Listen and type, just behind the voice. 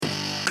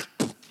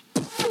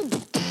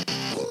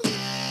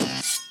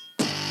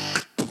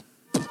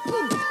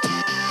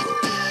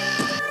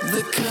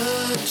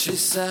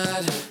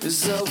countryside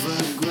is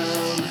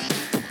overgrown.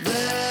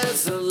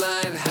 There's a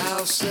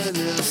lighthouse in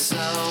the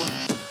sound,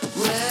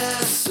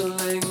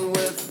 wrestling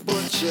with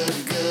butcher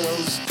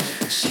girls.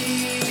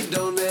 She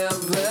don't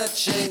ever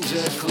change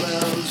her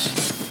clothes.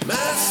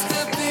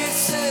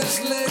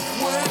 Masterpieces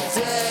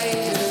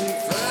liquidate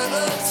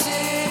infirmities.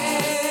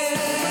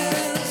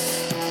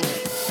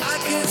 I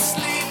can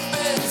sleep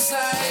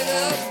inside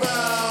her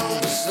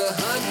bones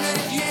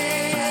 100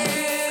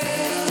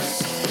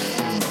 years.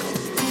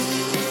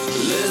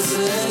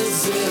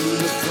 Lizards in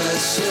the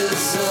pressure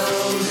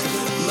zone.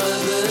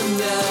 Mother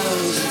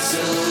knows it's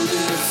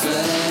only a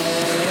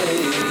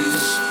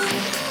phase.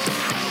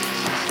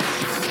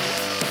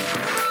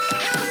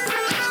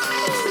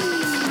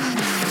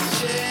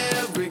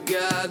 Cherry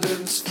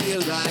gardens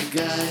feel like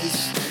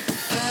ice.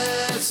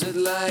 Hazard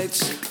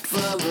lights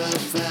from the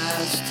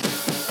past.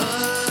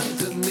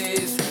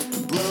 Underneath a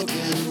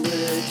broken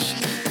bridge,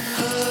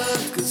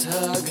 hookers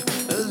hug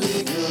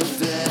illegal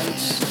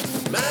debts.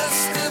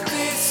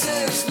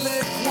 Masterpieces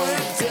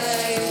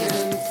liquidate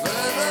infirmities.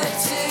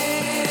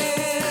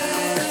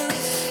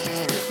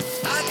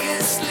 I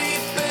can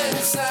sleep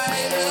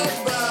inside her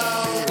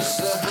bones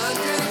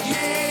 100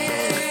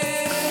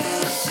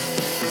 years.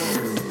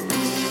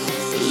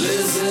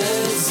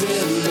 Lizards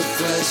in the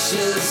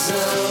pressure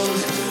zone.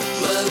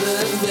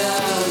 Mother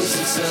knows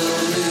it's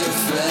only a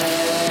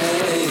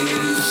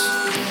phase.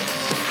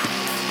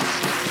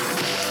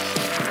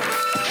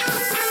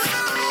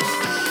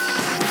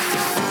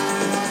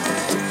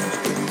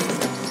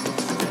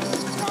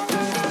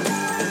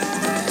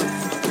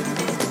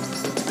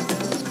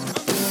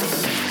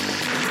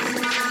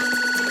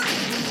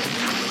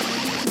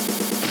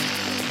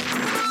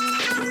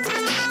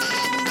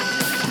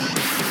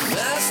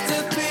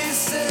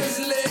 Masterpieces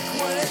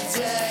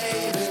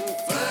liquidate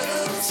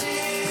infirmities.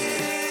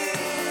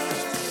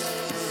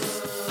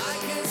 I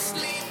can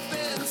sleep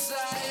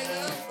inside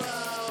her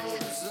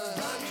bones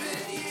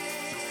 100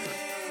 years.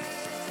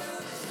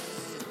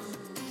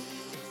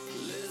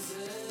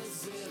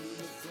 Lizards in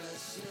the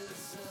pressure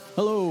zone.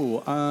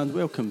 Hello and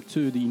welcome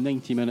to the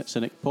 90 Minute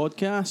Cynic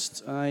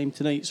podcast. I'm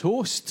tonight's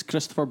host,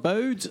 Christopher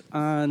Bowd,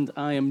 and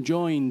I am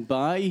joined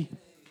by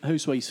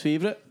Housewife's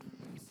favourite,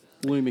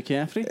 Louis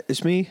McCaffrey.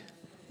 It's me.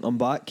 I'm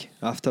back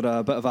after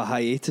a bit of a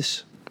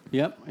hiatus.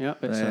 Yep.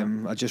 It's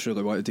I just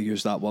really wanted to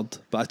use that word,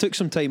 but I took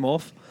some time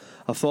off.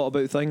 I've thought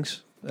about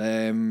things,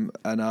 and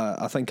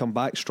I think I'm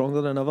back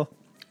stronger than ever.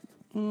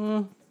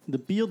 the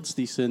beard's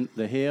decent.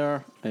 The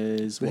hair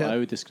is what I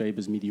would describe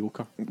as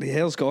mediocre. The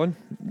hair's gone.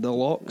 The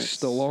locks,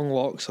 the It's- long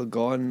locks are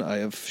gone. I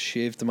have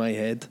shaved my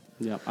head.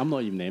 Yeah, I'm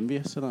not even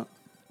envious of that.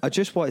 I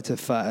just wanted to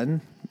fit in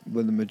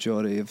with the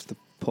majority of the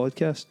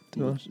podcast, to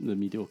be honest. The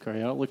mediocre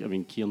hair. Look, I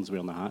mean, Kieran's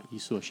wearing the hat.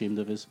 He's so ashamed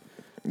of his.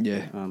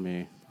 Yeah. I'm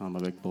a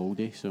big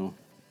baldy, so.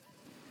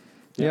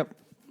 Yep.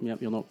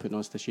 Yep, you're not putting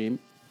us to shame.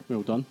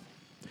 Well done.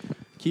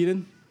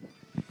 Kieran,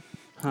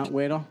 hat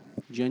wearer,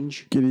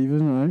 Ginge. Good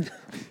evening, alright.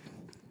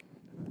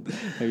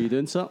 How you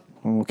doing, sir?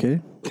 I'm okay.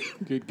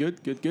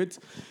 Good.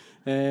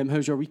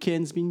 How's your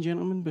weekends been,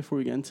 gentlemen, before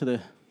we get into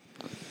the...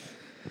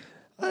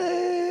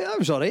 I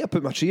was alright. I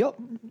put my tree up.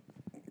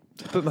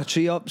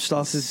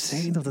 Started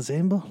 2nd of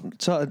December.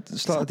 started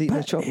eating the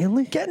bit chocolate.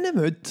 early. Get in the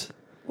mood.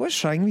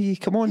 What's wrong with you?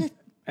 Come on.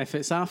 If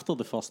it's after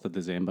the 1st of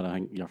December, I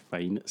think you're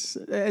fine. It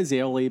is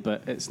early,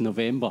 but it's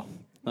November.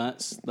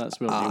 That's where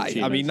the real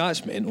shame I mean, is.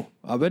 that's mental.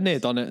 I wouldn't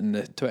have done it in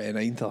the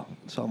 29th or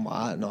something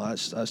like that. No,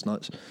 that's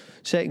nuts.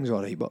 Second's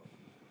alright, but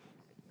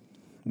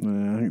I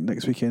think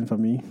next weekend for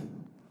me.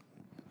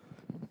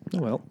 oh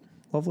well,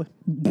 lovely.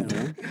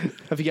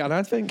 Have you got an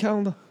advent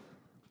calendar?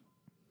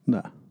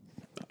 Nah.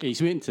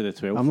 He's waiting to the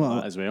 12th I'm for not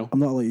that as well. I'm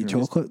not allowed to eat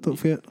chocolate, don't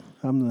forget.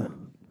 I'm the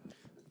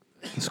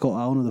Scott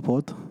Allen of the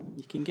pod.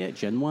 You can get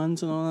gin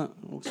ones and all that,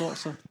 all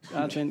sorts of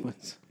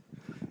advent.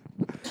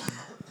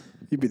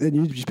 Then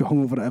you'd just be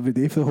hungover every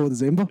day for the whole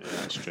December.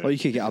 That's true. Or you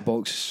could get a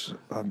box,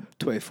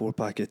 24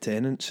 pack of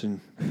Tenants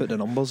and put the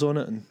numbers on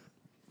it and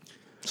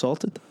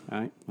sorted.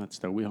 Aye, I'd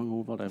still be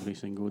hungover every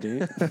single day.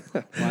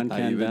 One Aye,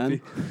 can you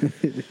would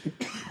Dan.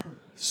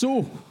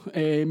 So,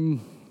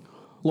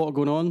 lot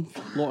going on,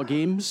 lot of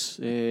games,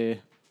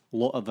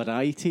 lot of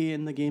variety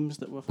in the games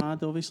that we've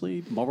had,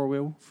 obviously.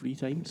 Motherwell, 3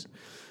 times.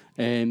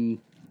 The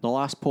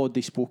last pod they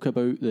spoke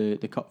about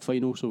the cup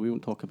final, so we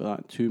won't talk about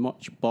that too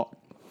much, but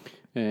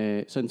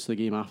since the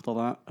game after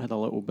that, I had a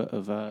little bit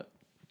of a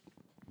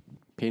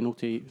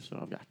penalty, so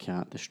I've got a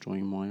cat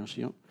destroying wires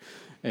here.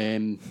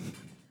 I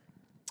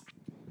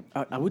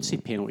would say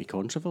penalty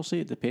controversy.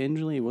 It depends,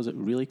 really. Was it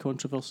really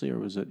controversy, or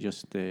was it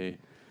just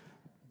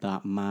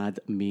that mad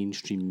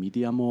mainstream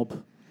media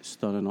mob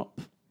stirring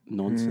up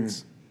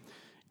nonsense?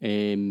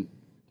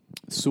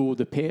 So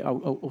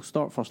I'll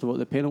start first of all.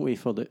 The penalty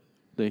for the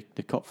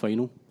cup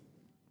final.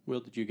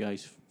 Where did you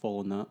guys fall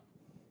on that?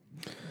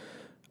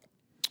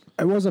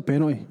 It was a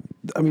penalty.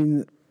 I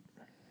mean,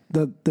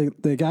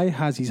 the guy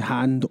has his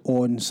hand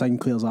on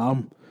Sinclair's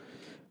arm.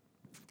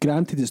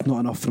 Granted, it's not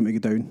enough for him to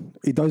go down.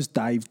 He does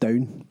dive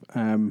down.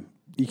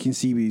 You can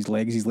see with his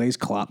legs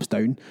collapse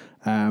down.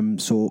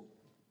 So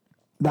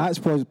that's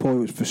probably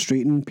what's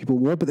frustrating people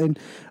more. But then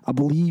I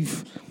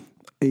believe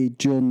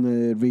during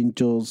the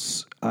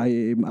Rangers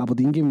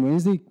Aberdeen game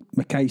Wednesday,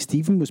 Mackay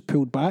Stephen was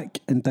pulled back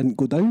and didn't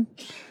go down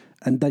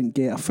and didn't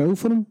get a foul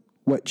for him,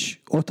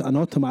 which an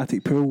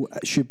automatic pull,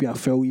 it should be a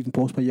foul, even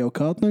possibly a yellow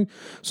card now.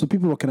 So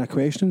people were kind of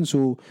questioning,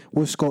 so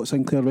was Scott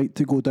Sinclair right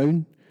to go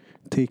down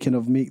to kind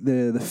of make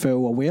the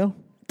foul aware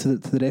to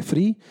the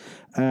referee?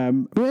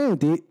 Well,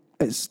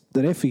 it's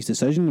the referee's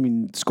decision. I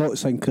mean, Scott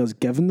Sinclair's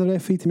given the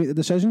referee to make the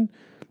decision.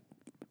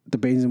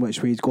 Depends on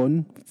which way he's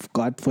gone.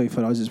 Gladly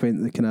for us, it's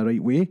went the kind of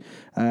right way.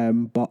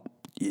 But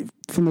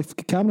from the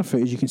camera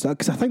footage, you can start,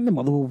 because I think the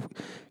Motherwell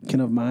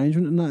kind of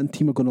management and that and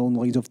team are going along the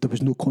lines of there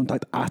was no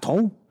contact at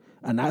all,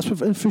 and that's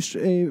what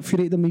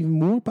infuriated them even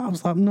more. But I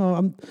was like, no,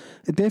 I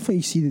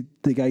definitely see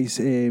the guy's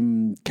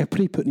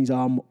Kipri putting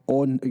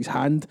his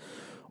hand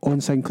on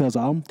Sinclair's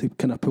arm to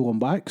kind of pull him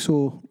back.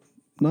 So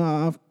no,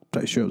 I'm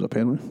pretty sure it was a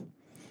penalty.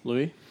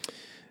 Louis?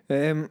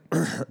 I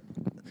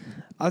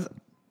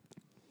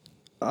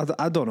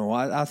don't know.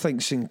 I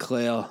think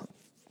Sinclair,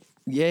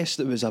 yes,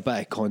 there was a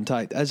bit of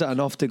contact. Is it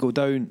enough to go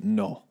down?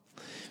 No.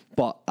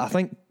 But I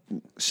think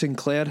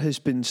Sinclair has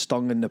been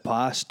stung in the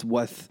past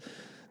with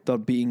there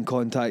being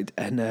contact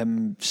and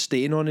him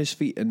staying on his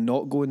feet and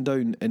not going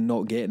down and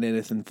not getting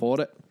anything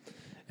for it.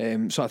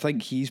 So I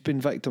think he's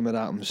been victim of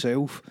that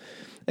himself.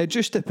 It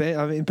just depends.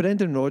 I mean,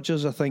 Brendan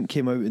Rodgers, I think,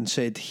 came out and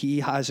said he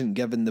hasn't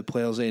given the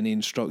players any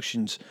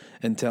instructions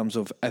in terms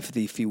of if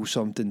they feel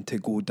something to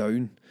go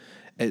down.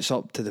 It's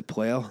up to the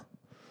player.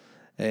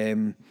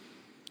 Is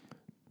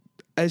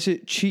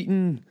it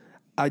cheating?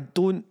 I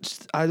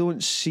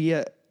don't see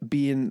it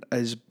being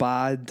as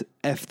bad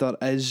if there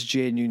is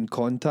genuine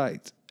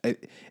contact.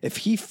 If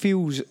he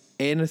feels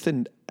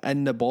anything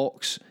in the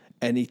box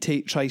and he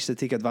tries to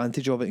take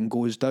advantage of it and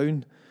goes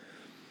down,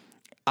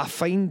 I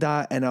find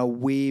that in a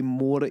way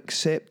more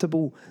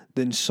acceptable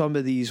than some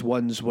of these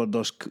ones where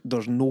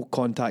there's no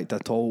contact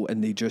at all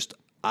and they just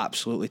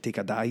absolutely take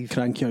a dive.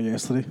 Crankier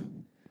yesterday.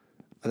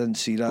 I didn't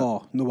see that.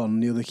 Oh, nowhere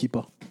near the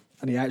keeper.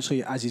 And he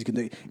actually, as he's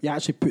going to, he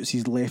actually puts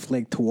his left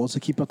leg towards the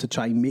keeper to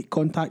try and make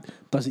contact.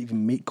 Doesn't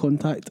even make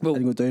contact. Well,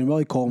 and he go down.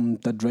 Willie Collum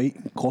did right,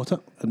 caught it,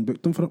 and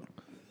booked him for it.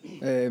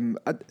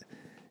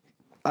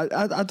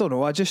 I don't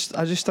know. I just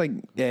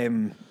think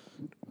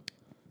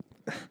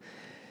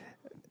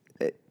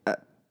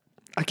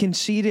I can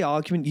see the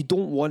argument. You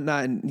don't want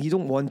that, and you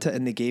don't want it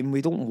in the game.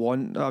 We don't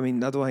want. I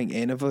mean, I don't think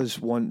any of us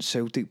want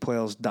Celtic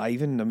players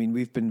diving. I mean,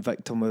 we've been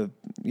victim of,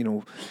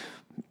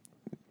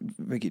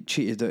 we get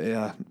cheated out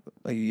of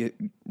a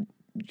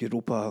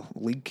Europa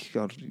League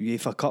or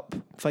UEFA Cup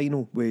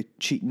final with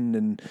cheating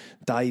and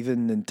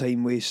diving and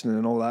time wasting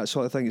and all that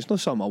sort of thing. It's not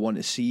something I want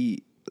to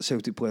see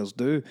Celtic players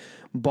do.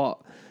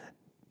 But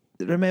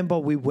remember,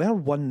 we were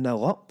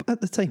 1-0 up at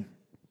the time.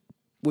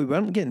 We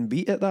weren't getting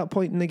beat at that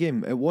point in the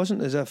game. It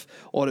wasn't as if,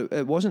 or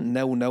it wasn't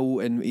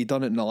 0-0 and he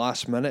done it in the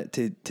last minute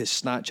to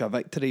snatch a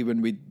victory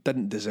when we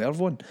didn't deserve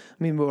one. I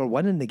mean, we were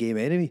winning the game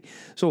anyway.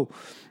 So,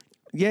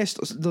 yes,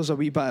 there's a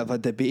wee bit of a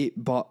debate,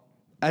 but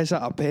is it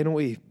a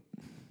penalty?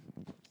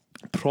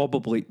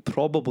 Probably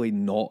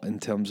not in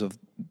terms of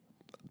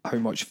how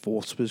much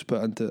force was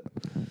put into it.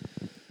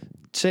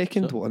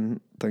 Second one,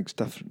 I think's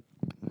different.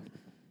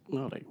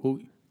 All right. Well,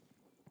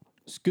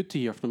 it's good to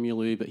hear from you,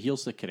 Louis, but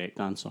here's the correct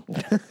answer.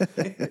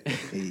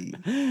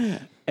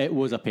 It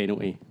was a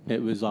penalty.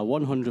 It was a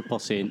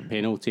 100%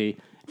 penalty.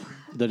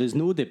 There is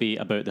no debate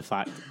about the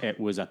fact it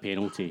was a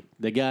penalty.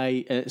 The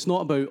guy, it's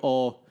not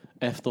about,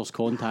 if there's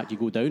contact, you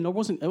go down. It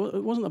wasn't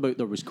about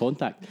there was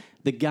contact.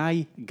 The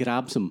guy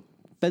grabs him,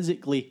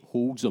 physically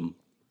holds him,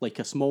 like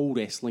a small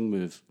wrestling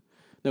move.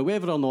 Now,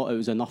 whether or not it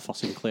was enough for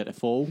Sinclair to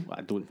fall,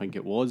 I don't think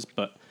it was,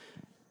 but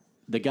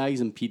the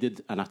guy's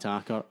impeded an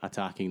attacker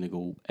attacking the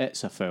goal.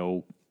 It's a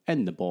foul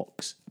in the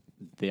box.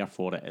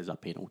 Therefore, it is a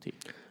penalty.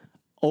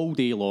 All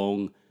day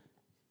long,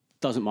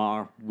 doesn't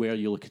matter where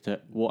you look at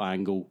it, what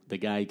angle, the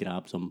guy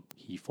grabs him,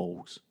 he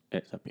falls.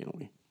 It's a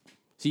penalty.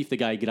 See, if the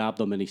guy grabbed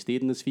him and he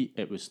stayed on his feet,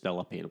 it was still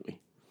a penalty.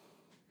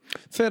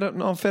 Fair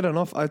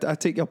enough. I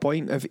take your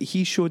point. If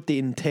he showed the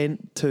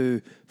intent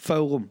to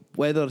foul him,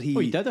 whether he... Oh,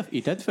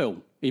 he did foul.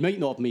 He might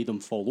not have made him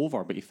fall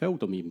over, but he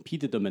fouled him. He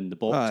impeded him in the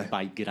box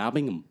by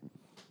grabbing him.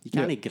 You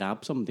can't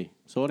grab somebody.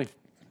 Sorry.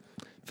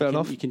 Fair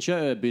enough. You can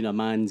shout out being a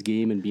man's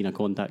game and being a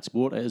contact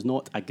sport. It is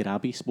not a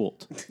grabby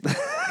sport.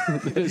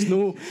 There's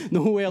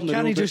nowhere in the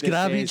Can't rule he just book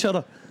that grab says each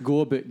other?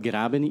 Go about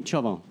grabbing each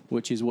other,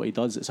 which is what he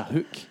does. It's a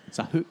hook. It's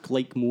a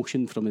hook-like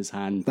motion from his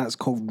hand. That's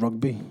called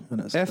rugby,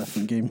 and it's a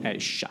different game.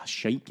 It's a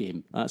shite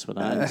game. That's what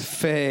that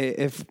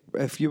is.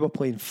 If you were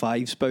playing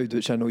five-spoud,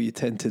 which I know you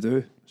tend to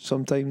do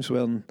sometimes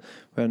when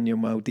you're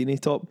Maldini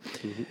top,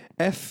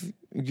 if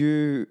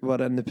you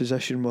were in the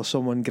position where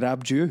someone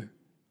grabbed you,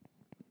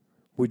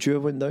 would you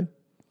have went down?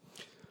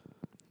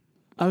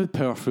 I would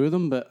power through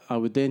them, but I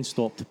would then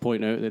stop to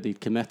point out that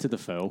they'd committed a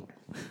foul.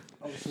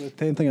 So the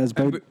 10th thing is,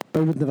 Bow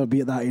would never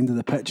be at that end of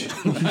the pitch.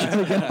 You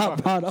gotta get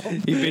that part up.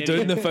 He'd be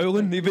doing the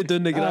fouling, he'd be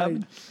doing the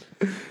grab.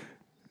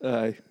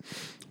 Aye.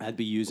 I'd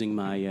be using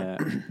my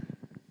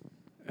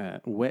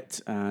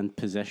wit and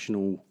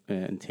positional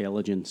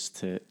intelligence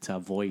to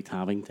avoid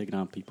having to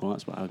grab people.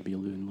 That's what I would be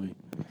alluding to.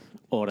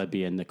 Or I'd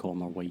be in the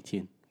corner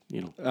waiting,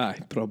 you know. Aye,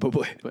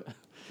 probably. But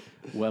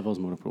whatever's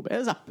more appropriate.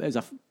 It is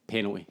a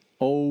penalty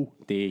all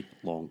day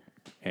long.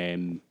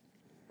 And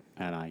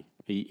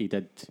he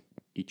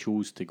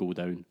chose to go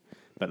down.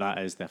 But that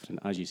is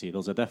different. As you say,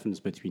 there's a difference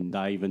between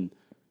diving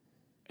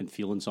and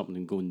feeling something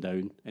and going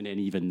down, and then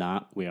even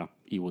that where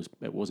it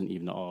wasn't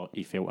even that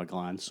he felt a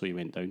glance, so he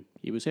went down.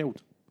 He was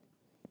held.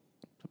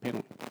 It's a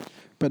penalty.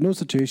 But in those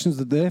situations,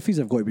 the referees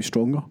have got to be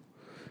stronger.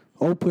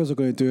 All players are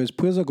going to do is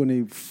players are going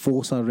to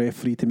force a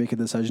referee to make a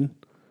decision,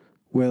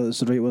 whether it's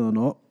the right one or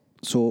not.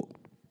 So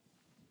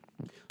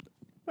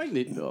I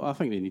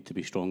think they need to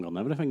be stronger on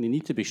everything. They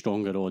need to be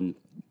stronger on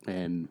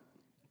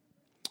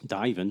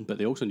diving, but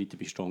they also need to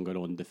be stronger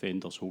on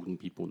defenders holding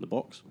people in the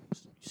box.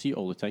 You see it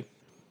all the time.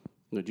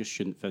 It just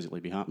shouldn't physically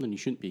be happening. You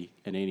shouldn't be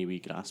in any way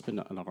grasping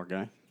at another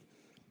guy.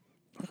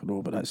 I don't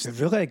know, but that's You're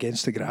really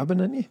against the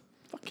grabbing, aren't you?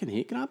 Fucking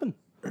hate grabbing.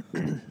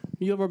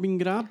 You ever been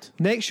grabbed?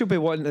 Next, you'll be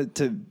wanting it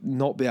to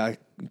not be a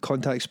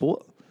contact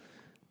sport.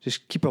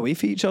 Just keep away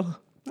from each other.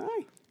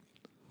 Aye.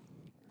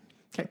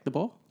 Kick the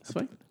ball. It's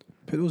fine.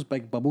 put those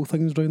big bubble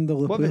things round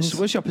the players.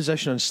 What's your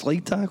position on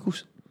slide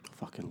tackles? I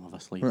fucking love a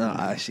slide.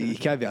 I see. You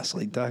can't be a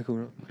slide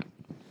tackle.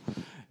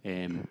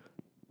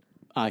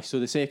 Aye, so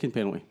the second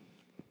penalty.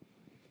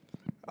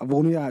 I've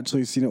only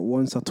actually seen it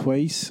once or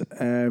twice.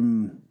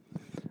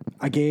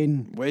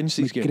 Again,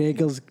 Wednesday's game.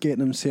 McGregor's getting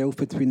himself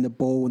between the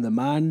ball and the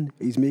man.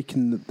 He's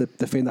making the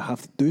defender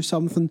have to do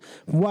something.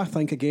 What I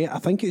think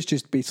it's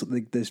just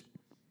basically this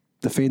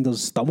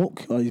defender's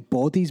stomach or his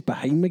body's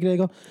behind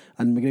McGregor,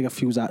 and McGregor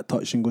feels that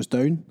touch and goes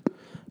down.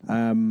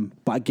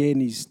 But again,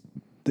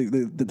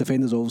 the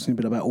defender's obviously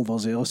been a bit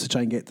overzealous to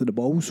try and get to the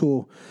ball.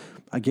 So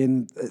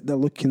again, they're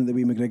looking at the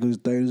way McGregor's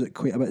down. Is it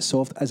quite a bit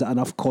soft? Is it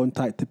enough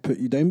contact to put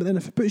you down? But then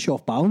if it puts you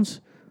off balance,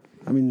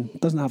 I mean, it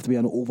doesn't have to be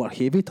an over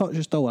heavy touch.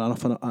 It's still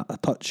a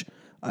touch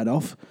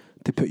enough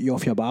to put you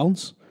off your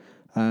balance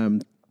to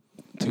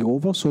go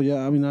over. So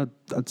yeah, I mean,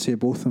 I'd say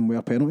both of them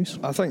were penalties.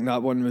 I think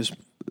that one was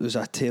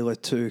a tale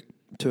of two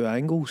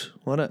angles,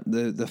 wasn't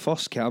it? The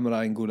first camera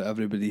angle that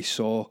everybody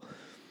saw,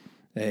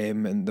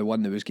 and the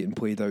one that was getting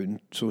played out in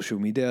social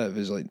media, it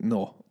was like,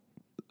 no,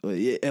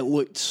 it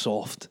looked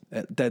soft.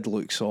 It did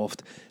look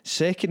soft.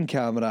 Second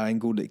camera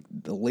angle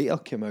that later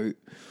came out,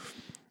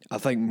 I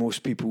think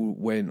most people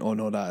went, oh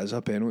no, that is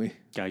a penalty.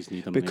 Guys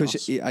need him because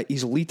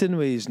he's leading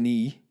with his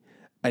knee,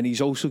 and he's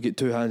also got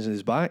two hands in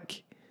his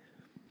back.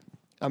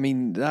 I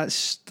mean,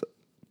 that's.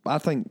 I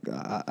think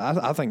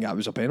that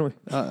was a penalty.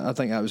 I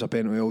think that was a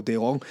penalty all day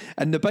long.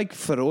 And the big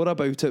furore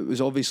about it was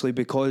obviously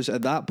because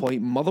at that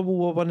point Motherwell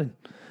were winning,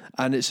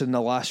 and it's in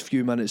the last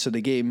few minutes of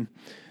the game.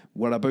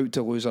 We're about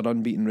to lose our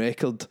unbeaten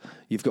record.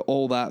 You've got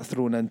all that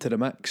thrown into the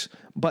mix.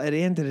 But at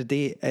the end of the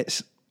day,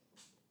 it's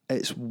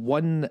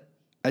one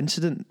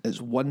incident. It's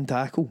one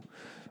tackle.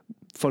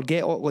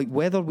 Forget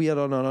whether we are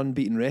on an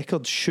unbeaten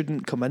record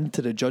shouldn't come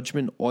into the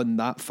judgment on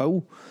that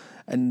foul.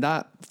 And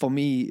that, for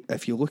me,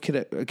 if you look at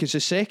it, because the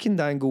second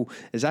angle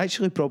is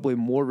actually probably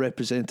more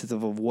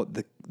representative of what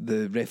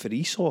the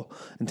referee saw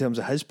in terms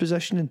of his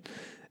positioning.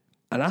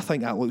 And I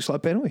think that looks like a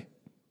penalty.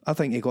 I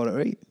think he got it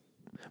right.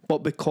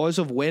 But because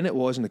of when it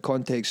was and the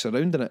context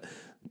surrounding it,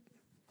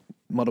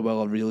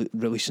 Motherwell are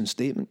releasing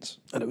statements.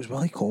 And it was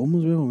really calm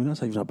as well. I mean,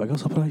 that's even a bigger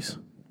surprise.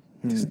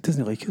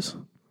 Doesn't he like us?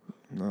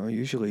 No,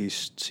 usually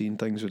he's seeing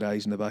things with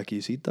eyes in the back of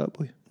his head, that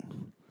boy.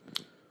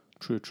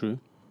 True.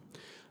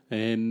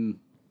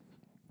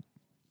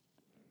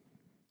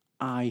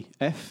 Aye,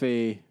 if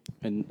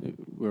and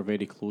we're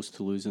very close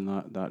to losing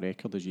that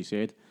record, as you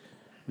said,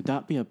 would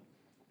that be a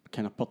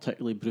kind of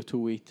particularly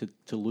brutal way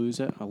to lose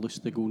it? A loose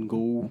to go and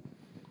goal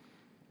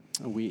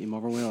away to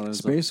Motherwell?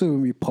 Especially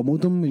when we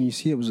pummeled them, and you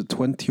see it was at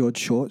 20 odd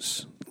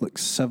shots, like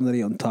 7 or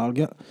 8 on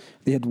target.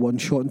 They had one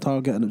shot on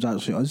target, and it was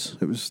actually us.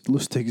 It was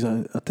Lustig's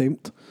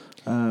attempt.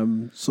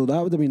 So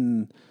that would have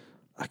been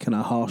a kind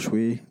of harsh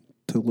way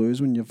to lose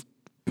when you've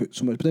put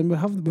so much. But then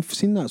we've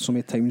seen that so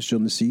many times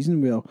during the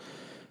season where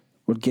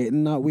we're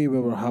getting that way, where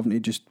we're having to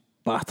just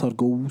batter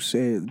goals,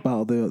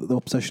 batter the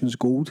opposition's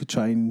goal to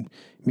try and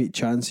make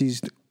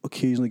chances,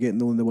 occasionally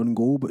getting only the one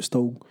goal, but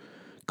still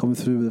coming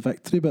through with a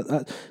victory.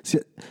 But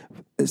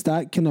it's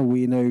that kind of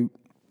way now.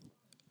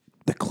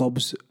 The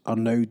clubs are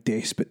now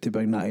desperate to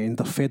bring that end.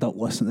 They're fed up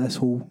listening to this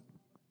whole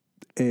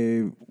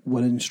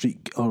winning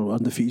streak or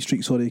undefeated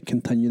streak,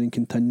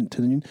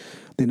 continuing.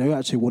 They now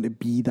actually want to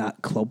be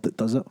that club that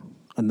does it,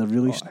 and they're I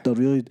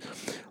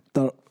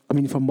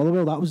mean, for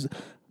Motherwell, that was.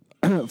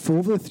 For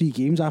over the 3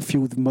 games, I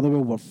feel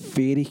Motherwell were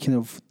very kind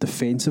of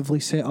defensively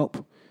set up,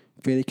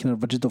 very kind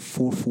of rigid of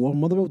 4-4.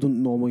 Motherwell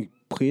don't normally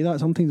play that.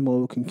 Sometimes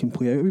Motherwell can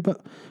play out a wee bit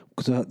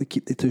because they have to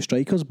keep the 2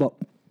 strikers. But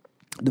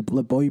the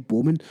boy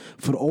Bowman,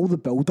 for all the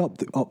build up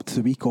to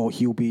the week,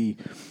 he'll be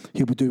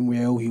doing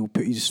well. He'll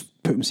put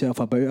himself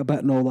about a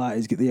bit and all that.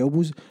 He's got the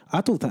elbows.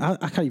 I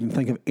can't even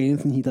think of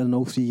anything he did in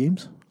all 3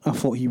 games. I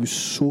thought he was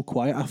so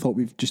quiet. I thought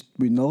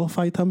we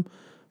nullified him.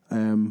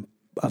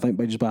 I think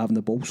by having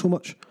the ball so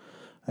much.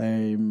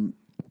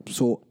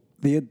 So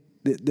they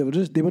were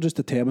just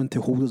determined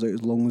to hold us out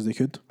as long as they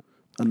could,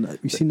 and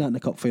we've seen that in the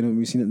cup final. And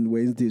we've seen it on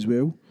Wednesday as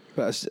well.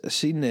 But I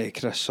seen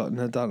Chris Sutton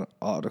had done an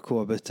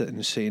article about it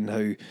and saying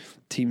how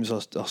teams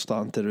are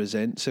starting to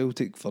resent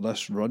Celtic for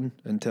this run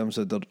in terms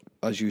of their,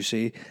 as you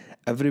say,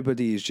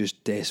 everybody is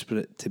just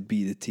desperate to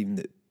be the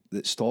team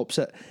that stops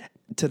it,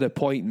 to the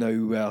point now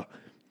where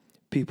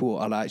people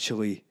are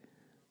actually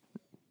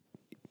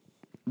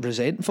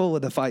resentful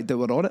of the fact that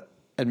we're on it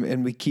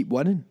and we keep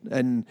winning,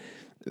 and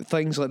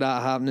things like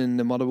that happening in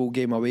the Motherwell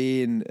game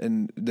away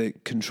and the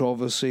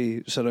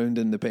controversy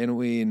surrounding the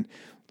penalty and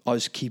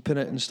us keeping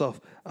it and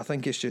stuff. I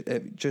think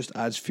it just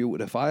adds fuel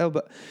to the fire.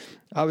 But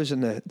I was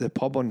in the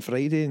pub on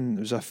Friday, and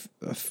it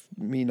was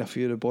me and a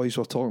few of the boys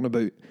were talking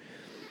about,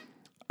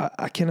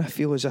 I kind of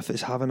feel as if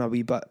it's having a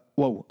wee bit,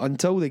 well,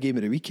 until the game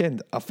of the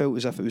weekend, I felt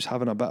as if it was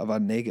having a bit of a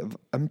negative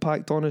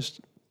impact on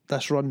us,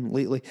 this run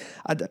lately.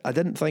 I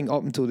didn't think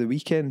up until the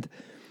weekend,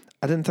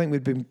 I didn't think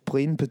we'd been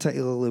playing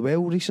particularly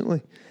well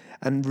recently.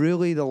 And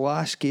really the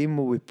last game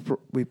where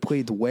we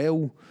played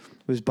well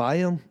was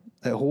Bayern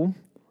at home.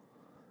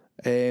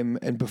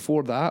 And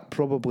before that,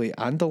 probably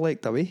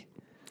Anderlecht away.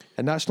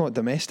 And that's not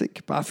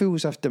domestic. But I feel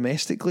as if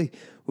domestically,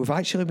 we've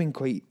actually been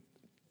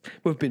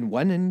we've been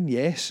winning,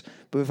 yes,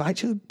 but we've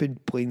actually been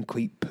playing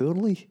quite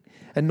poorly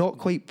and not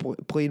quite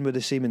playing with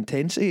the same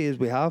intensity as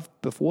we have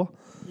before.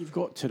 You've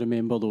got to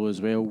remember, though,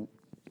 as well,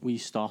 we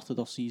started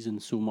our season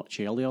so much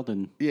earlier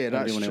than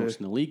everyone else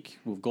in the league.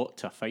 We've got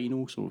to a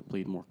final, so we've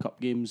played more cup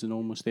games than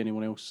almost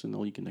anyone else in the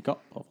league in the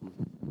cup, other than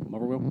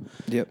Motherwell.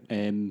 Yep.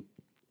 And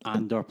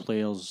our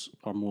players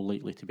are more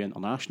likely to be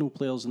international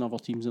players than other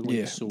teams in the league.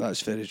 Yeah, so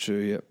that's very true,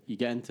 yeah. you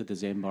get into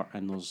December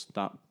and there's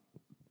that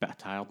bit of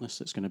tiredness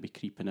that's going to be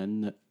creeping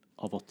in that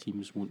other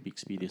teams won't be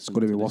experiencing. It's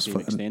going to be worse the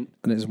same extent.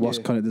 and it's worse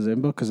coming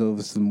December because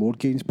obviously more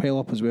games pile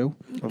up as well.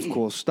 Of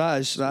course, that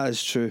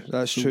is true.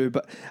 That's true.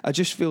 But I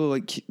just feel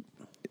like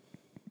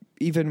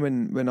even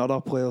when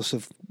other players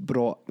have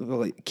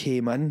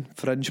came in,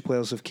 fringe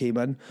players have came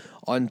in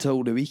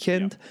until the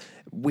weekend,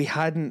 we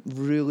hadn't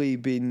really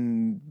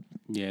been.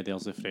 Yeah,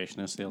 there's the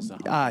freshness. There's the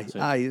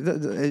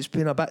it's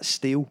been a bit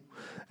stale.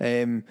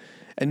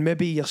 And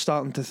maybe you're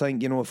starting to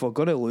think, if we're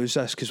going to lose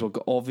this, because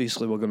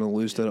obviously we're going to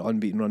lose the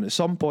unbeaten run at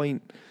some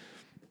point,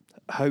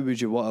 how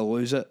would you want to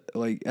lose it?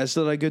 Like, is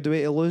there a good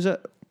way to lose it?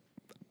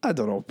 I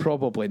don't know,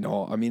 probably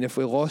not. I mean, if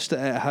we lost it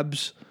at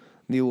Hibs,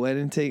 Neil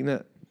Lennon taking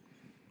it.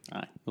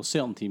 Aye, there's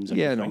certain teams I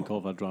can think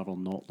of I'd rather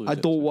not lose. I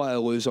it. don't want to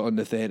lose it on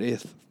the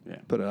 30th. Yeah.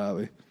 Put it that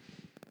way.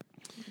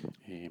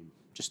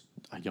 Just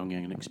a young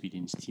and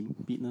inexperienced team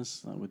beating us,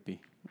 that'd be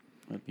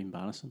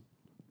embarrassing.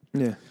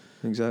 Yeah,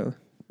 exactly.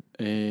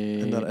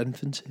 In their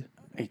infancy.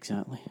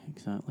 Exactly.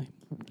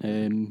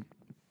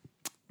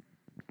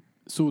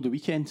 So the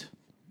weekend,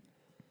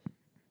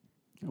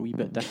 a wee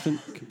bit different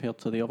compared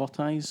to the other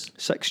ties.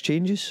 6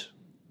 changes.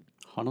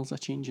 Hundreds of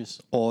changes.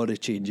 All the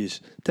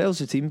changes. Tell us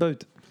the team,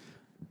 Boud.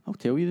 I'll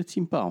tell you the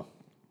team, pal.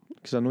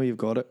 Because I know you've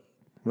got it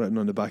written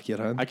on the back of your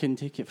hand. I can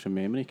take it from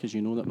memory because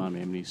you know that my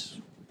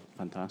memory's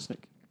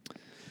fantastic.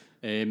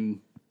 So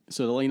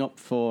the lineup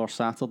for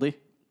Saturday,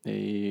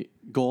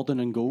 Gordon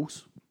in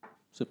goals.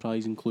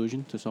 Surprise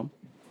inclusion to some.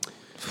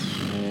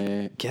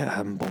 Get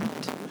him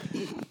bumped.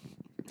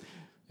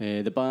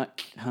 The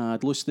back had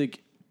Lustig,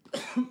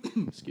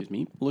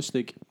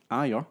 Lustig,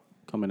 Ayer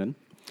coming in,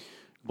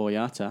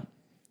 Boyata,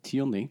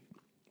 Tierney,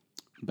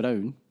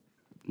 Brown,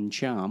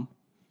 Ncham,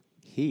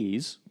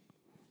 Hayes,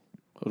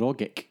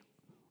 Rogic.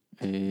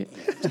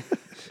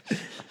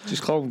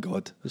 Just call him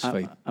God. It's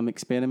fine. I'm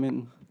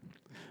experimenting.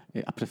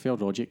 I prefer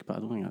Rogic, but I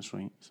don't think that's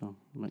right, so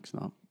I'm mixing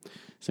that up.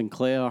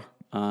 Sinclair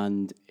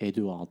and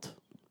Eduard.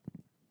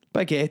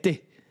 Big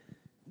Eddie.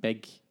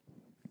 Big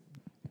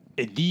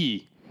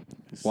Eddie.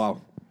 Wow.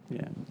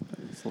 Yeah,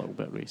 it's a little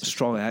bit racist.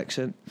 Strong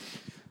accent.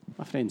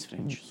 My friend's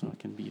French, so I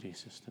can be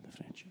racist to the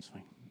French. It's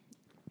fine.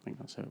 I think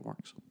that's how it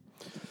works.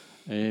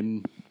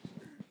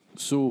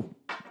 So,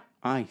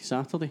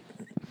 Saturday.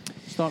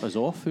 Start us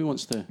off. Who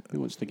wants to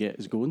get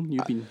us going?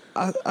 You've been.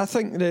 I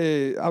think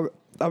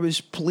I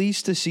was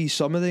pleased to see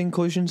some of the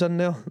inclusions in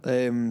there.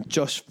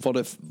 Just for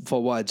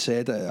what I'd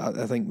said,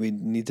 I think we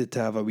needed to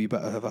have a wee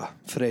bit of a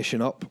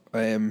freshen up.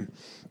 Bit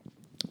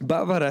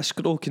of a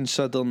risk though,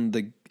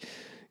 considering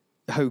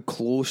how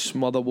close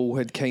Motherwell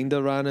had kind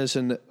of ran us,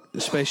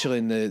 especially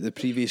in the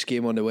previous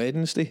game on the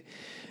Wednesday.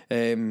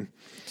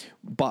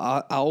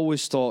 But I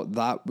always thought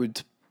that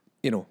would,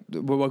 we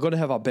were going to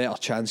have a better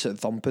chance at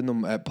thumping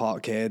them at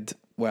Parkhead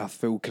with a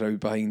full crowd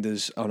behind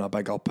us on a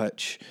bigger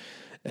pitch.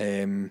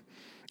 And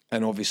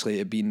obviously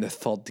it being the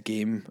third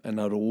game in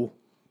a row,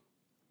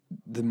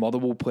 the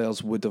Motherwell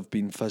players would have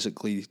been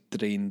physically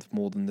drained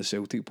more than the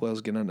Celtic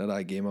players getting into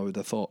that game, I would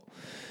have thought.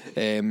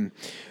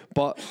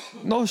 But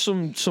no,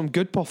 some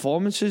good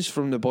performances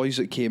from the boys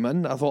that came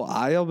in. I thought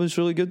Ayer was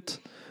really good.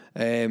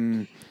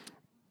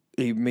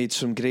 He made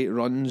some great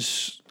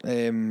runs,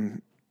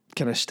 kind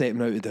of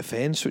stepping out of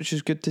defence, which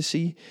is good to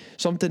see.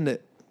 Something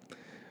that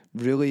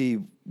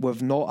really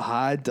we've not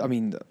had. I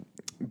mean,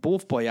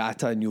 both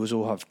Boyata and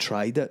Yozo have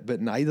tried it,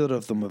 but neither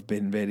of them have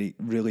been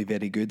really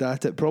very good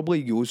at it.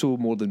 Probably Yozo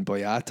more than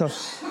Boyata.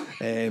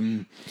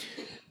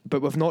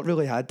 But we've not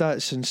really had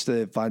that since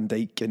the Van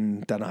Dijk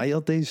and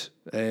Denier days.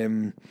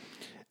 And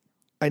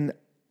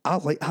I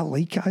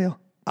like Ayer.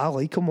 I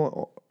like him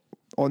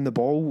on the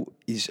ball.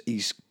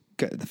 He's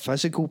got the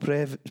physical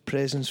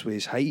presence with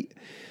his height,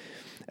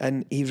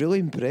 and he really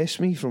impressed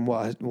me from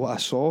what I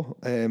saw.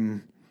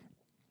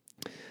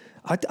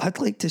 I'd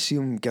like to see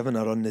him given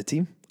a run the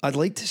team. I'd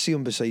like to see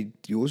him beside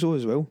Yozo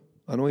as well.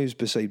 I know he was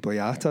beside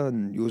Boyata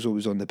and Yozo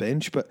was on the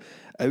bench, but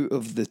out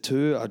of the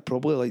two, I'd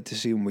probably like to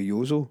see him with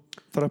Yozo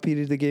for a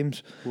period of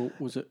games. Well,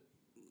 was it?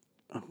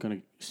 I'm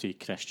going to say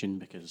Christian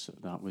because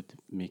that would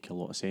make a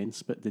lot of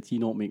sense. But did he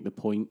not make the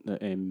point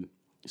that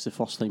it's the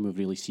first time we've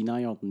really seen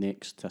Ayer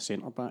next to a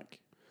centre back?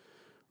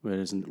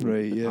 Whereas in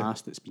the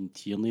past, it's been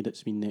Tierney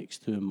that's been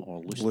next to him,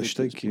 or Lustig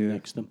that's been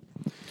next to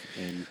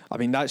him. I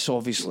mean, that's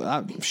obviously,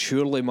 that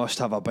surely must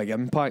have a big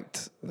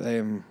impact,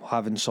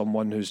 having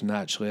someone who's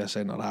naturally a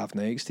centre half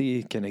next to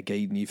you, kind of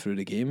guiding you through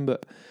the game.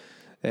 But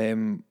I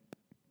mean,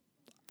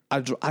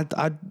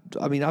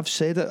 I've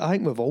said it. I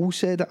think we've all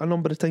said it a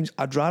number of times.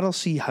 I'd rather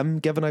see him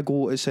giving a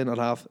go at centre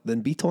half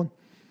than Beaton.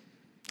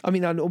 I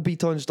mean, I know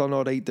Beaton's done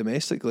all right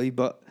domestically,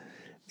 but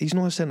he's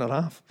not a centre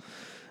half.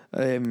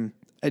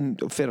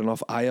 And fair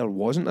enough, Ayer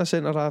wasn't a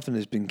centre half and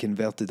has been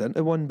converted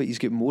into one, but he's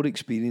got more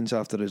experience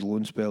after his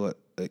loan spell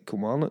at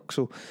Kilmarnock.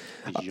 So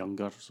he's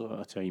younger, so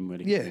at a time where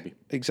he could be.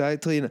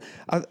 Exactly. And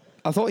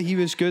I thought he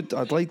was good.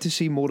 I'd like to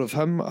see more of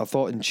him. I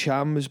thought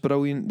Ncham was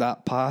brilliant.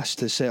 That pass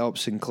to set up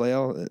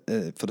Sinclair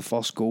for the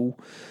first goal,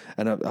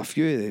 and a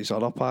few of his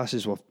other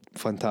passes were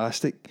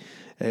fantastic.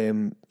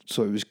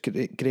 So it was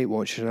great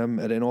watching him.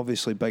 And then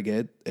obviously Big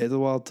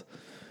Edouard,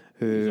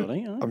 who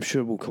right, huh? I'm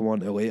sure we'll come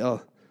on to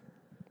later.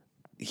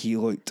 He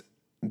looked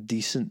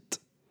decent.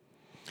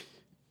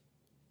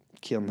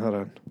 Kieran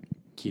Haran.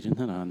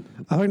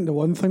 I think the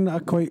one thing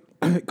that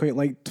I quite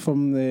liked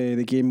from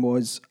the game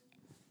was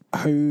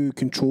how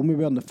controlled we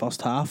were in the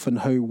first half, and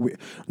how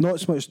not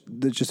so much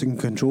just in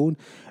control,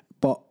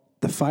 but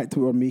the fact that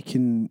we were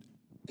making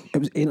it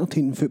was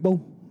entertaining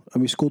football.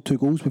 And we scored 2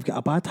 goals. We've got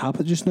a bad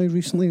habit just now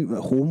recently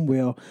at home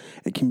where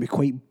it can be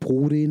quite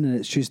boring, and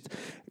it's just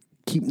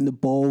keeping the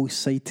ball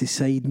side to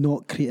side,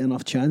 not creating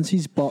enough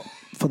chances. But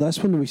for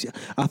this one,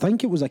 I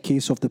think it was a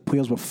case of the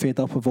players were fed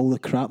up of all the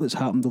crap that's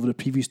happened over the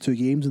previous 2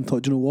 games and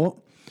thought, you know what,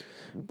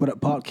 we're at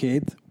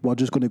Parkhead, we're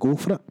just going to go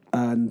for it.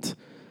 And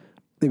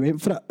they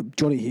went for it.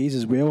 Johnny Hayes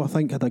as well, I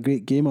think, had a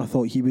great game. I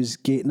thought he was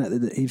getting at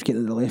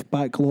the left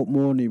back a lot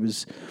more, and he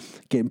was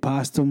getting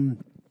past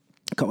him.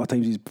 A couple of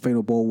times his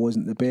final ball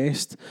wasn't the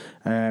best.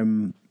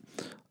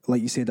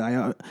 Like you said,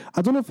 I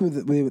don't know if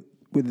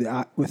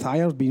with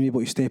Ayer being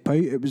able to step out,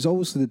 it was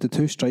obviously the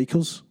 2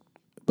 strikers,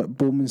 but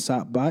Bowman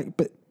sat back.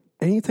 But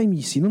anytime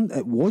you seen him,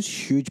 it was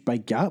huge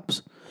big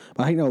gaps.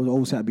 But I think that was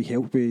also had to be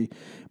helped by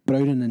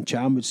Brown and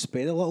Cham would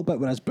spread a little bit,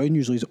 whereas Brown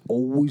usually is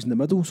always in the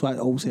middle, so that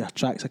obviously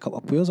attracts a couple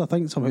of players. I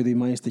think somehow they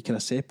managed to kind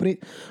of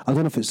separate. I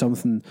don't know if it's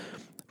something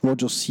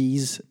Rodgers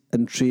sees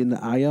in training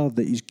at Ayer,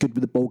 that he's good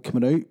with the ball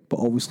coming out, but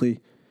obviously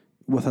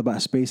with a bit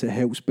of space it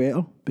helps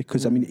better,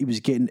 because I mean he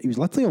was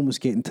literally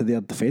almost getting to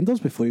their defenders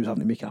before he was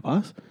having to make a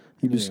pass.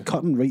 He was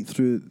cutting right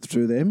through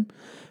them.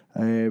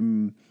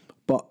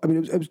 But I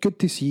mean it was good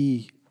to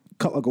see a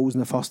couple of goals in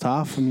the first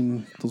half. I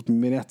mean there's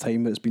been many a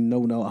time that it's been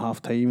 0-0 at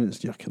half time and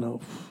it's you're kind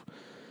of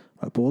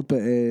bored.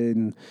 But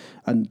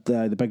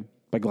the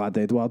big lad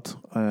Edouard,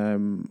 I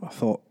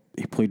thought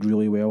he played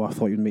really well. I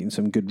thought he was making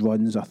some good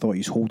runs. I thought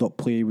his hold-up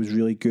play was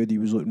really good. He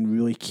was looking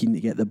really keen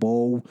to get the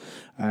ball.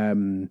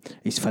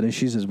 His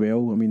finishes as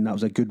well. I mean, that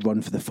was a good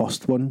run for the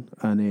first one.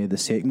 And the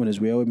second one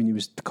as well. I mean, he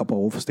was a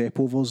couple of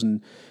step-overs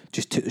and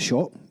just took the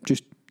shot.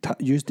 Just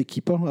used the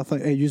keeper, I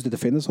think. Used the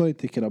defender, sorry,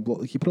 to kind of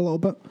block the keeper a little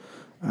bit.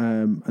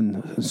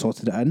 And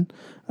sorted it in.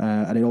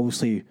 And then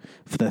obviously,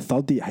 for the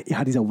third, he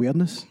had his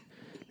awareness.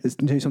 It's,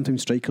 you know,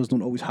 sometimes strikers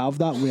don't always have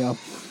that, where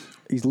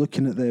he's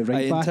looking at the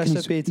right back. He's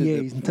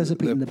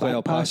anticipating the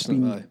back pass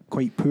being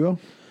quite poor.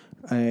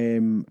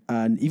 And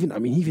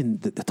even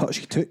the touch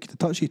he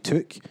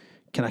took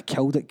kind of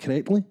killed it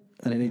correctly,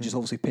 and then he just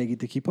obviously pegged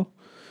the keeper.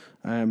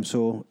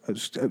 So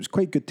it was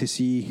quite good to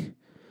see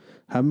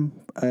him.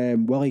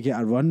 Will he get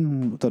a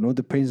run? I don't know.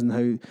 Depends on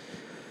how.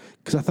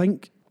 Because I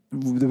think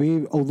the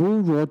way, although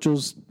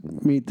Rodgers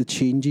made the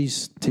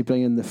changes to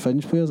bring in the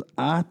fringe players,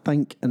 I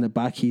think in the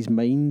back of his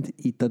mind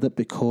he did it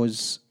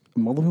because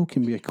Motherwell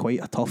can be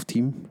quite a tough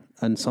team,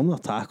 and some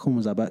of their tackling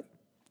was a bit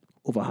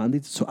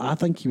overhanded. So I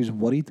think he was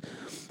worried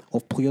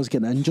of players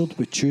getting injured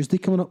with Tuesday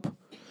coming up.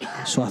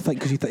 So I think,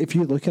 because if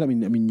you look at it, I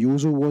mean,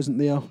 Yozo wasn't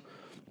there.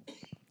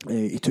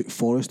 He took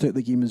Forrest out of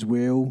the game as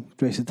well.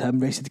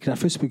 Rested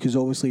Griffiths, because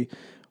obviously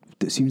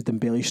it seems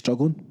Dembele's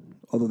struggling,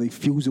 although he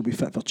feels he'll be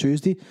fit for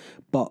Tuesday.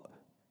 But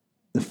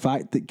the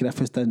fact that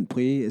Griffiths didn't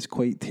play is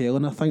quite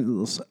telling. I think that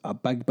there's a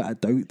big bit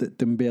of doubt that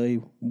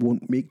Dembele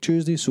won't make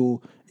Tuesday,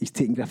 so he's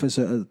taking Griffiths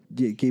out of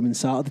the game on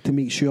Saturday to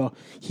make sure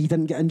he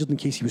didn't get injured in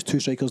case he was 2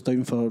 strikers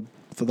down for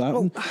that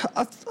one.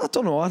 I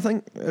don't know. I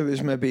think it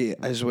was maybe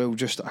as well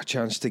just a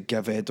chance to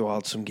give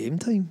Edouard some game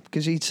time,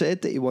 because he'd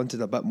said that he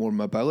wanted a bit more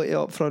mobility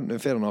up front,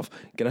 and fair enough,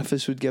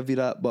 Griffiths would give you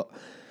that, but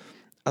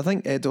I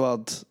think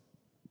Edouard,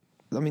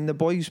 I mean, the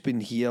boy's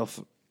been here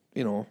for,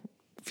 a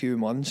few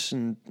months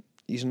and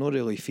he's not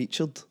really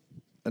featured,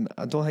 and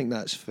I don't think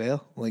that's fair.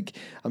 Like,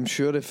 I'm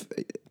sure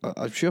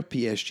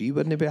PSG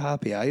wouldn't be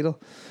happy either.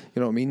 You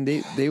know what I mean?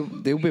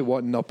 They'll be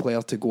wanting a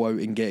player to go out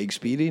and get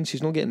experience.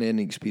 He's not getting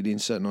any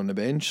experience sitting on the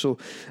bench. So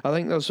I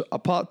think there's a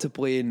part to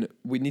play in.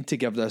 We need to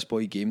give this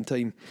boy game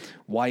time.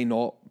 Why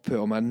not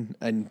put him in?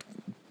 And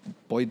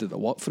boy, did it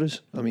work for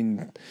us. I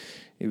mean,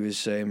 he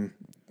was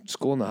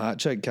scoring a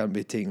hat-trick can't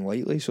be taken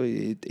lightly, so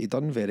he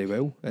done very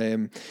well.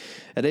 And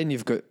then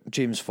you've got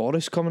James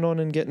Forrest coming on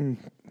and getting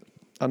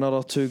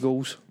another 2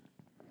 goals.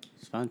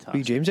 It's fantastic.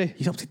 Wee Jamesy.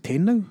 He's up to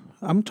 10 now.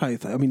 I'm trying to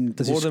think. I mean,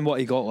 does More he than what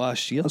he got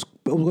last year. I was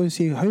going to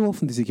say, how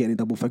often does he get any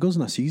double figures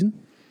in a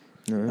season?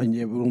 Yeah. And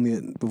yeah, we've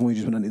only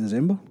just went into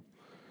December,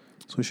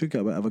 so we should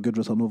get a bit of a good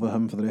return over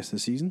him for the rest of the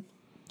season.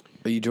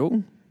 Are you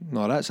joking?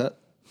 No, that's it.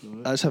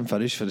 That's him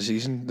finished for the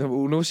season.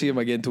 We'll not see him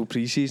again until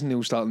pre-season.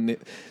 He'll start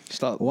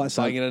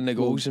banging in the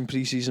goals in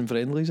pre-season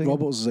friendlies again.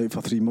 Roberts is out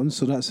for 3 months,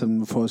 so that's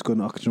him before he's going,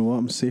 you know what,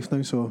 I'm safe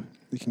now, so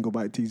he can go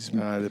back to his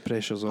the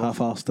pressure's off.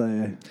 half-arsed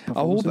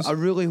I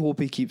really hope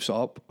he keeps it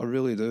up. I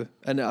really do.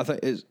 And I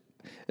think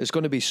it's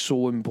going to be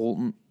so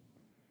important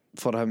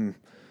for him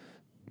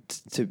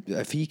to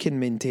if he can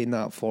maintain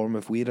that form.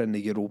 If we're in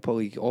the Europa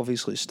League,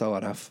 obviously it's still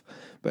an if,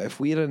 but if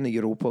we're in the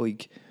Europa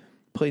League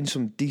playing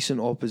some decent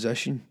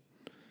opposition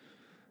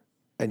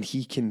and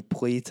he can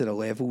play to the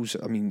levels,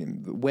 I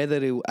mean, whether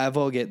he'll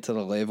ever get to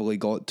the level he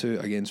got to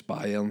against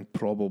Bayern,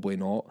 probably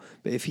not,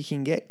 but if he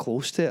can get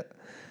close to it,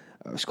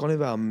 it's going to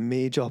be a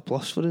major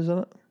plus for us, isn't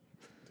it?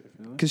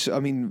 Because,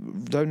 I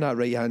mean, down that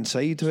right hand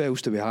side, who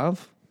else do we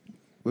have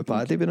with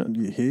Paddy in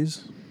it?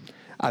 Hayes.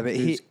 I mean,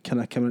 Hayes can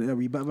I come into a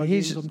wee bit of a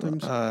game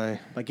sometimes?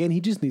 Again,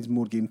 he just needs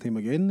more game time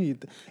again. He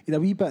had a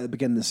wee bit at the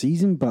beginning of the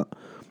season, but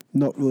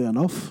not really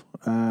enough.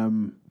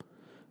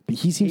 But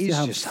he seems to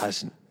have... just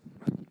hasn't.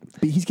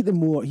 But he's getting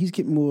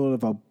more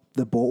of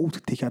the bottle to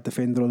take a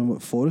defender on than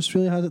what Forrest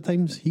really has at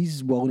times.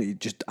 He's willing to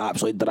just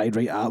absolutely drive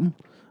right at him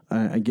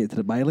and get to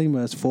the byline,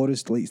 whereas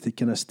Forrest likes to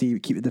kind of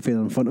keep the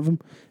defender in front of him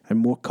and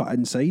more cut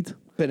inside.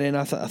 But then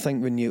I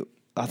think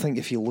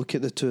if you look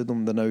at the two of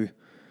them now,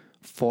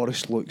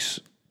 Forrest looks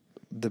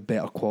the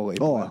better quality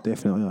player.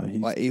 Definitely. Yeah.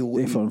 He's like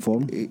definitely on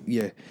form.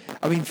 Yeah,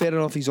 I mean, fair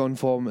enough, he's on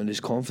form and his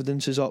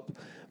confidence is up,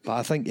 but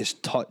I think his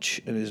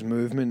touch and his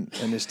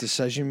movement and his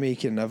decision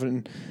making and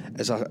everything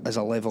is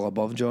a level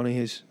above Johnny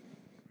Hayes.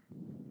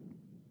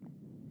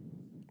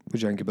 What do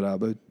you think about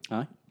that, bud?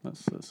 Aye,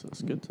 that's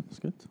good. That's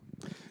good.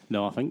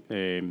 No, I think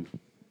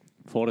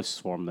Forrest's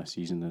form this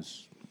season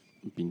has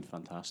been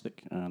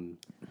fantastic, and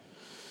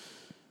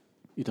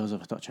he does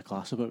have a touch of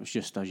class about it. It's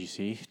just as you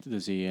say,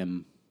 does he?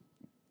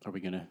 Are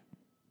we going to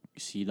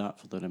see that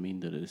for the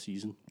remainder of the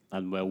season?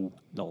 And will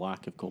the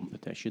lack of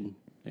competition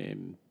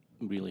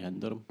really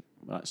hinder him?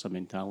 That's a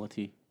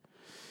mentality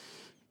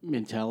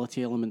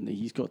element that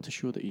he's got to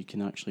show, that he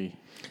can actually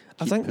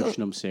keep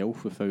pushing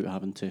himself without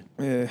having to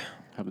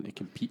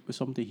compete with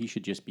somebody. He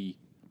should just be,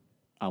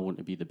 I want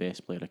to be the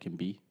best player I can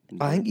be.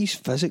 I think he's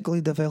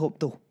physically developed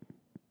though.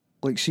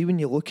 Like, see, when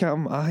you look at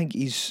him, I think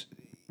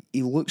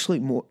he looks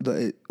like more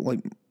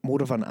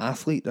of an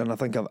athlete than I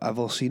think I've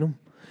ever seen him.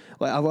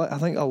 Like, I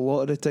think a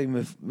lot of the time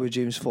with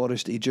James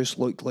Forrest, he just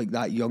looked like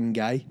that young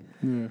guy.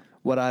 Yeah.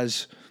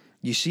 Whereas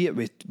you see it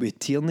with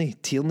Tierney.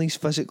 Tierney's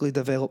physically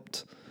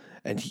developed,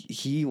 and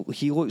he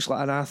looks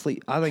like an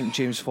athlete. I think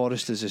James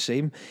Forrest is the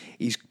same.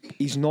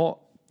 He's not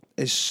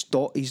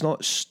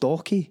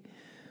stocky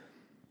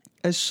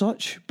as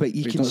such, but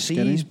you can see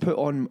he's put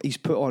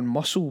on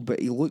muscle,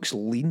 but he looks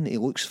lean. He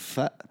looks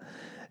fit.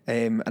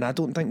 And I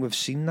don't think we've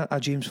seen a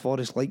James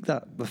Forrest like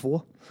that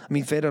before. I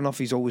mean, fair enough,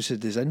 he's always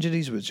had his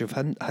injuries, which have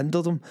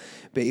hindered him,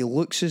 but he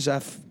looks as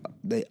if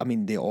they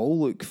all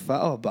look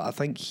fitter, but I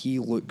think he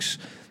looks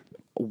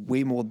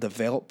way more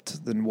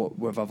developed than what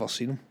we've ever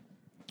seen him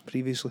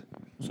previously.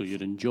 So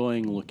you're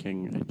enjoying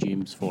looking at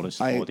James Forrest's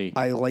body?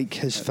 I like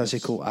his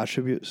physical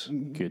attributes.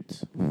 Good.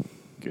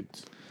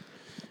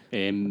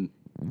 The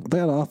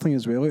other thing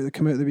as well that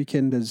came out the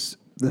weekend is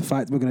the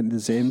fact we're going into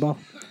December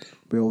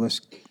with all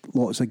this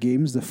lots of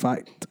games. The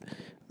fact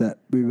that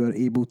we were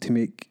able to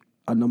make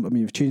a number. I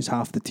mean, we've changed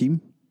half the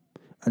team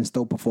and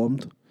still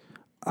performed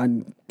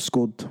and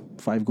scored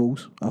 5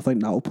 goals. I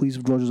think that'll please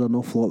Rodgers an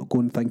awful lot,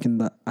 going thinking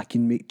that I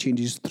can make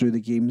changes through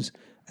the games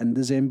in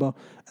December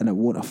and it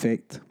won't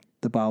affect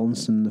the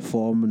balance and the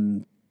form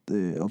and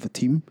of the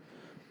team,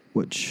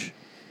 which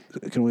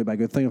can only be a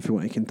good thing if we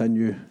want to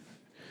continue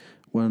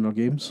winning our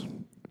games.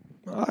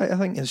 I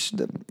think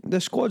the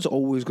squad's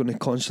always going to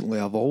constantly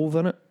evolve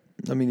in it.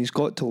 I mean, he's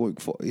got to look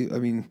for. I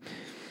mean,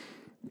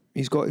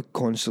 he's got to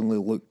constantly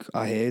look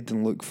ahead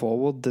and look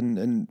forward,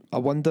 and I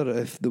wonder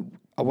if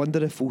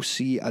we'll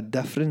see a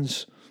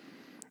difference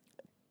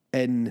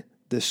in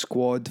the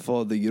squad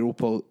for the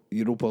Europa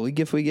League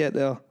if we get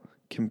there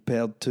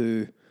compared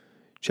to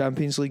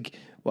Champions League.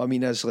 What I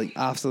mean is, like,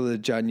 after the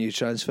January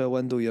transfer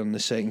window, you're in the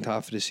second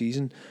half of the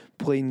season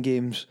playing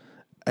games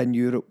in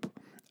Europe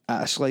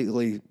at a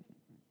slightly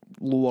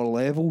lower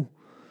level.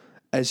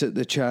 Is it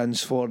the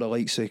chance for the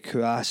likes of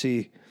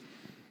Kouassi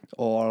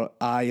or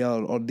Ayer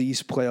or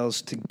these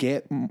players to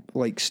get,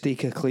 like,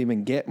 stake a claim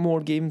and get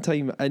more game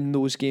time in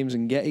those games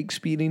and get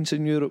experience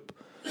in Europe?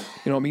 You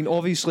know what I mean?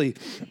 Obviously,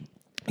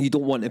 you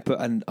don't want to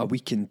put in a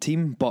weakened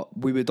team, but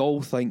we would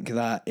all think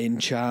that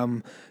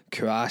Encham,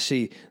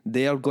 Kouassi,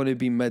 they're going to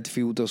be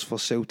midfielders for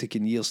Celtic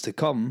in years to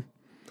come.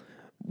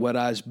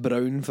 Whereas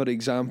Brown, for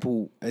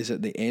example, is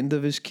at the end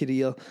of his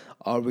career.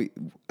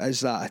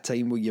 Is that a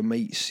time where you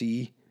might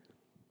see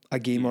a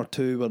game or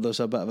two where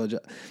there's a bit of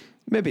a...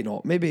 Maybe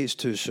not. Maybe it's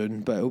too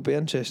soon, but it'll be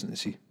interesting to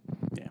see.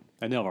 Yeah.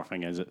 And the other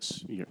thing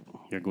is,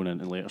 you're going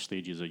into later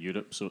stages of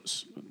Europe, so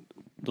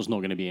there's not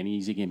going to be any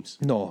easy games.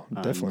 No,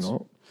 And definitely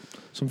not.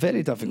 Some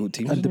very difficult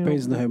teams. It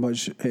depends on how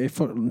much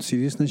effort and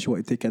seriousness you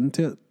want to take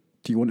into it.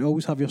 Do you want to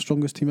always have your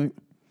strongest team out?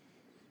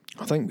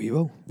 I think we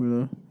will.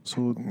 Yeah.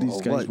 So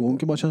these guys won't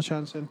get much of a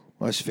chance then?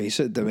 Let's face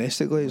it,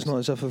 domestically, it's not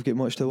as if I've got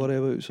much to worry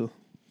about, so...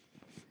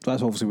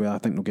 That's obviously where I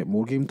think they'll get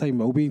more game time,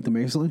 will be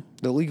domestically.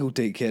 The league will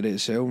take care of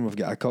itself, and we've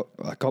got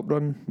a cup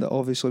run that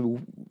obviously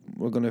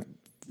we're going to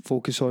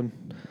focus on.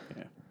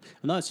 Yeah.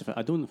 And that's the thing.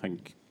 I don't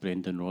think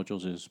Brendan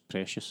Rodgers is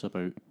precious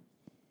about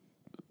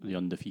the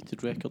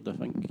undefeated record. I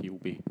think he'll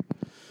be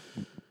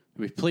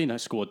playing a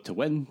squad to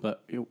win,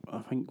 but I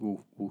think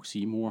we'll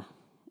see more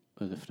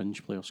of the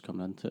fringe players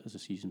coming into it as the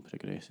season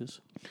progresses.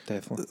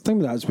 Definitely. The thing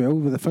with that as well,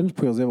 with the fringe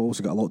players, they've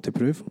also got a lot to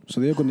prove.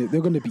 So they're going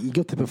to be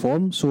eager to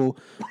perform. So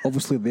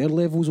obviously their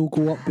levels will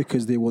go up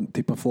because they want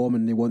to perform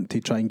and they want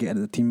to try and get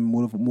into the team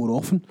more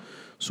often.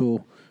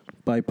 So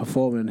by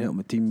performing and helping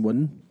the team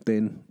win,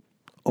 then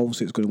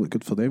obviously it's going to look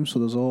good for them. So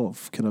there's a lot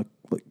of kind of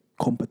like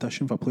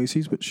competition for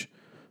places, which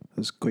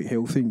is quite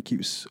healthy and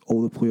keeps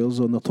all the players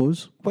on their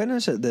toes. When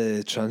is it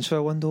the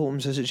transfer window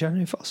opens? Is it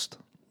January 1st?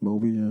 Will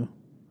be, yeah.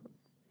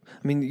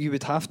 I mean, you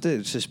would have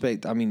to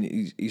suspect. I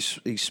mean, he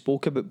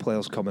spoke about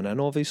players coming in,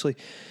 obviously,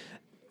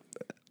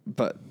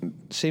 but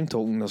same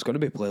token, there's going to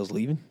be players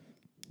leaving.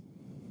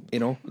 You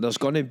know, there's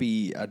going to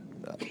be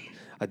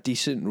a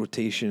decent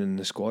rotation in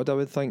the squad. I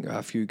would think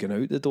a few going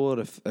out the door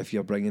if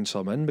you're bringing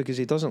some in, because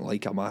he doesn't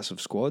like a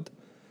massive squad.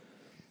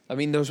 I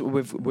mean,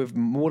 we've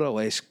more or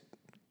less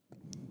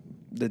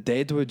the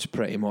Deadwood's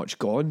pretty much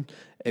gone.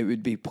 It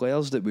would be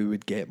players that we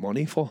would get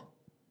money for,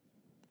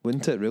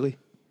 wouldn't it? Really?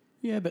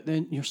 Yeah, but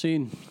then you're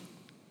saying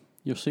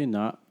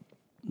that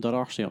there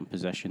are certain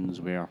positions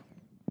where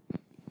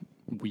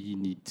we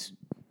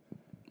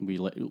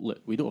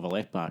don't have a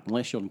left back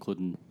unless you're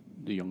including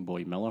the young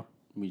boy Miller.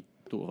 We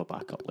don't have a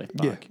backup left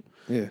back.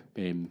 Yeah.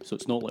 So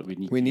it's not like we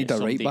We need need to a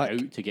get right somebody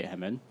back. out to get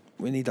him in.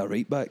 We need a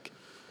right back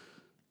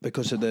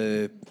because of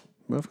the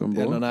We've got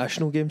Gamboa.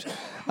 international games.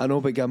 I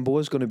know, but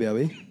Gamboa's going to be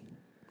away.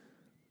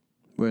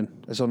 When?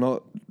 Is there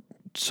not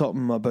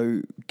something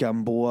about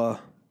Gamboa?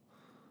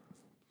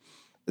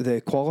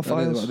 The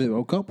qualifiers, The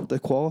World Cup? the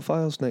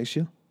qualifiers next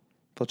year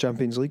for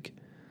Champions League.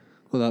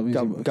 Well, that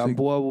means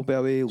Gamboa will be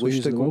away. so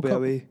he's in Lustig the will World be Cup?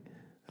 away.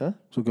 Huh?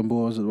 So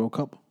Gamboa's at the World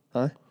Cup?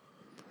 Aye.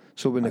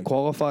 So when the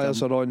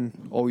qualifiers are on,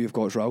 all you've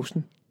got is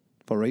Ralston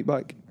for right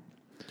back.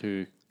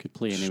 Who could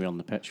play anywhere on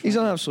the pitch. He's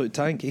an absolute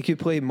tank. He could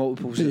play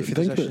multiple If you think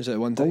positions about at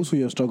one it, time. also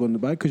you're struggling in the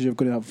back because you're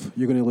going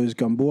to lose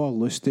Gamboa,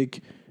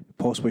 Lustig,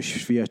 possibly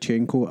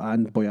Sviatchenko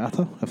and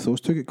Boyata if those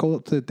two get called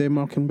up to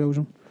Denmark and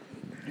Belgium.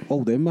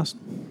 All them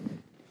missing.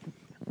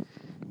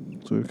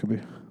 So it could be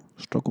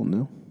struggling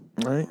now.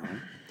 Right.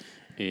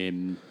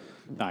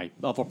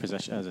 Other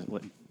position as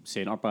like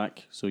centre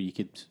back. So you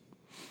could,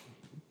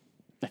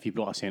 if you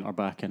brought a centre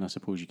back in, I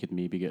suppose you could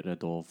maybe get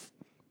rid of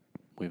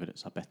whether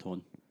it's a bit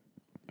on,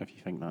 if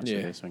you think that's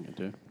the best thing to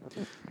do.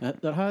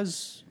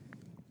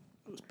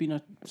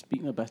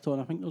 Speaking of bit on,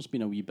 I think there's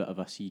been a wee bit of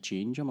a sea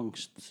change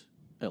amongst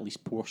at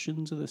least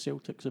portions of the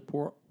Celtic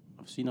support.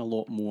 I've seen a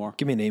lot more.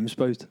 Give me names,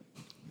 Boud.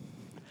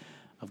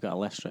 I've got a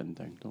list written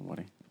down. Don't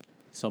worry.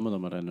 Some of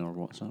them are in our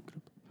WhatsApp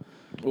group.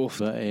 Oof.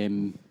 But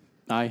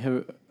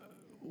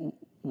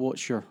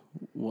what's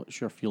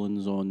your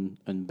feelings on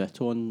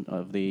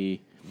Bitton?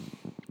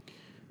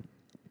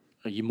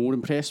 Are you more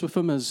impressed with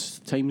him as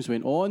times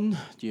went on?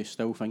 Do you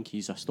still think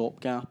he's a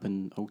stopgap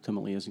and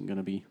ultimately isn't going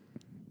to be?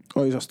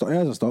 Oh, he has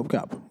a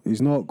stopgap.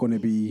 He's not going to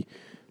be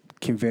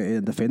converted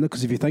a defender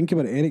because if you think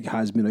about it, Eric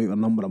has been out a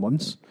number of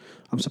months.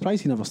 I'm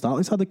surprised he never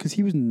started Saturday because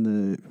he was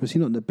was he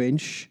not on the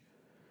bench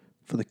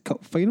for the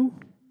cup final?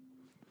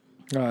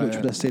 Which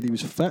would have said he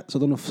was fit. So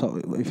I don't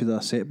know if he had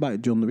a setback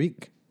during the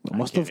week. I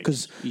must have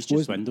because he's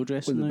just window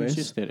dressing now. He's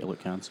just there to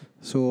look handsome.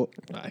 So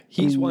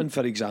He's one,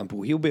 for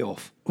example. He'll be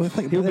off. well, I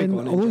think, He'll but be then,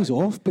 gone in although he's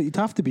January. off, but you'd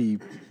have to be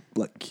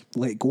like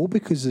let go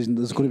because there's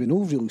going to be no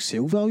real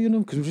sale value in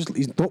him because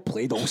he's not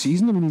played all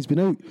season. I mean, he's been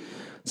out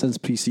since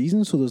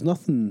pre-season, so there's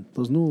nothing.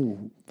 There's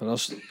no. For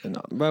us,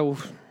 well,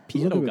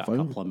 Peter not will gonna get be a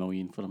fine. couple of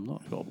million for him,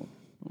 not a problem.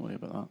 Don't worry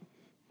about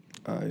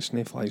that. it's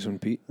no flies on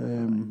Pete.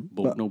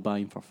 Bolton will buy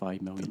him for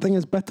 5 million. The thing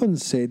is, Bitton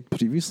said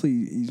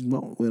previously he's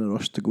not in a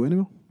rush to go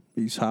anywhere.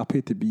 He's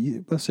happy to be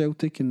with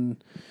Celtic,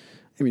 and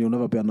I mean he'll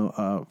never be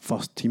a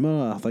first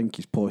teamer. I think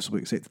he's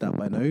possibly accepted that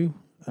by now.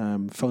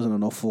 Fills in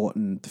an awful lot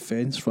in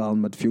defence rather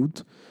than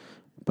midfield,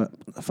 but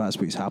if that's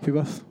what he's happy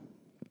with,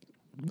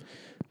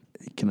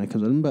 he kind of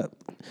comes in. But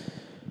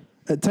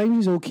at times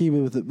he's okay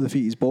with the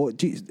feet he's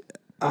bought.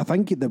 I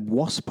think the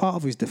worst part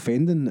of his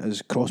defending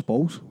is cross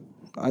balls.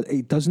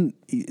 He doesn't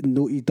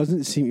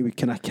seem to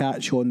kind of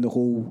catch on the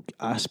whole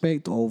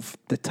aspect of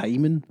the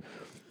timing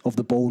of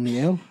the ball in the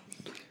air.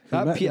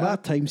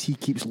 At times he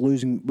keeps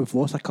losing. We've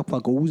lost a couple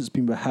of goals. It's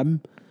been with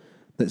him.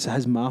 That's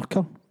his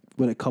marker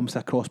when it comes to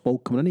a cross ball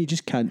coming in. He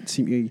just can't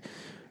seem to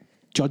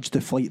judge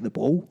the flight of the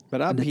ball. But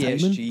that and the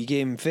PSG timing.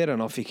 game, fair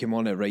enough, he came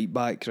on at right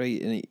back,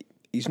 right? And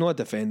he's not a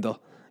defender.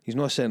 He's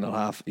not a centre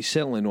half. He's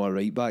certainly not a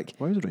right back.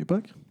 Why is it right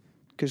back?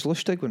 Because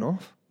Lustig went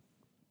off.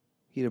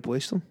 He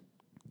replaced him.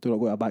 Do not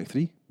go to a back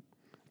three.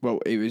 Well,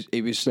 he was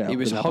Well,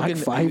 hugging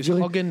back five,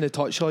 really. hugging the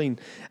touchline,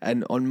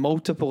 and on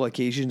multiple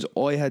occasions,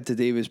 all he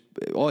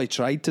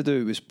tried to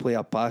do was play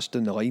a pass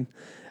down the line,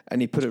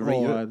 and he put it right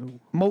Oh, out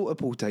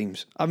multiple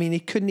times. I mean, he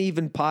couldn't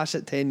even pass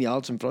it 10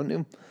 yards in front of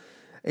him.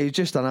 He was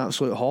just an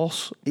absolute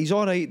horse. He's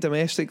all right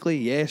domestically,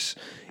 yes.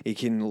 He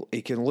can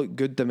look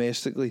good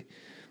domestically,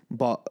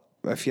 but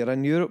if you're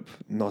in Europe,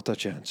 not a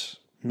chance.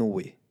 No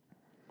way.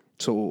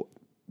 So,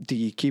 do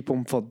you keep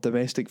him for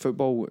domestic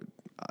football?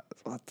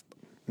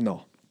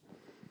 No.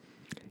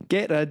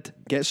 Get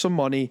some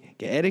money,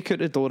 get Eric out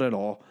the door and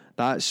all.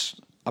 That's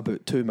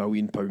about £2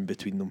 million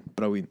between them.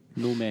 Brilliant.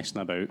 No messing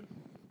about.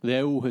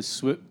 The owl has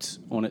swooped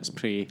on its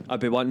prey. I'd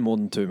be wanting more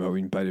than 2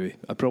 million, by the way.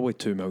 Probably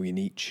 2 million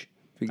each.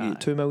 If we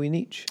get 2 million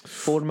each,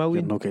 4 You're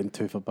million. not getting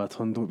two for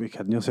Baton. Don't be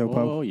kidding yourself,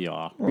 pal. Oh,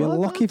 yeah. You're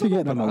lucky if you're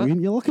getting a million.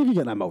 You're lucky if you're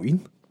getting a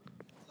million.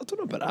 I don't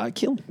know about that,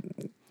 Keelan.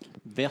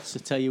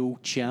 Versatile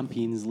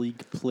Champions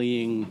League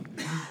playing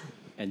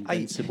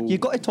invincible. You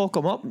got to talk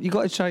him up. You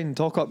got to try and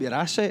talk up your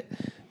asset.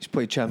 He's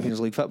played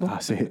Champions League football.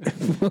 That's it.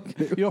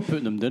 You're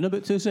putting them down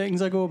about 2 seconds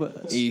ago, but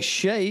it's- He's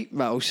shite,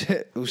 but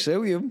I'll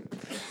sell you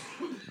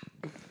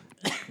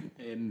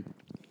him.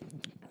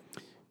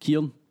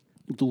 Kieran,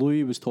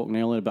 Louis was talking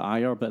earlier about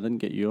Ayer, but I didn't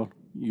get your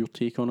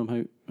take on him.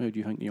 How do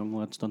you think the young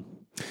lad's done?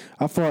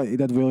 I thought he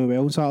did really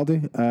well on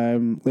Saturday.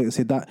 Like I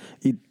said, that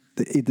he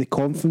had the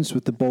confidence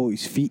with the ball at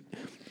his feet.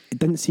 It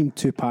didn't seem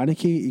too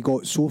panicky. He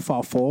got so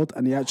far forward,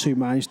 and he actually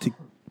managed to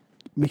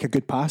make a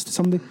good pass to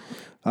somebody.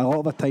 A lot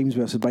of the times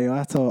where it's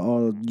Bayata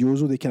or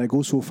Yozo, they kind of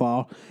go so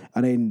far,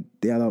 and then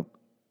they either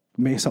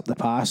mess up the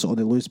pass or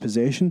they lose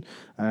possession.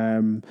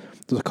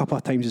 There's a couple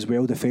of times as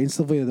well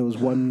defensively. There was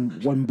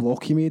one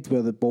block he made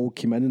where the ball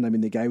came in, and I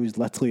mean the guy was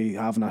literally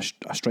having a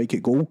strike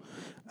at goal,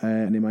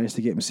 and he managed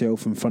to get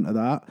himself in front of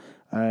that.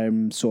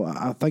 So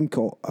I think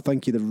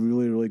he did a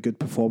really, really good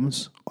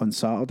performance on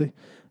Saturday,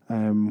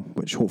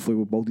 which hopefully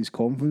will build his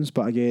confidence.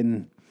 But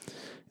again,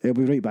 he'll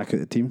be right back at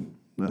the team.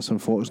 That's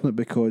unfortunate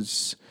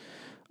because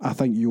I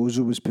think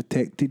Yozo was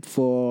protected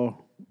for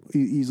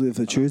easily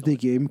for the Tuesday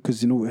game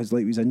because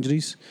his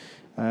injuries.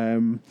 If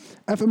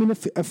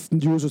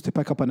Yozo's to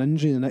pick up an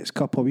injury in the next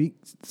couple of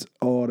weeks,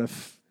 or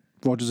if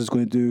Rodgers is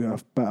going to do a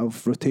bit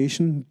of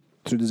rotation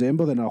through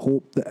December, then I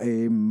hope that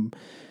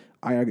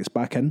Ayer gets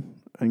back in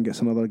and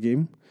gets another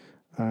game.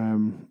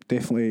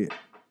 Definitely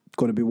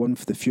going to be one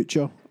for the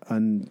future,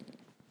 and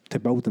to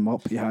build him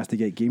up, he has to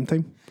get game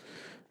time.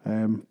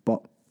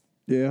 But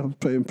yeah, I'm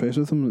pretty impressed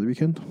with him at the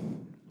weekend.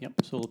 Yep,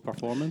 solid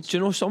performance. Do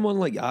you know someone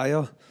like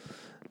Ayer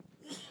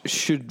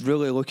should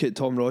really look at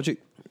Tom Rodgick?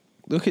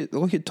 Look at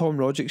Tom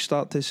Rodgick's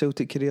start to his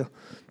Celtic career.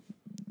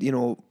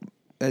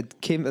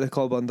 It came to the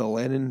club under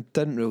Lennon,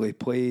 didn't really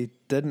play,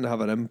 didn't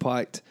have an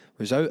impact,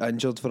 was out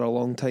injured for a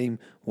long time,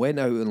 went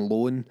out on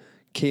loan,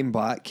 came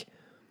back,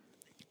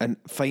 and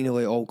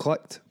finally it all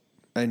clicked.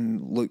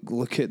 And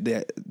look at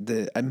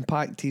the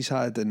impact he's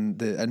had and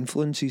the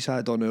influence he's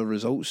had on our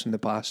results in the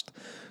past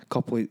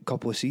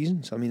couple of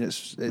seasons. I mean,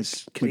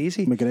 it's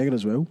crazy. McGregor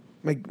as well.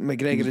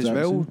 McGregor as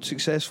well,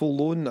 successful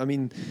loan. I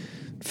mean,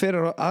 fair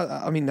enough.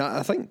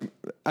 I think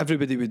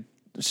everybody would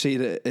say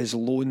that his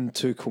loan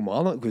to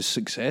Kilmarnock was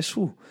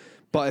successful,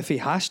 but if he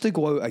has to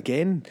go out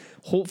again,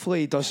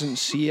 hopefully he doesn't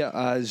see it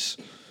as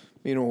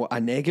a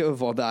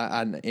negative or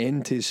an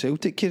end to his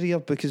Celtic career,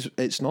 because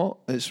it's not.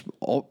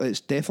 It's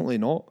definitely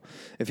not.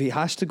 If he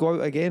has to go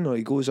out again, or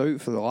he goes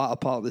out for the latter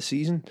part of the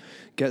season,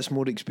 gets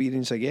more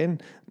experience again,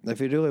 if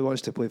he really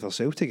wants to play for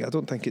Celtic, I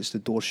don't think it's the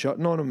door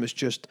shutting on him. It's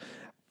just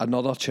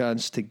another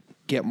chance to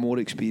get more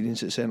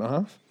experience at centre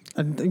half.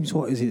 And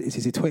what is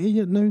he 20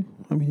 yet now?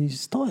 I mean, he's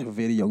still a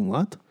very young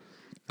lad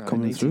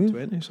coming 19, through.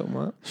 20, something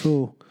like that.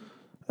 So,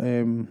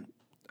 I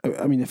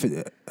mean, if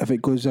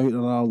it goes out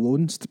on our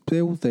loan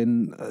spell,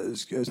 then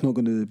it's not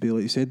going to be,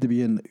 like you said, to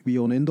be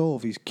on end all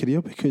of his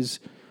career, because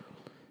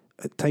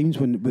at times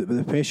when with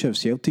the pressure of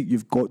Celtic,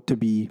 you've got to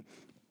be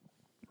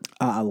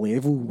at a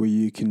level where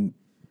you can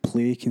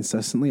play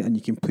consistently and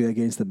you can play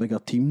against the bigger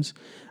teams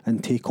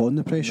and take on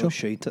the pressure. Not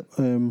shite it.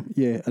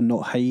 And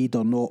not hide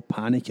or not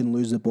panic and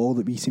lose the ball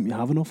that we seem to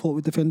have an awful lot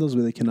with defenders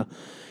where they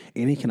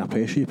any kind of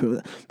pressure you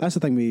put. That's the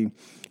thing with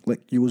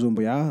like Euros and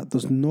Boya.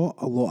 There's not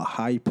a lot of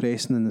high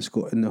pressing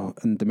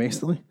in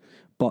domestically,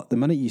 but the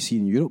minute you see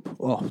in Europe,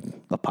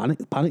 the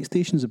panic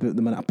stations about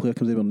the minute a player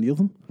comes anywhere near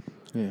them.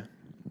 Yeah.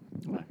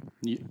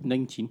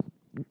 19.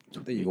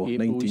 There you go,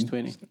 April 19.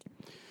 20.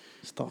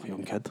 Still a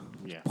young kid.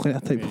 Yeah.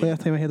 Plenty of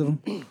time ahead of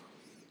him.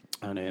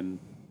 And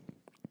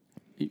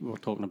we're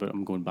talking about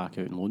him going back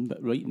out on loan,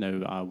 but right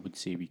now I would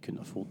say we couldn't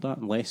afford that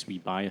unless we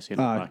buy a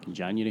centre back in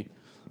January.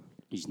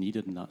 He's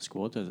needed in that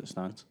squad as it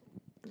stands.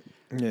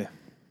 Yeah.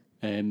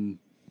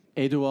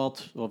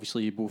 Edouard,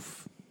 obviously you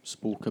both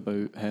spoke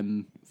about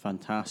him.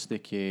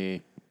 Fantastic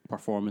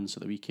performance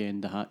at the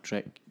weekend, the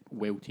hat-trick,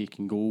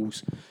 well-taken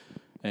goals.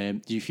 Do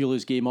you feel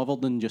his game, other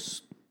than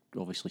just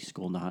obviously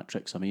scoring the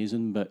hat-trick's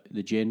amazing, but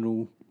the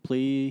general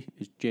play,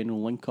 his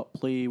general link-up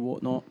play,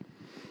 whatnot?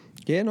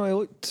 Yeah,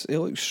 no, he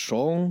looked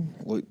strong.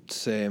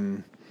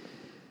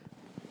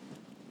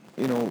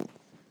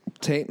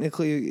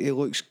 Technically he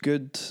looks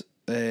good.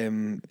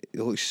 He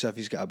looks as if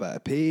he's got a bit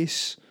of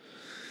pace.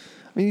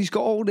 I mean, he's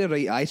got all the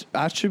right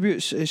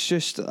attributes. It's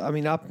just, I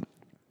mean, I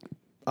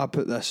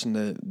put this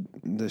in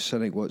the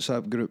Cynic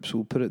WhatsApp group, so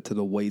we'll put it to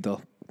the wider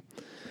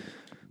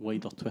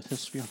Twitter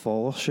sphere.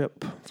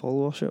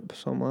 Followership,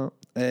 something like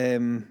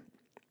that.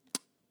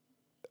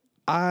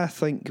 I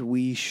think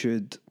we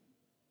should.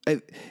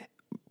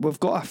 We've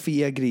got a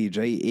fee agreed,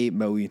 right? 8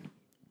 million.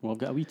 Well, I've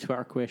got a wee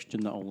Twitter question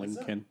that I'll link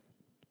in.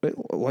 Right,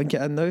 link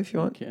it in now if you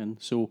want. Link it in.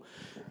 So,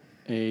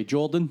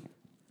 Jordan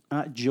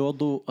at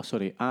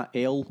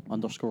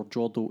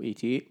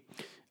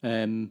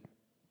L_Jordo88.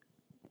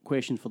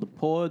 Question for the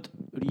pod: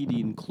 re the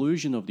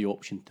inclusion of the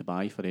option to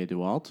buy for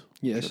Edouard.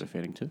 Yes. You're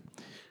referring to.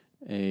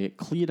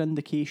 Clear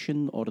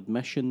indication or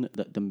admission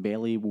that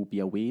Dembele will be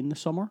away in the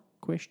summer?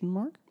 Question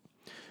mark.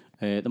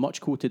 The much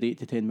quoted 8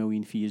 to 10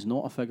 million fee is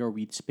not a figure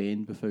we'd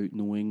spend without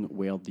knowing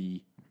where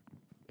the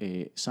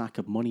sack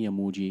of money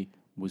emoji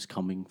was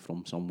coming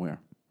from somewhere.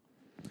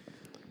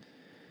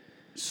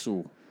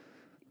 So,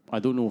 I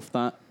don't know if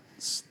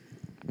that's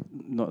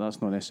not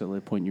necessarily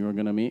the point you were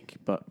going to make,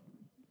 but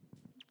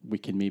we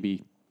can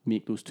maybe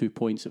make those 2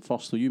 points at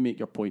first. So you make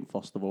your point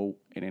first of all,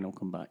 and then I'll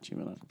come back to you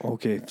with that.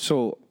 Okay,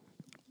 so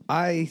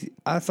I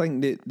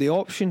think that the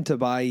option to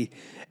buy,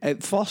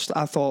 at first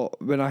I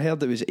thought, when I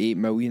heard it was 8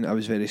 million, I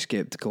was very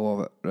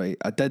sceptical of it, right?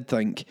 I did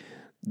think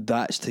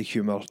that's to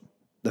humour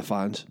the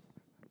fans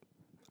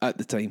at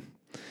the time.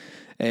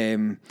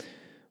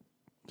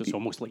 It's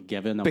almost like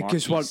giving a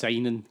because marquee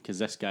signing because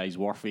this guy's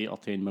worth 8 or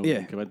 10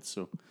 million quid.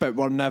 So, but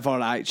we're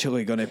never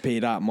actually going to pay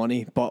that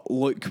money. But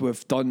look,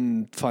 we've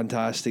done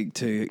fantastic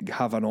to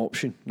have an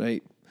option,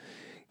 right?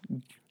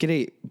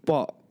 Great,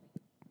 but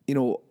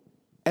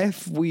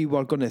if we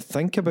were going to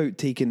think about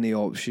taking the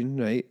option,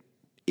 right,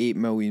 £8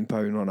 million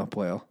on a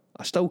player,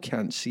 I still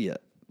can't see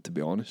it, to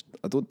be honest.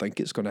 I don't think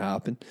it's going to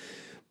happen.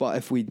 But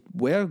if we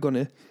were going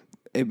to,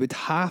 it would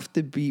have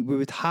to be, we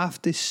would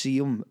have to see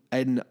him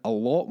in a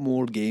lot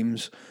more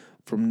games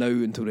from now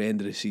until the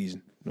end of the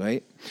season,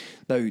 right?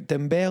 Now,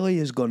 Dembele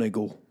is going to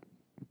go.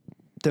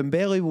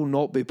 Dembele will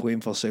not be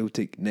playing for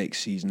Celtic next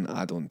season,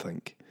 I don't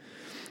think.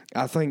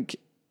 I think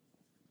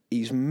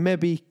he's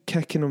maybe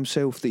kicking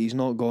himself that he's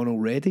not gone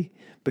already,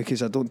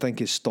 because I don't think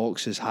his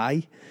stock's as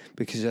high,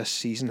 because this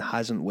season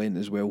hasn't went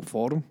as well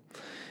for him.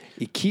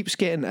 He keeps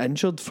getting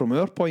injured. From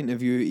our point of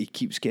view, he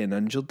keeps getting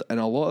injured, and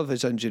a lot of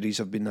his injuries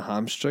have been the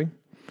hamstring,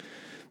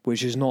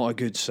 which is not a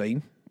good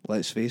sign,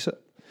 let's face it.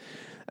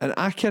 And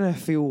I kind of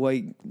feel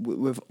like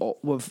there's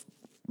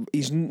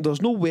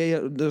no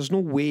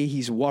way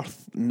he's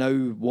worth now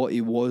what he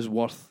was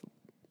worth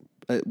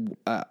at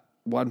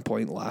one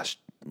point last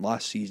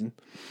season.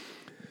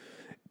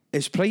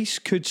 His price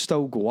could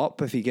still go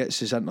up if he gets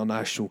his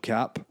international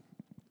cap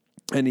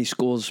and he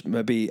scores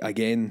maybe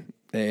again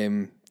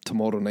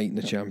tomorrow night in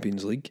the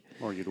Champions League.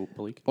 Or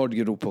Europa League.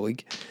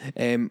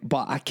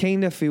 But I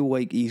kind of feel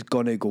like he's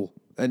going to go.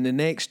 In the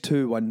next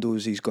 2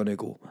 windows, he's going to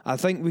go. I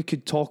think we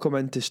could talk him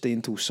into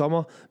staying till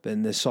summer, but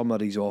in the summer,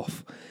 he's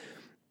off.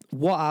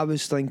 What I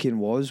was thinking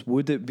was,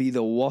 would it be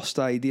the worst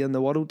idea in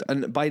the world?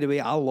 And by the way,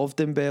 I love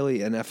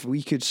Dembele, and if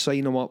we could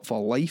sign him up for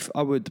life,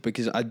 I would,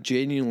 because I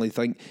genuinely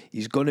think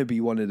he's going to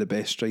be one of the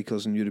best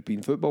strikers in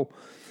European football.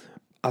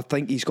 I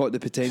think he's got the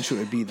potential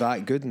to be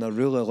that good, and I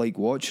really like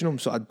watching him,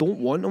 so I don't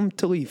want him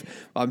to leave.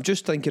 I'm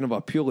just thinking of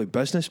a purely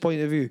business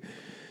point of view,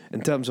 in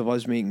terms of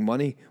us making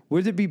money.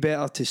 Would it be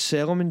better to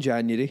sell him in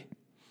January,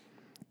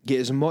 get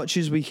as much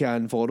as we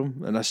can for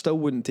him, and I still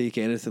wouldn't take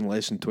anything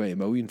less than 20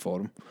 million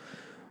for him,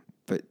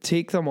 but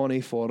take the money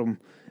for him,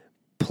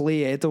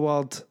 play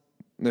Edouard.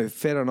 Now,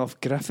 fair enough,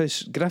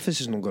 Griffiths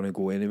is not going to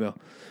go anywhere,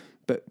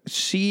 but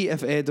see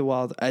if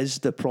Edouard is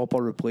the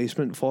proper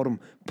replacement for him.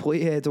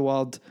 Play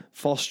Edouard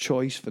first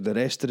choice for the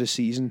rest of the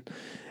season,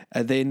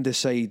 and then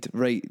decide,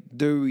 right,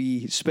 do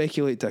we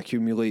speculate to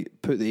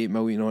accumulate, put the 8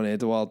 million on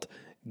Edouard,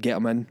 get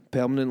him in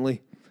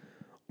permanently,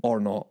 or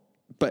not?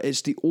 But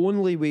it's the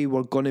only way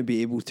we're going to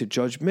be able to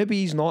judge.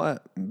 Maybe he's not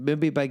it.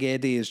 Maybe Big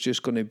Eddie is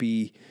just going to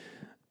be,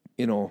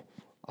 you know,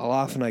 a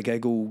laugh and a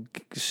giggle,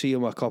 see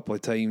him a couple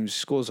of times,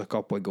 scores a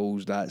couple of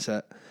goals, that's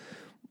it.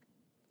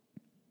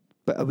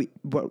 But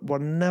we're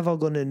never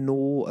going to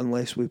know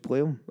unless we play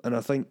him. And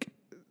I think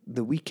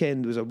the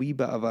weekend was a wee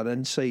bit of an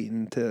insight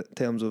into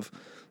terms of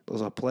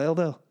there's a player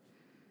there.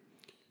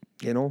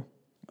 You know,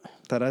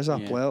 there is a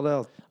player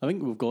there. I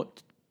think we've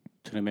got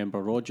to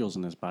remember Rodgers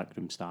and his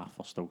backroom staff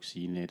are still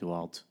seeing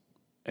Edouard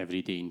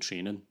every day in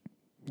training.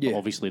 Yeah. But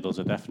obviously, there's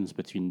a difference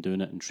between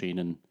doing it in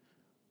training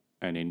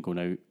and then going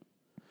out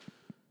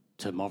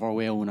to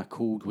Motherwell on a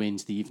cold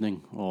Wednesday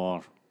evening,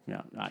 or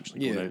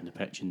actually going out on the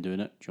pitch and doing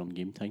it during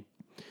game time.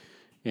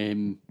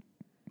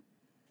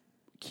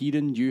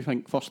 Kieran, do you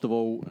think, first of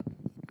all,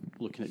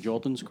 looking at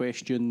Jordan's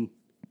question,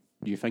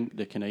 do you think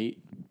the kind of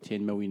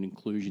 10 million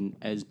inclusion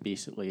is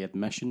basically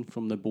admission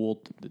from the board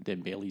that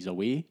Dembele's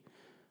away?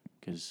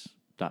 Because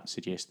that's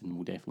suggesting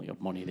we'll definitely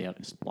have money there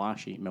to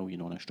splash 8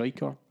 million on a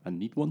striker and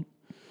need one.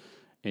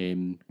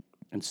 And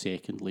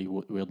secondly,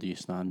 where do you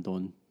stand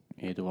on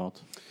Edouard?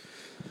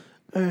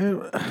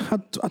 I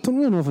don't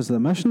really know if it's the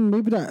mission.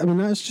 Maybe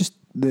that's just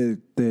the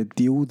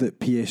deal that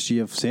PSG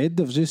have said.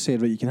 They've just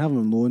said, right, you can have him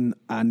on loan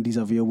and he's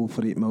available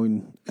for 8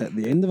 million at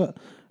the end of it.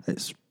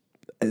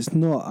 It's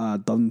not a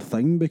done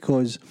thing,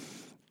 because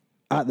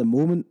at the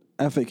moment,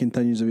 if it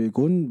continues the way it's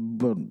going,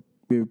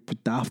 we would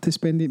have to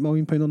spend £8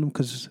 million on him,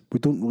 because we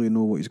don't really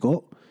know what he's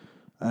got.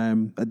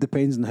 It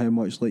depends on how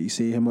much, like you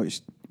say, how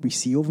much we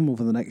see of him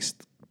over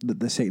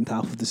the second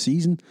half of the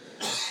season.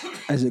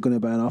 Is it going to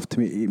be enough to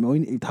make 8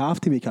 million? He'd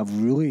have to make a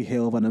really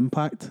hell of an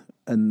impact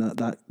in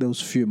those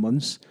few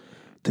months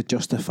to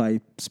justify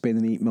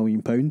spending £8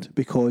 million,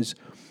 because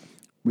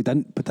we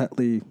didn't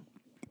particularly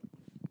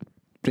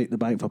break the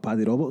bank for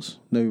Paddy Roberts.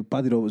 Now,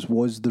 Paddy Roberts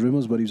was the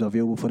rumours where he was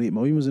available for 8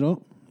 million, was it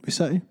not, with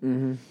City?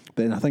 Mm-hmm.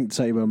 But then I think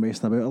City were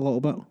messing about a little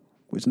bit,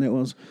 which it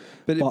was.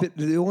 But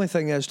the only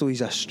thing is, though,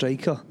 he's a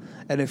striker,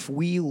 and if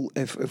we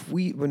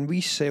when we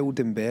sell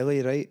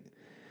Dembele, right,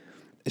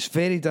 it's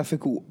very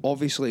difficult,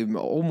 obviously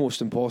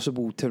almost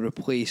impossible, to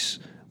replace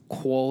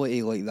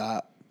quality like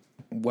that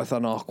with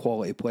another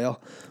quality player.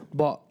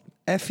 But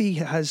if he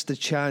has the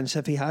chance,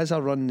 if he has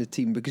a run in the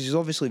team, because he's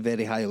obviously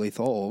very highly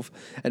thought of,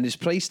 and his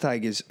price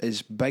tag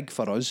is big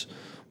for us,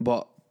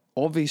 but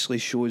obviously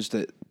shows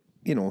that,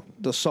 you know,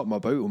 there's something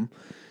about him.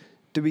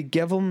 Do we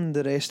give him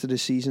the rest of the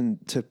season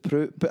to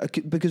prove?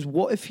 Because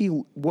what if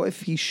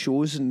he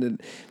shows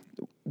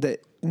that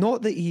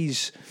not that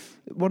he's,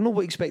 we're not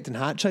expecting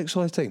hat tricks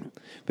all the time,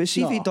 but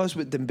see if he does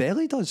what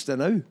Dembele does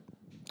now.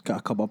 Got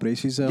a couple of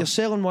braces there. You're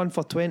selling one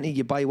for 20,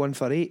 you buy one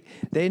for 8.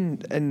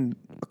 Then in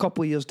a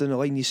couple of years down the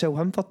line, you sell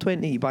him for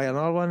 20, you buy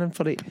another one in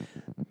for 8.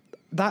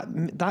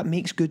 That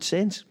makes good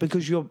sense,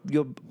 because you're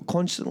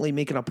constantly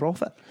making a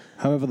profit.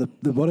 However,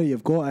 the worry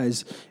you've got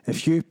is,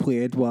 if you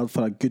play Edouard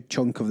for a good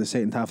chunk of the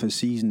second half of the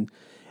season,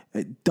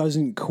 it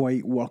doesn't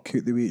quite work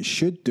out the way it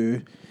should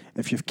do.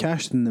 If you've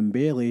cashed in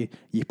Dembele,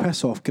 you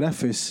piss off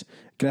Griffiths.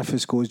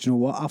 Griffiths goes, do you know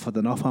what, I've had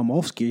enough, I'm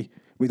offski.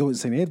 We don't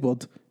sign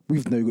Edward.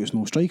 We've now got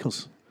no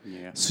strikers.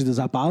 Yeah. So there's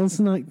a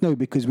balancing act now,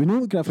 because we know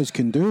what Griffiths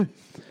can do.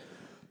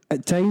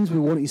 At times we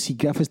want to see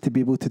Griffiths to be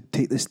able to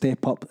take the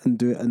step up and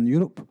do it in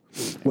Europe,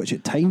 which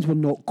at times we're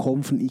not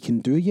confident he can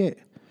do yet.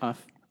 But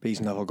he's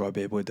never going to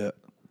be able to do it.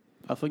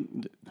 I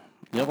think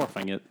the other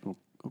thing is,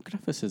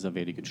 Griffiths is a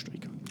very good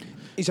striker.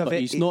 He's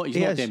not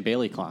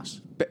Dembele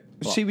class. But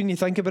see, when you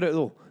think about it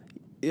though,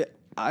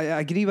 I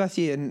agree with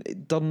you,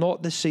 and they're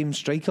not the same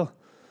striker.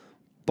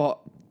 But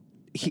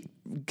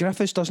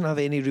Griffiths doesn't have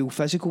any real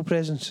physical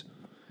presence.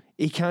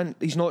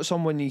 He's not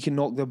someone you can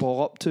knock the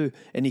ball up to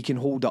and he can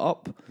hold it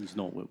up. He's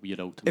not what we're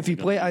out. If you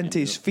play it into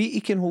his feet,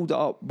 he can hold it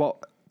up. But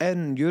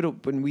in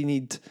Europe, when we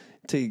need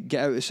to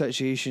get out of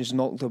situations,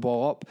 knock the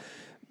ball up,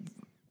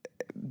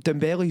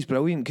 Dembele's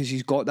brilliant because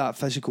he's got that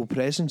physical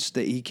presence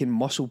that he can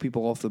muscle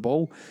people off the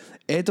ball.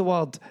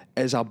 Edouard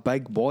is a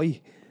big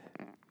boy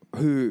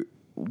who,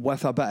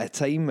 with a bit of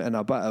time and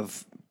a bit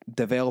of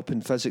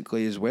developing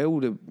physically as well,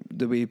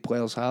 the way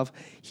players have,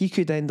 he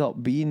could end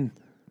up being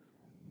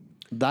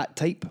that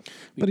type.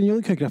 But you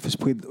look how Griffiths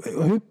played.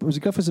 Who was it?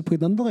 Griffiths that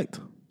played Anderlecht?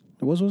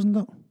 It wasn't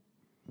it?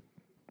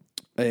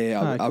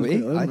 I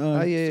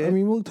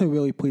mean, look how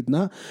well he played in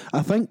that.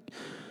 I think,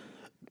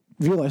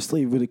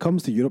 realistically, when it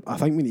comes to Europe, I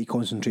think we need to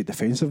concentrate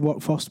defensive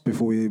work first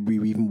before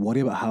we even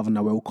worry about having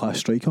a world-class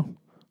striker.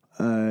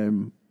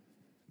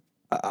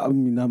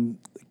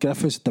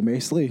 Griffiths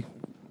domestically,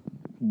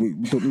 we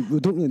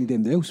don't really need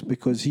anything else,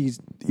 because he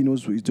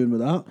knows what he's doing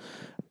with that.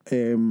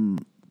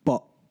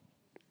 But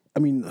I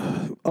mean,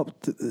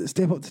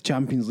 step up to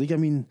Champions League. I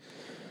mean,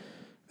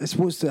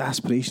 what's the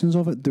aspirations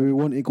of it? Do we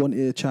want to go into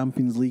the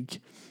Champions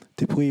League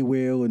to play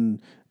well and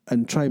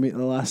try and make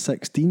the last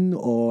 16,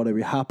 or are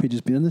we happy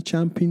just being in the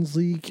Champions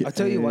League? I'll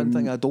tell you one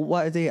thing I don't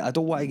want to do. I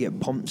don't want to get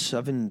pumped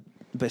 7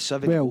 by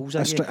 7 Well, goals a,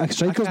 a game. a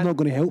striker's I not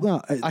going to help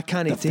that. I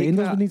can't take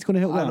Defenders that. need going to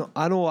help that.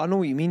 I know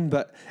what you mean,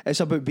 but it's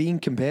about being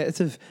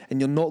competitive, and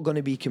you're not going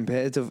to be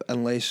competitive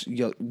unless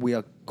we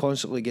are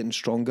constantly getting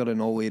stronger in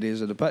all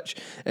areas of the pitch.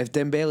 If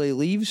Dembele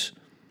leaves,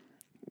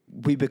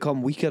 we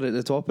become weaker at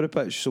the top of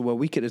the pitch. So we're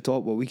weak at the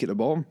top, we're weak at the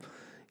bottom.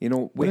 You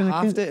know, we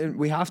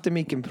have to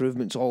make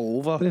improvements all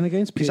over. But then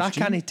against because I PSG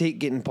can't take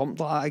getting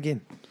pumped like that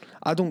again.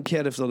 I don't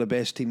care if they're the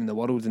best team in the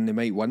world and they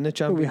might win the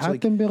Champions we had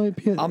League.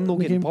 Dembele I'm not in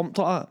the getting game. pumped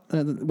like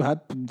that. We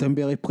had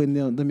Dembele playing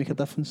there to make a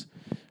difference.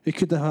 We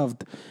could have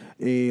had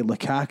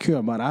Lukaku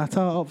or Morata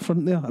up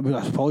front there. I mean,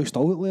 I probably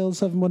still at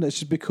Lillard 7-1. It's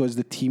just because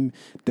the team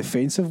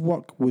defensive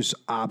work was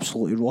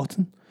absolutely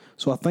rotten.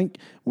 So I think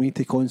we need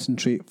to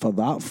concentrate for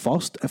that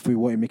first if we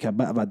want to make a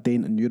bit of a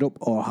dent in Europe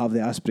or have the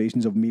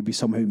aspirations of maybe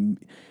somehow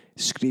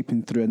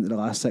scraping through into the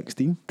last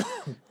 16,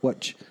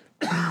 which,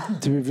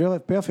 to be really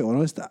perfectly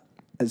honest,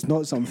 it's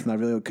not something I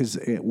really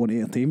want to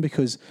entertain,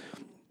 because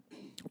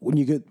when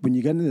you get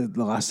into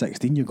the last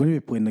 16, you're going to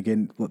be playing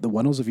again like the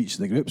winners of each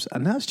of the groups,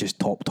 and that's just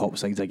top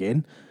sides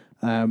again,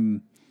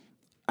 and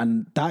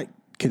that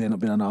could end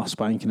up being an arse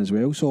spanking as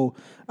well. So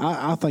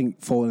I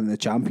think falling in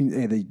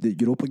the the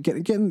Europa,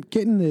 getting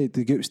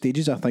the group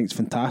stages, I think is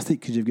fantastic,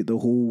 because you've got the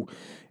whole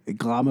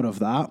glamour of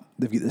that.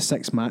 They've got the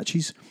 6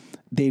 matches,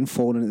 then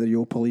falling into the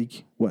Europa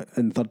League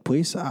in third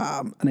place,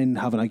 and then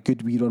having a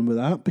good wee run with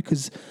that,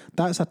 because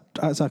that's a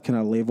kind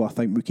of level I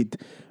think we could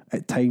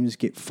at times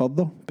get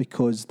further,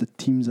 because the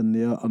teams in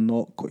there are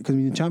not, because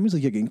in the Champions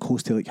League you're getting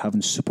close to like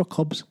having super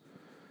clubs.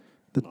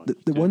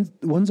 The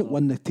ones that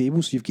win the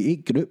table, so you've got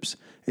 8 groups,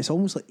 it's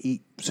almost like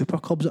 8 super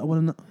clubs that are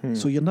winning it.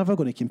 So you're never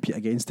going to compete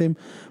against them.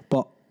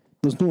 But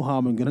there's no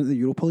harm in going into the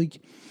Europa League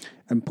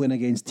and playing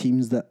against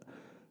teams that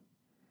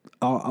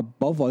are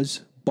above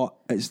us, but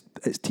it's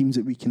teams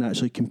that we can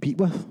actually compete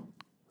with.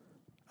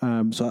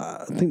 So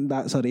I think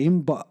that's our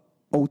aim. But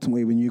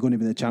ultimately, when you're going to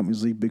be in the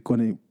Champions League,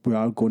 we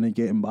are going to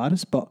get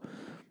embarrassed. But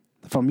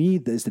for me,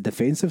 it's the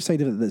defensive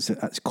side of it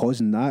that's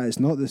causing that. It's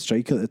not the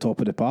striker at the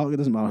top of the park. It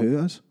doesn't matter who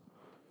it is.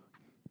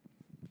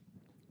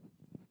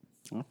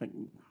 I think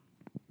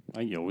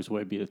you always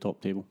want to be at the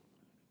top table.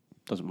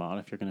 Doesn't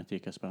matter if you're going to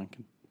take a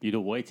spanking. You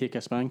don't want to take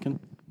a spanking,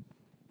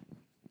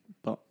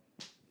 but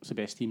it's the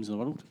best teams in the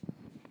world.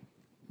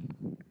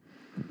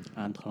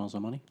 And tons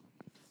of money.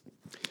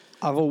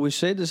 I've always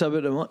said it's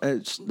about the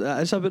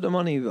it's about the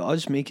money.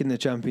 Us making the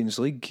Champions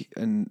League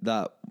and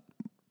that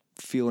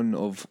feeling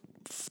of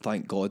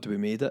thank God we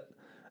made it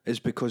is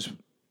because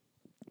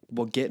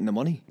we're getting the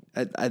money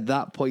at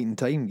that point in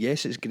time.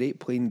 Yes, it's great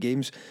playing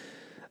games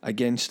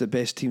against the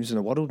best teams in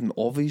the world, and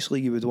obviously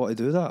you would want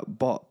to do that.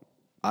 But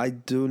I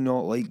do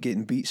not like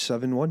getting beat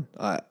 7-1.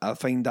 I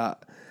find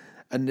that,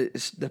 and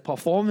the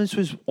performance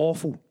was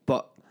awful,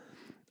 but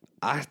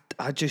I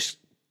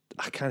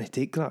can't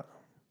take that.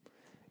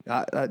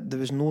 There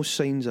was no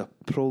signs of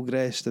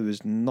progress. There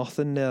was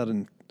nothing there,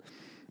 and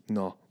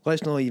no,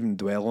 let's not even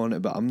dwell on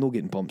it. But I'm not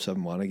getting pumped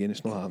 7-1 again.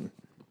 It's not happening.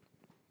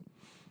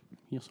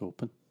 Here's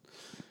hoping.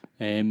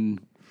 The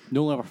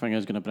only other thing I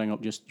was going to bring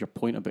up, just your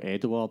point about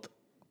Edouard.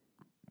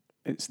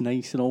 It's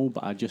nice and all,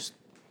 but I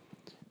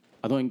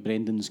don't think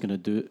Brendan's going to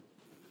do it.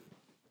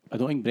 I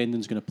don't think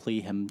Brendan's going to play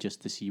him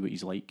just to see what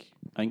he's like.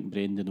 I think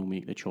Brendan will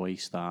make the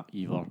choice that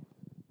either,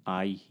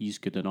 he's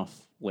good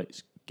enough,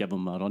 let's give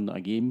him a run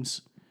at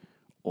games,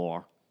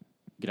 or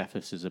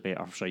Griffiths is a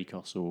better striker,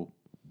 so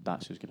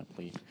that's who's going to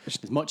play.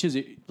 As much as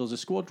there's a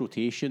squad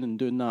rotation and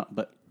doing that,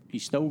 but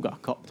he's still got a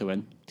cup to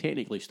win,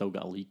 technically still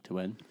got a league to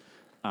win,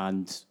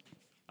 and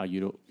a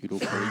Europa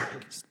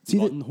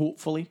League run,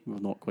 hopefully.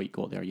 We've not quite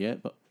got there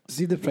yet, but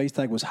see, the price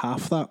tag was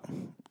half that.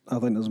 I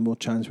think there's more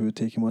chance we would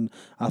take him on.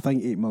 I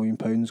think £8 million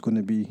going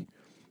to be.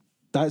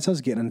 That's us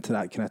getting into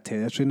that kind of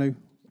territory now.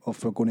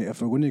 If we're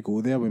going to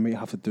go there, we might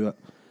have to do it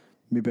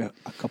maybe a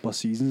couple of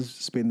seasons,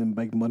 spending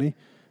big money.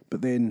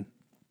 But then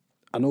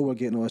I know we're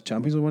getting all this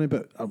Champions League money,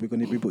 but are we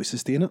going to be able to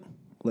sustain it?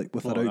 Like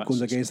with our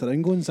outgoings against our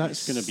ingoings,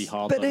 that's going to be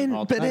harder. But then,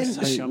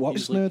 that's how it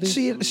works nowadays.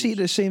 see at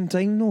the same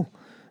time, though,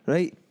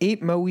 right?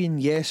 8 million,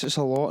 yes, it's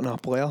a lot in a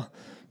player.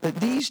 But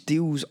these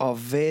deals are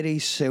very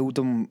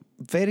seldomly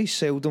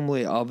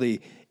are they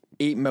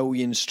 8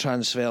 million's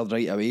transferred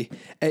right away.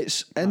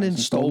 It's in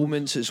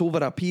instalments. It's over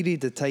a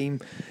period of time.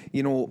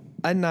 You know,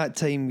 in that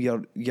time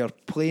you're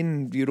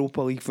playing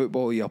Europa League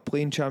football, you're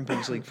playing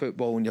Champions League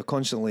football, and you're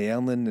constantly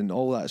earning and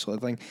all that sort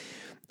of thing.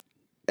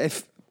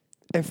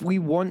 If we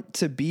want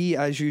to be,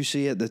 as you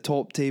say, at the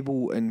top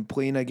table and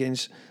playing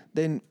against,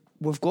 then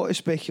we've got to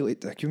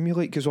speculate to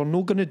accumulate, because we're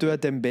not going to do a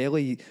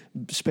Dembele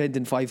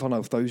spending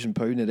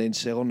 £500,000 and then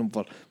selling him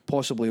for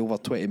possibly over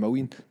 20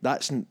 million.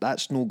 That's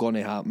not going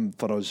to happen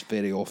for us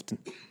very often.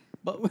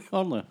 But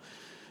aren't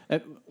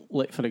they?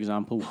 Like, for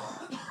example,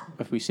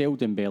 if we sell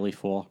Dembele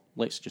for,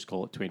 let's just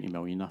call it 20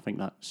 million, I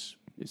think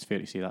it's fair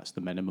to say that's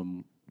the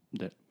minimum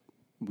that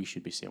we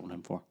should be selling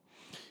him for.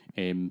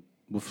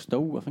 We've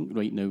still, I think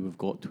right now we've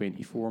got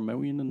 24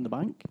 million in the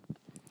bank.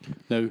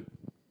 Now,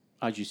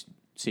 as you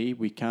say,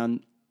 we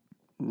can't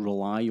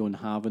rely on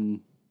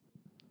having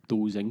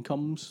those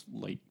incomes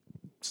like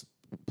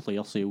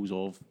player sales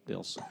of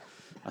there's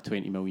a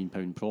 £20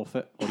 million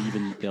profit, or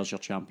even there's your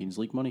Champions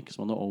League money, because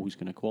we're not always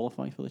going to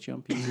qualify for the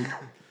Champions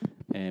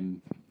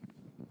League.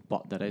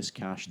 But there is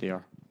cash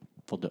there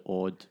for the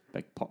odd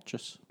big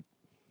purchase,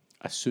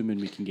 assuming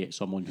we can get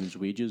someone whose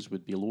wages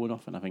would be low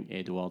enough. And I think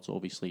Edouard's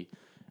obviously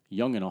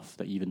young enough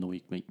that even though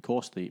he might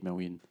cost the 8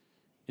 million,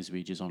 his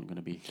wages aren't going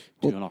to be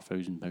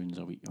 £200,000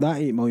 a week. That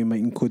 8 million might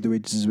include the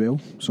wages as well.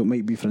 So it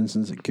might be, for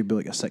instance, it could be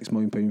like a £6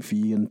 million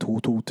fee in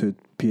total to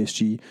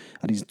PSG,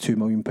 and he's £2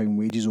 million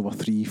wages over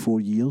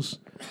 3-4 years.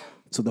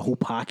 So the whole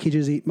package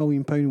is £8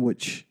 million,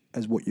 which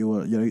is what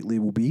your outlay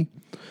will be.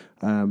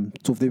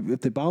 So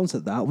if they balance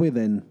it that way,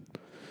 then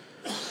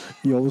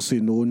you obviously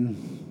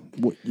knowing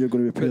what you're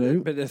going to be paying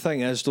out. But the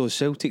thing is, though,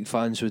 Celtic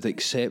fans would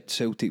accept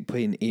Celtic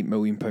paying £8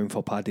 million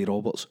for Paddy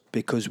Roberts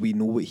because we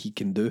know what he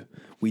can do.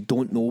 We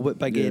don't know what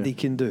Big Eddie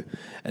can do,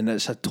 and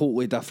it's a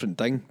totally different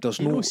thing. There's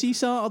You know, see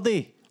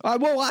Saturday.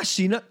 Well, I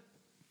seen it.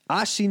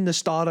 I seen the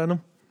star in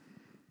him.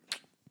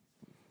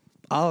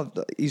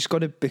 He's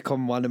going to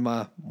become one of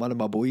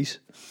my boys.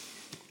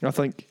 I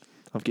think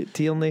I've got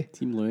Tierney,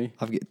 Team Louis.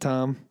 I've got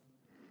Tam.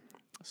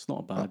 It's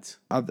not bad.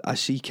 I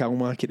see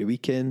Calmack at the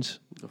weekends,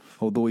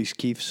 although he's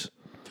Keith's.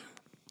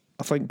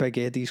 I think Big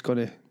Eddie's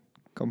going to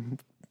come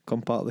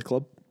part of the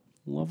club.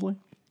 Lovely.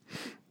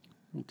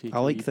 We'll take I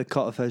like the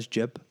cut of his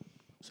jib.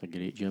 It's a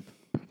great jib,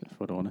 if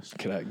we're honest.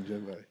 Correct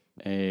jib.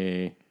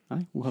 Aye,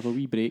 we'll have a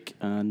wee break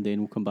and then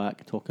we'll come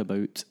back, talk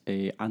about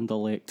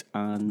Anderlecht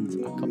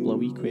and a couple of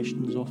wee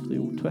questions off the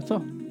old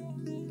Twitter.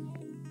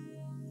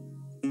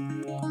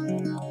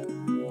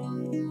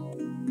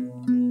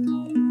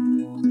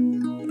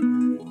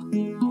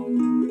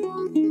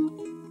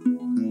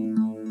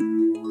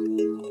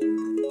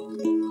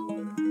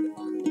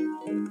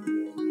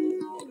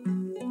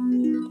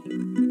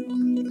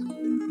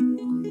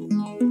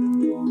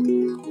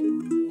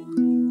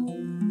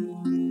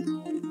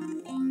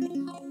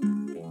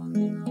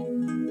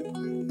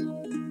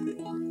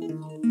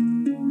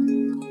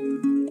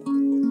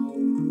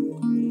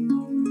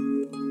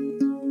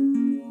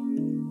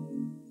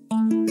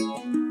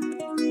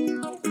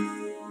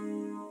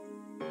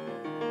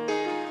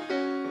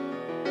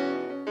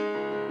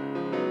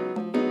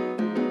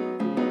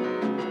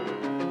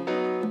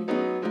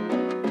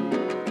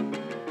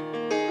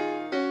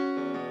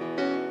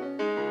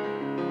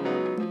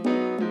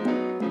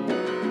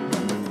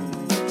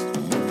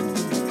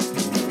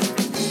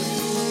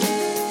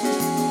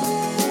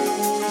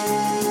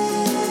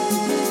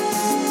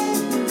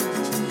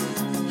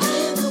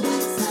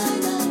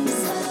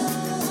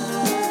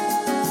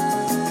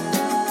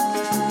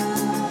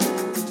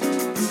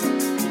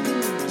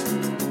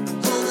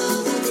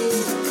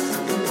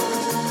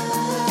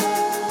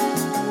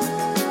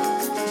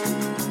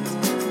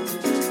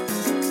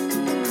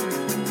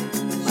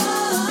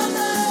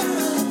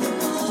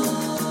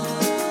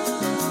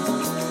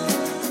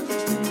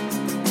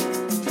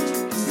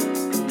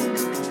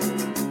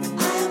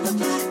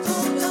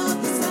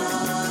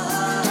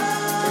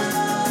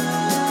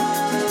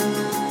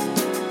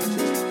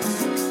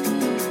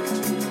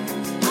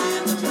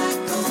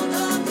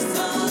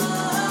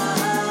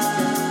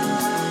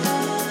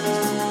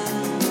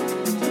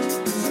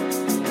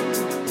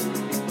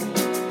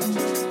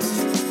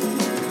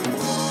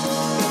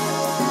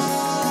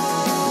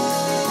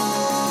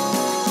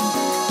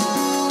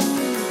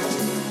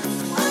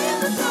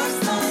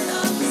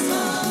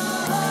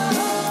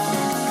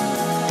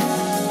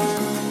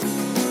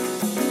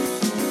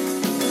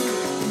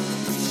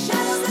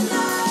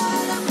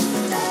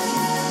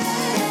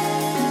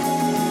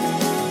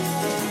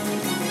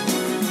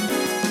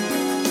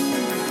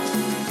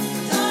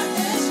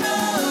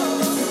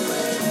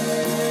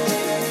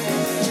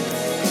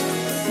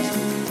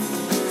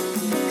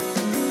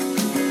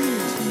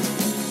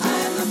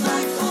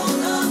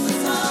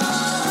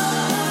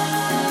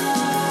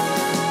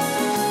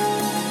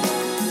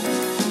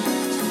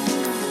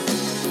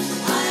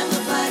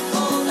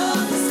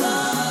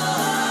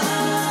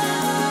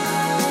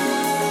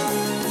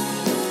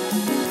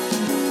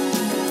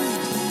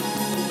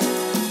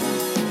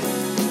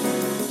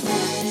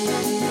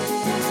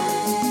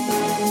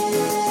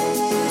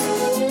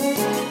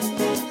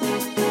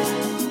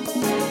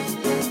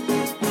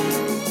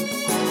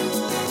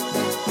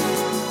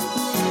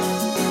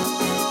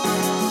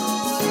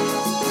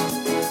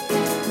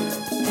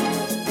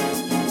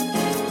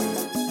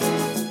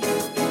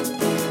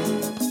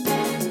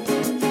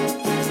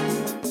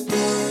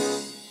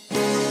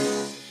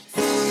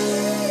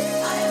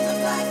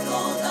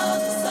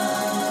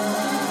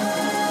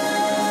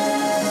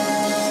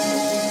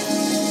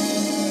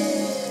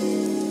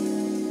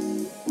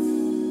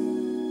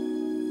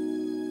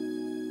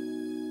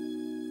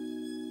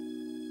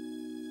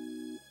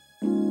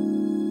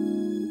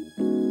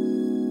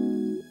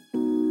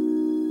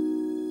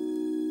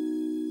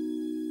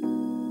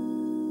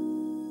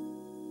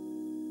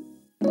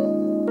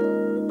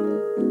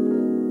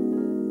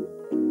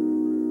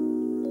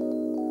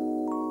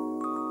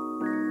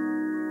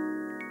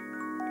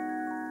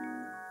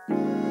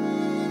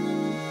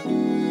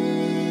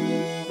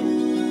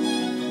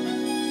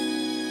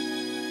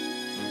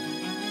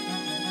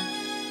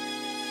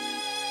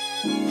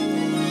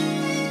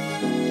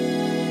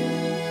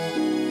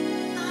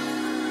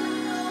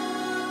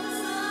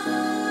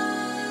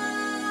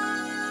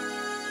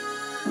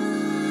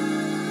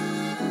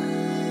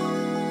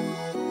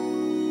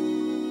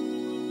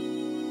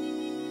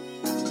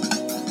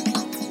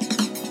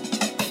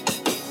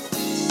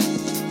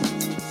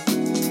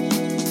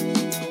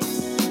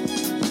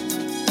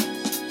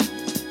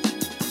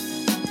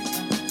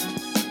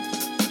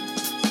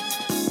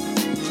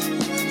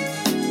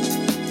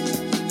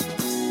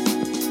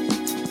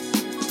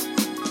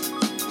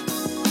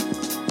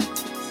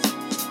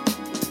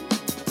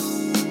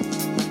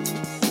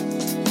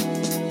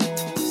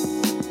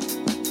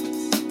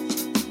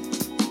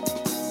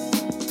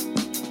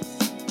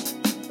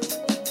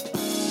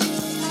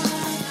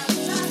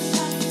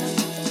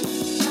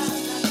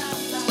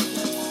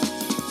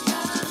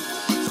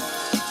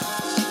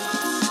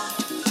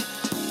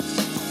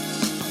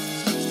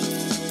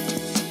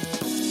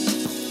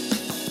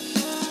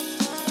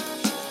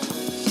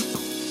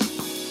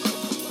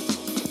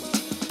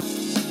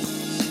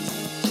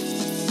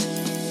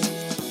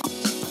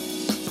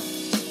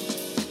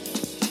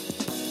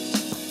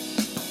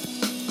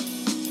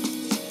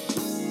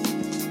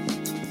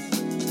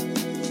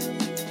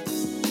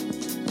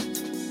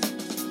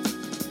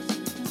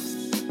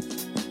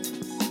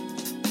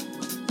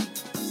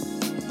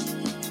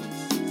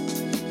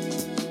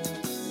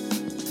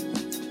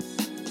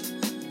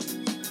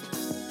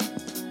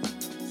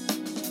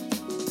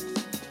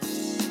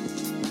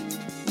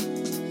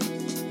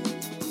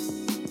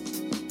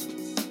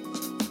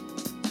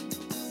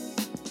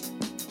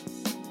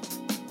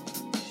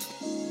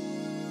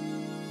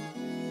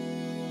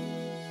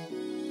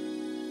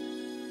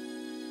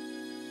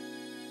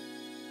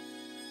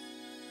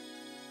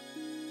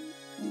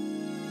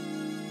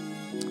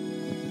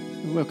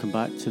 Welcome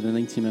back to the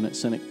 90-Minute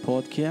Cynic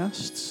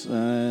podcast.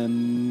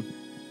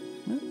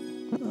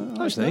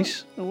 That's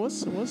nice. It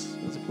was,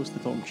 as opposed to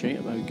talking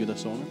shit about how good a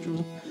song I've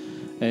chosen.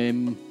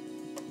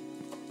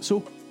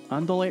 So,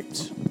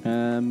 Anderlecht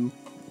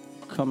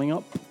coming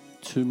up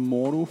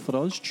tomorrow for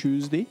us,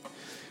 Tuesday.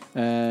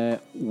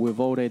 We've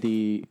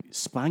already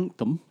spanked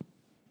them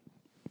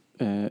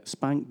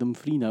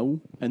 3-0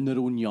 in their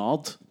own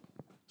yard,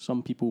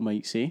 some people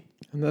might say.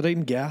 And they're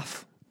in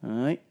gaff.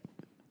 Alright.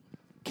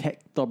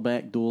 Kicked their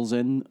back doors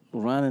in,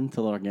 ran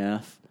into their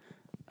gaff,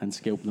 and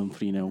scalped them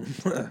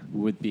 3-0.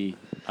 Would be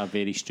a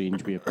very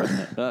strange way of putting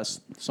it. But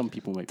that's, some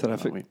people might put it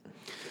that way.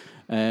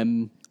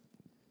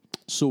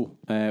 So,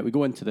 we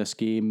go into this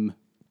game,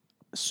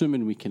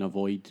 assuming we can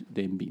avoid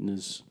them beating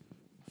us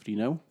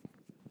 3-0.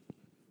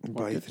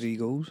 By 3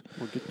 goals.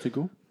 We're good to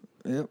go.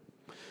 Yep.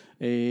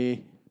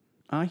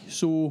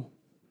 So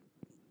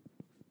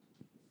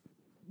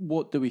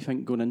what do we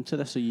think going into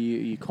this? Are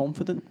you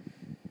confident?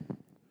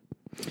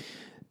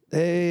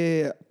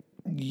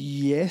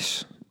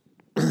 Yes.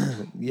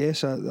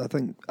 Yes, I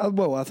think.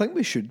 Well, I think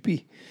we should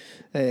be.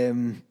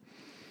 I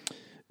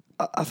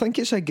think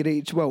it's a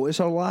great. Well, it's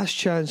our last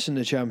chance in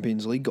the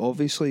Champions League.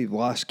 Obviously,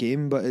 last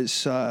game, but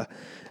it's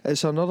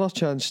another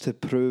chance to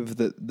prove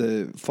that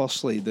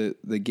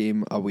the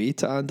game away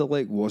to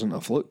Anderlecht wasn't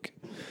a fluke,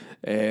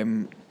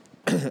 and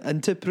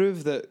to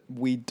prove that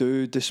we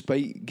do,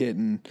 despite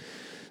getting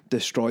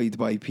destroyed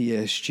by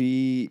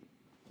PSG,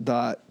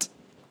 that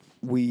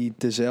we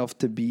deserve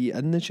to be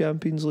in the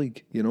Champions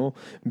League. You know,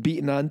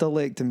 beating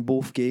Anderlecht in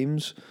both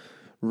games,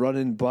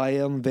 running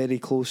Bayern very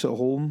close at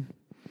home,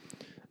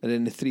 and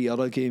then the 3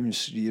 other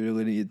games you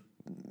really need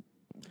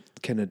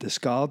to kind of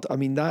discard. I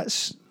mean,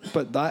 that's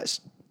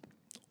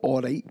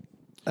all right,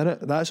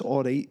 innit? That's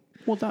all right.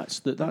 Well, that's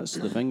the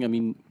thing. I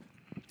mean,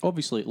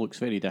 obviously it looks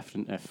very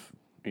different if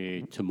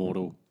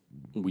tomorrow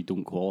we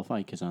don't qualify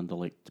because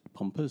Anderlecht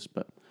pump us,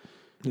 but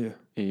Yeah.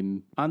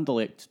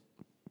 Anderlecht,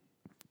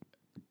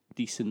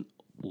 decent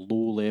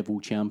low-level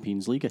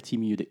Champions League, a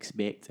team you'd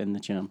expect in the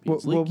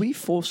Champions League. Were we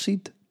 4th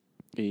seed?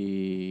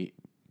 Did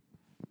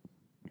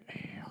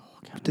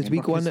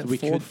we go in at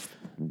 4th?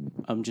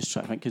 I'm just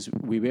trying to think, because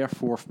we were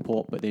 4th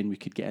pot, but then we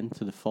could get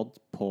into the 3rd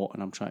pot,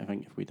 and I'm trying to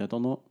think if we did or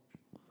not.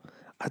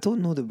 I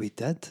don't know that we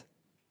did.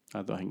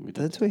 I don't think we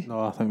did. Did we?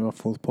 No, I think we were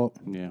 4th pot.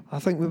 Yeah. I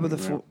think we were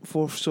the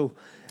 4th. So,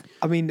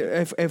 I mean,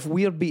 if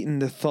we're beating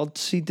the 3rd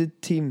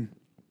seeded team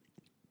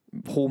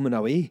home and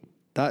away,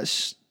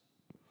 that's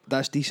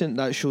decent.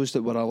 That shows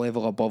that we're a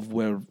level above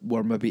where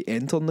we're maybe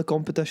entering the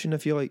competition,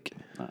 if you like.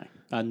 Aye.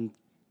 And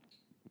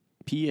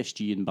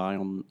PSG and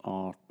Bayern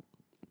are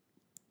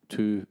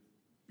two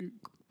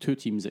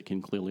teams that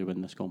can clearly win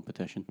this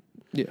competition.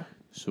 Yeah.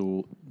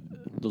 So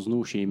there's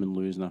no shame in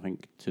losing, I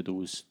think, to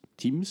those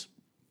teams,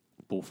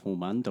 both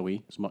home and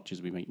away, as much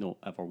as we might not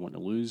ever want to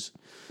lose.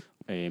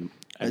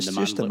 It's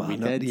just the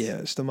manner. Yeah,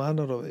 it's the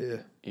manner of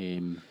it, yeah.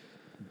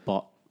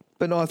 But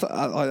no,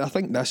 I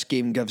think this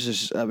game gives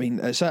us... I mean,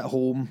 it's at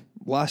home,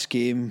 last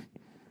game.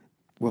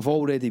 We've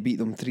already beat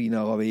them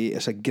 3-0 away.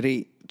 It's a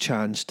great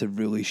chance to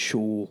really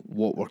show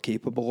what we're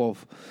capable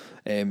of,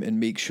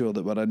 and make sure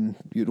that we're in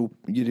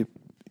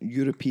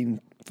European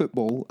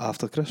football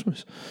after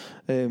Christmas.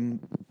 I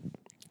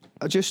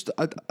just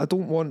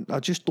don't want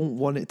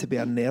it to be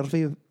a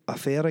nervy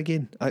affair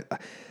again.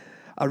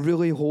 I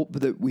really hope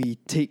that we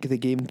take the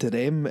game to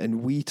them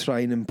and we try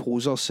and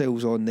impose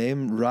ourselves on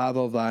them,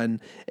 rather than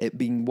it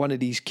being one of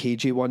these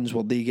cagey ones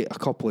where they get a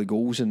couple of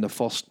goals in the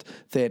first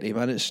 30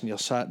 minutes and you're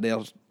sat there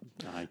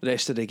the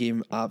rest of the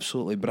game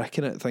absolutely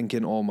bricking it,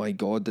 thinking, oh my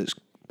God, this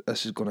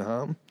is going to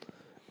happen.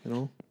 You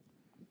know?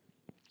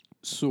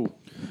 So,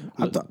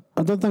 I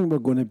don't think we're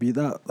going to be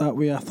that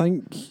way. I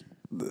think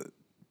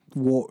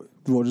what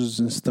Rodgers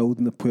instilled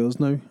in the players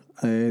now,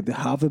 they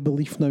have a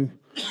belief now.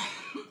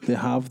 They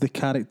have the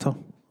character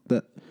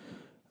that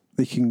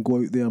they can go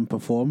out there and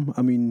perform.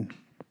 I mean,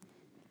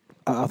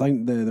 I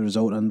think the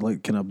result and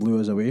kind of blew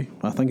us away.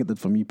 I think it did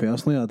for me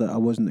personally. I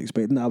wasn't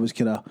expecting it. I was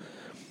kind of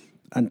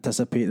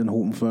anticipating and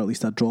hoping for at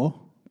least a draw,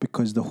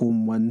 because the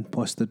home win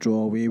plus the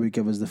draw away would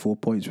give us the 4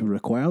 points we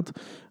required.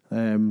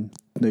 Now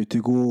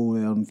to go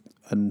there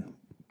and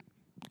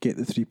get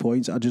the 3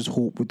 points, I just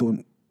hope we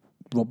don't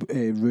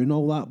ruin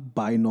all that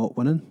by not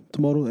winning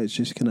tomorrow. It's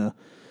just kind of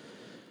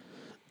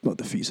not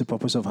defeats the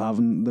purpose of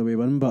having the way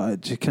win, but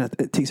it just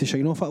it takes the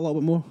shine off it a little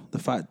bit more. The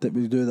fact that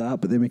we do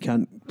that, but then we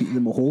can't beat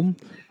them at home.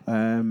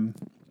 I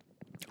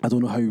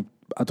don't know how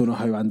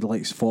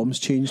Anderlecht's form's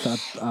changed.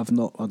 I've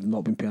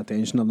not been paying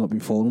attention. I've not been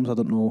following them. So I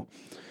don't know,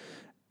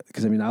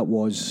 because I mean that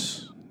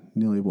was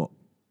nearly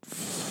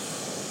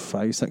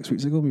 5-6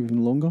 weeks ago, maybe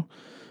even longer.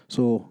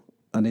 So,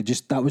 and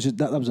that was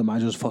the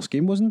manager's first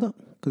game, wasn't it?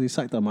 Because he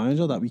sacked their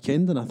manager that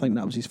weekend, and I think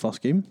that was his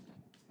first game,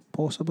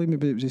 possibly.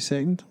 Maybe it was his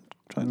second.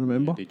 Trying to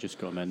remember. Yeah, they just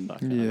got him in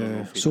back.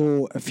 Yeah.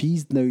 So if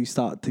he's now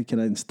started to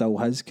kind of instill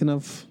his kind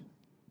of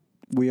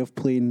way of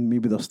playing,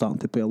 maybe they're starting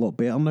to play a lot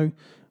better now.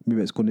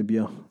 Maybe it's going to be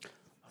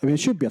it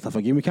should be a tougher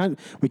game.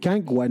 We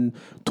can't go in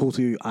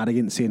totally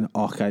arrogant saying,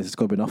 "Oh guys, it's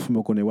got to be enough and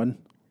we're going to win."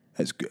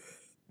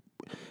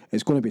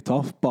 it's going to be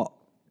tough, but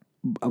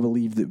I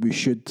believe that we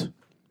should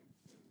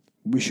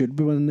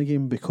be winning the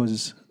game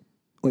because,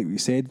 like we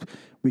said,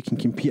 we can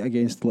compete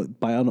against like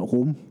Bayern at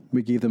home.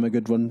 We gave them a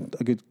good run,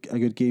 a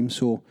good game.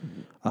 So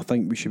I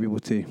think we should be able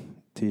to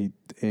beat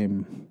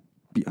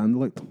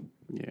Anderlecht.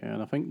 Yeah,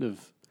 and I think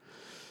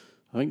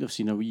they've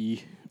seen a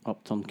wee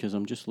upturn because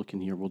I'm just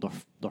looking here. Well,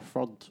 they're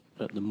third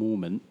at the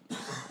moment,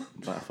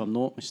 but if I'm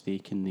not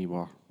mistaken,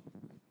 were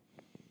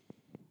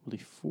they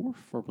fourth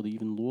or were they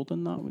even lower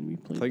than that when we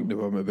played? I think they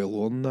were maybe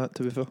lower than that,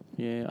 to be fair.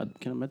 Yeah, I'd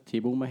kind of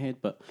mid-table in my head,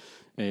 but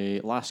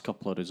last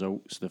couple of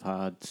results, they've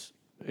had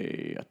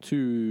a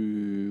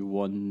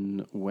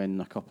 2-1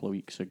 win a couple of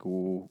weeks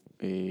ago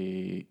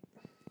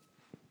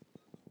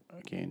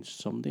against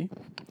somebody,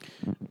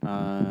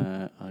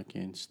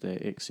 against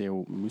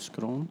XL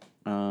Muscaron,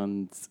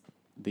 and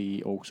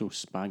they also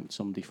spanked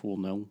somebody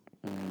 4-0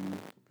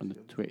 on the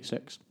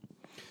 26th.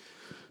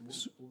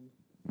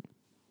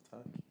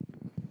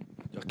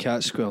 Your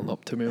cat's squaring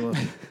up to me,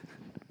 man.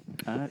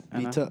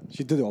 Beat it.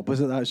 She'd do the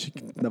opposite of that. She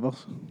never.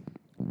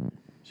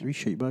 She's a wee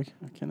shite bag.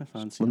 I kind of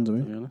fancy it, Runs to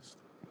away. be honest.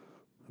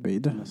 I bet you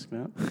do. On the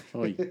scrap.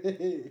 Oi.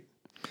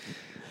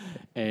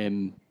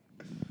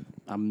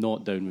 I'm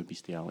not down with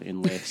bestiality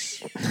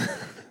unless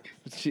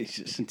Jesus.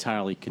 it's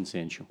entirely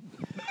consensual.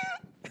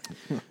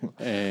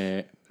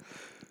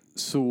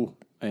 So,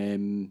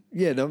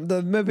 Yeah,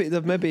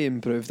 they've maybe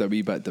improved a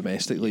wee bit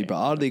domestically, but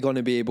are they going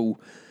to be able?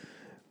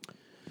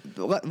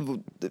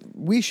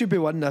 We should be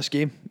winning this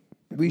game.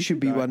 We should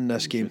be winning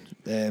this game.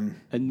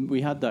 and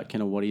we had that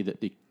kind of worry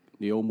that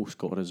they almost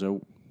got a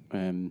result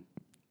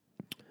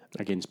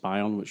against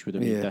Bayern, which would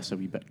have made this a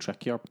wee bit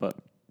trickier. But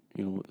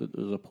you know,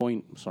 there's a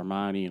point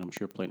Sarmani and I'm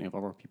sure plenty of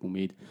other people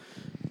made.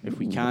 If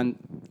we can't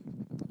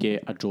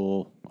get a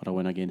draw or a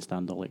win against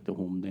Anderlecht at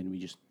home, then we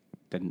just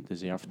didn't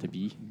deserve to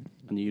be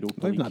in the Europa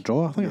I think League. that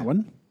draw. I think I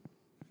win.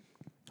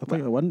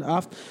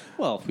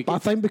 Well, if we But I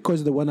get think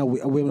because of the win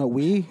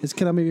away, it's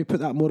kind of maybe put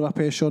that more of a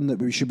pressure on that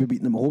we should be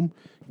beating them at home.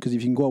 Because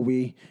if you can go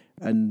away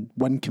and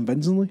win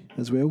convincingly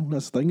as well,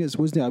 that's the thing. It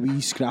wasn't a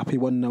wee scrappy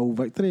 1-0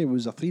 victory. It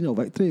was a 3-0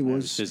 victory. It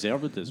was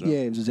deserved as well.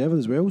 Yeah, it was deserved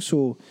as well.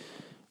 So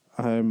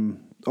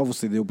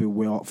obviously they'll be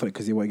well up for it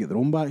because they want to get their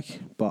own back.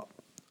 But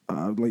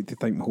I'd like to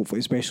think, hopefully,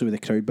 especially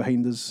with the crowd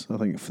behind us, I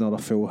think for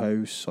another full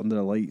house under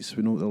the lights,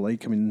 we know what they're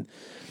like. I mean,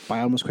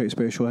 Bayern was quite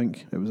special. I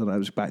think it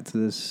was back to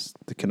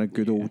the kind of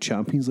good old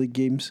Champions League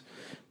games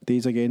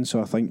days again.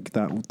 So I think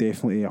that will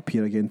definitely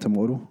appear again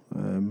tomorrow.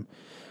 And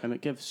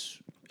it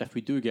gives, if we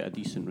do get a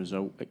decent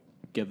result, it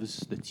gives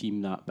the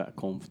team that bit of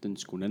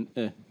confidence going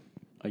into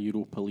a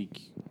Europa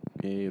League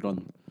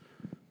run.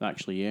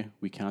 Actually, yeah,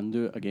 we can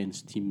do it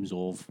against teams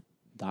of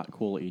that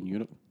quality in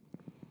Europe.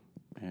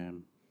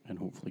 And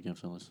hopefully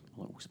gives us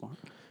a little spark.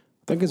 I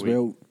think as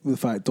well, the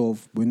fact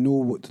of we know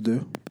what to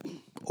do.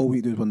 All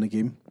we do is win the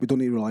game. We don't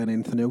need to rely on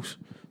anything else.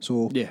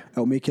 So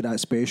it'll make it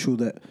that special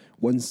that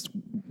when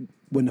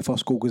the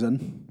first goal goes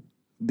in,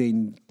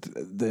 then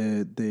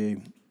the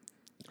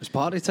It's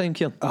party time,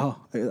 Kieran.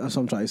 that's what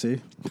I'm trying to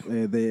say.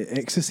 The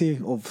ecstasy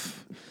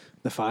of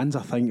the fans,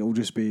 I think it'll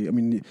just be. I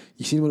mean,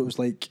 you seen what it was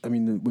like. I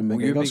mean, when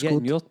Will you McGregor be getting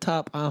scored. your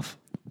tap off?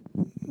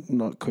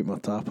 Not quite my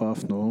tap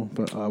off, no.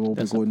 But I will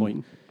be going.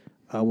 Disappointing.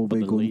 I will be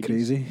the going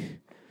ladies. crazy.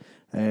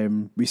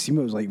 We seen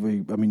what it was like.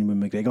 When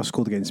McGregor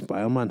scored against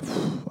Bayern, man,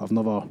 I've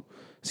never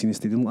seen a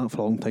stadium like that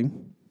for a long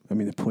time. I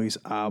mean, the place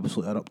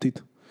absolutely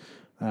erupted.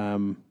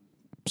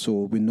 So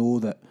we know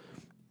that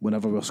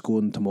whenever we're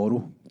scoring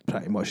tomorrow,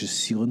 pretty much is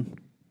sealing.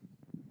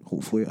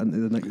 Hopefully into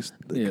the next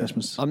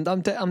Christmas. I'm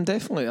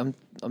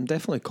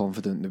definitely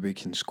confident that we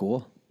can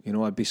score. You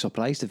know, I'd be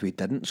surprised if we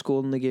didn't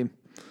score in the game.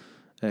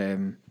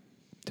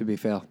 To be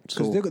fair,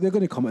 Because they're going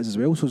to come at us as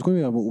well, so it's going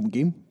to be an open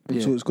game.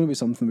 Yeah. So it's going to be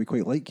something we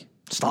quite like.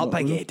 Start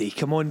Big Eddie.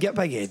 Come on, get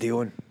Big Eddie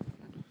on.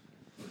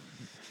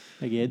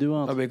 Big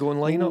Edward. Are we going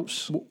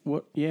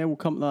lineups? Yeah, we'll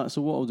come to that.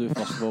 So what I'll do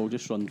first of all,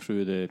 just run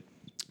through the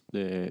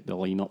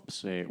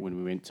lineups when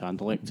we went to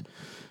Anderlecht.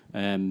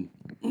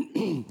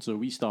 So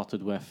we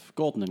started with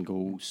Gordon in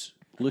goals,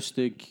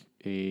 Lustig,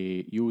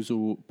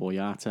 Yozo,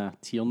 Boyata,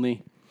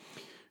 Tierney.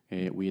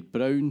 We had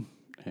Brown,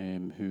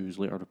 who was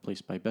later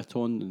replaced by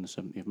Bitton in the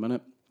 70th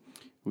minute.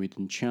 We had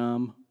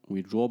Ncham, we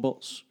had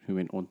Roberts, who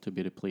went on to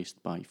be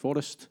replaced by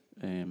Forrest,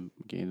 again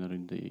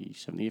around the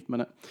 78th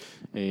minute.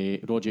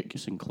 Rogic,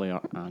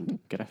 Sinclair and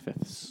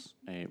Griffiths,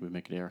 with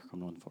McGregor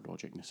coming on for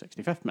Rogic in the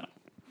 65th minute.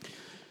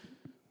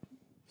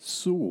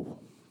 So,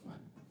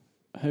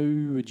 how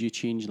would you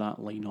change that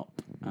lineup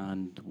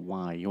and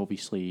why?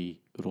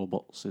 Obviously,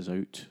 Roberts is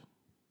out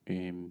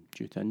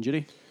due to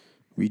injury.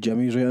 Wee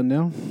Jimmy's right in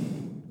there.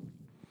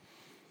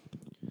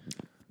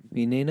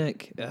 Me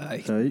Nick.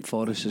 Right.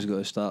 Forrest has got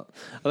to start.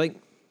 I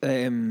think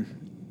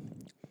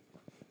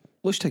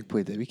Lustig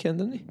played the weekend,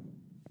 didn't he?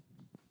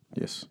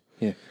 Yes.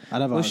 Yeah. I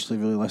never actually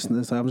really listened to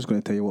this. I'm just going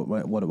to tell you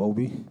what it will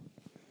be.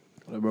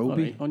 What it will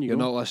be. Right, on you You're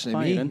go. not listening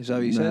Fire to me. in. Is that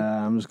what you said?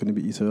 Nah, I'm just going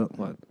to beat you to it.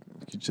 What?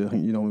 I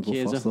think you normally go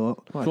Chiesa. first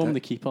thought. From the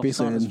keeper,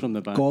 start us from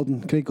the back.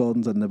 Craig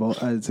Gordon's in the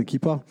as the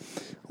keeper.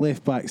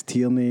 Left back's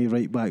Tierney,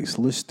 right back's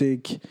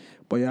Lustig.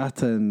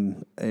 Boyata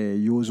and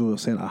Yozo are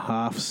centre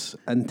halves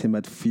into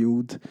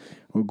midfield.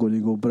 We're going to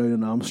go Brown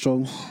and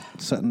Armstrong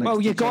sitting next Well,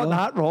 to you each got other.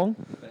 that wrong.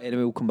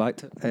 Anyway, we'll come back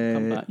to it.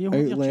 Come back. You'll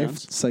have Out your left,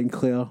 chance.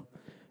 Sinclair.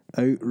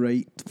 Out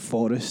right,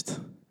 Forrest.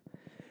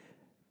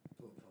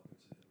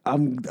 I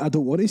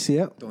don't want to say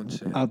it. Don't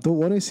say it. I don't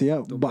want to say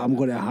it, but I'm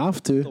going to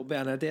have to. Don't be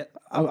an idiot.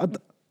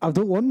 I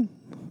don't want.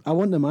 I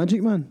want the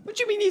Magic Man. What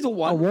do you mean you don't I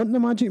want? want the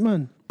Magic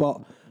Man,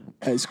 but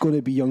it's going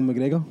to be young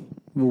McGregor.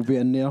 Will be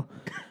in there,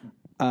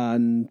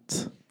 and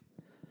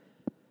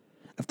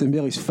if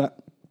Dembele's fit,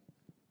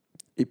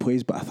 he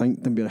plays. But I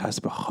think Dembele has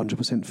to be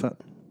 100% fit.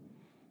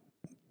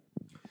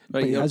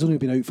 But he has only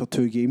been out for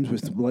 2 games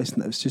with less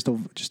than it's just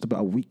about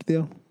a week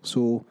there.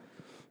 So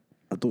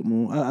I don't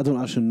know. I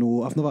don't actually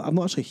know. I've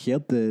not actually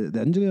heard the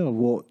injury or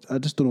what. I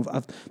just don't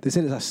know. They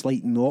said it's a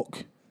slight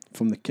knock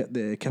from the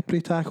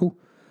Kipri tackle.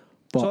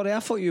 But Sorry, I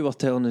thought you were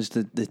telling us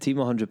the team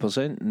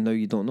 100%, and now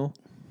you don't know.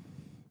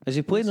 Is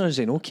he playing or is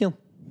he no, Keelan?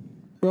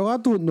 well, I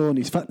don't know on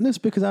his fitness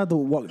because I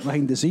don't work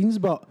behind the scenes.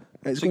 But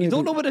it's So going you to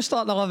don't know what the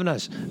starting 11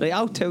 is? Right,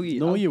 I'll tell you.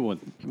 No, you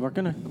won't. We're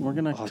gonna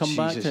Oh, come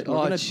back Jesus. to. We're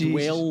Oh, gonna Jesus.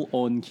 dwell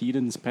on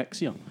Kieran's picks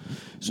here.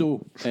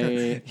 So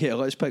Yeah,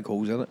 let's pick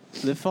holes in it.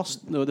 the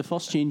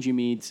first change you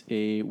made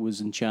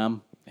was in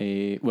Cham.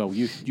 Well,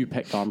 you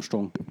picked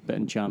Armstrong, but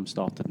in Cham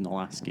started in the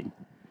last game.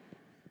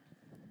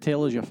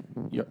 Tell us your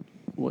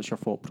what's your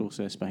thought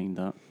process behind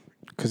that?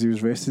 because he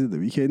was rested at the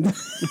weekend.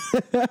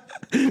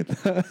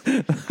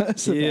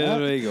 That's Here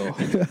about we go.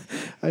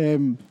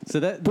 it. So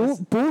that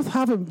Both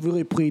haven't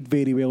really played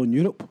very well in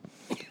Europe.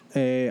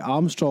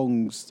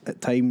 Armstrong's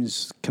at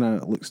times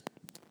kind of looks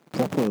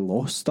properly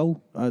lost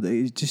still.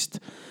 He's just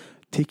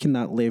taking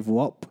that level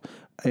up.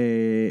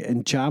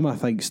 And Jam, I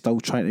think, still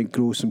trying to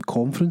grow some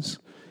confidence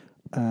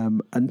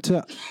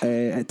into it.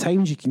 At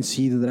times you can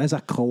see that there is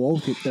a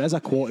quality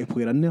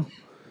player in there.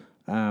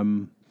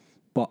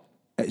 But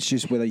it's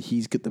just whether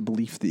he's got the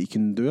belief that he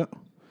can do it.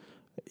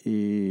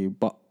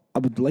 But I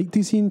would like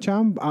to see in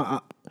Cham. I'm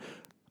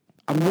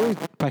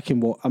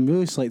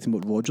really selecting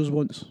what Rodgers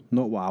wants,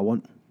 not what I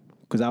want.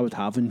 Because I would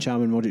have in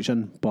Cham and Rodgers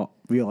in, but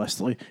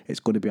realistically, it's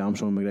going to be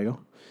Armstrong and McGregor.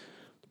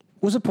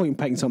 What's the point in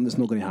picking something that's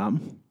not going to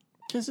happen?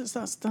 because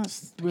that's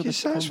where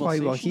Because the that's why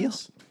we're conversation here.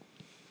 is.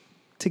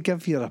 To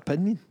give your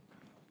opinion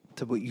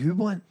to what you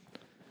want.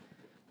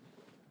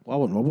 Well, I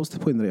want Roberts to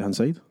play on the right hand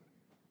side.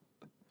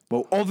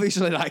 Well,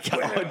 obviously that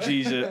can't. Oh,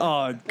 Jesus.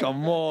 Oh,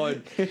 come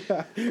on.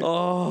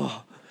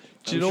 Oh.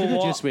 Do you know Should've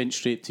what? just went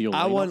straight to your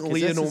I lineup, want 'cause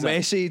this Lionel is a-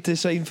 Messi to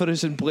sign for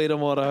us and play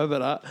tomorrow. How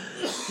about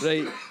that?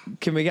 Right.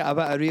 Can we get a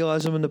bit of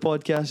realism in the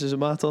podcast? Does it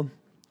matter?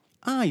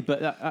 Aye,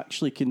 but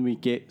actually, can we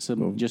get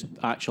some just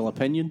actual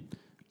opinion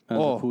as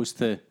Oh. opposed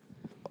to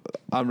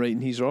I'm right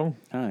and he's wrong.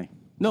 aye?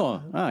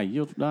 No, aye,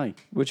 you're aye.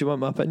 What do you want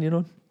my opinion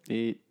on?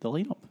 The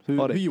lineup. Who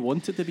Alright. you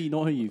want it to be,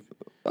 not who you.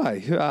 Aye,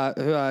 who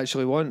I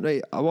actually want.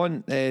 Right, I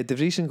want De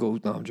Vries and goal.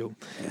 No, I'm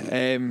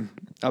joking.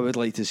 I would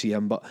like to see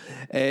him, but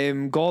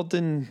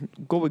Gordon,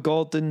 go with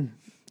Gordon,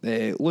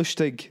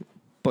 Lustig,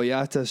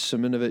 Boyata,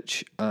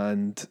 Simunovic,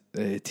 and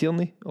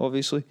Tierney,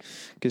 obviously,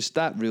 because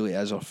that really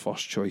is our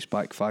first choice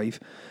back 5.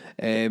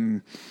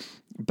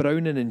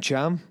 Browning and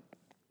Cham.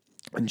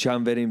 And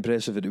Cham very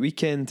impressive at the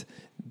weekend.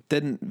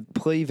 Didn't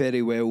play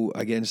very well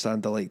against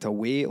Anderlecht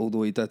away,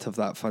 although he did have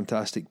that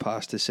fantastic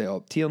pass to set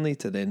up Tierney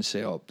to then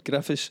set up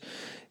Griffiths.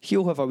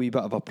 He'll have a wee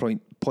bit of a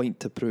point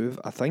to prove,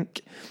 I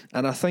think.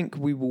 And I think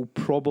we will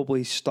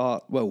probably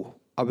start. Well,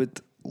 I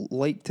would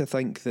like to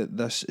think that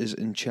this is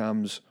in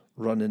Cham's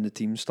run in the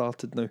team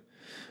started now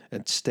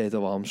instead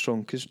of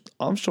Armstrong, because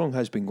Armstrong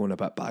has been going a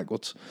bit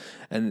backwards.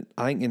 And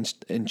I think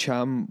in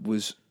Cham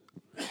was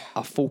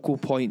a focal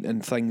point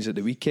in things at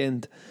the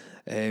weekend.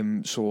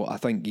 So I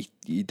think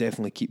you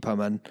definitely keep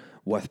him in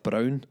with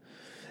Brown.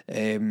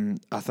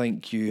 I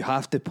think you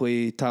have to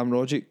play Tam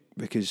Rogic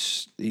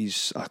because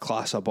he's a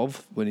class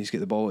above when he's got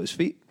the ball at his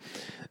feet.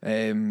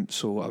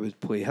 So I would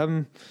play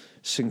him.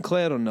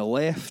 Sinclair on the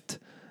left.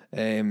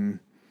 I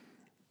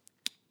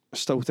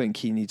still think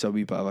he needs a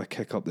wee bit of a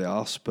kick up the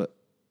arse, but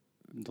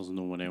There's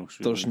no one else.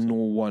 Really, there's no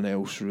one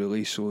else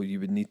really, so you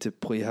would need to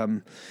play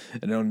him.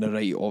 And then on the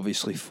right,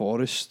 obviously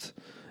Forrest.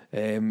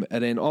 And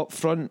then up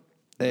front,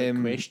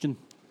 question.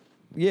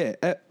 yeah,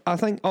 I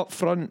think up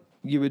front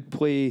you would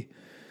play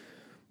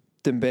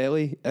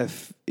Dembele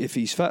if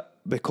he's fit,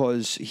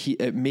 because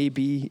it may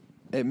be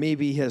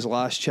his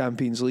last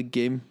Champions League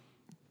game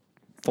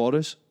for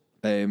us.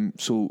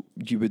 So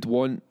you would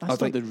want. That's I not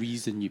think the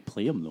reason you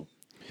play him, though.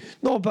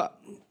 no, but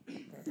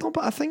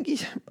I think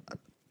he's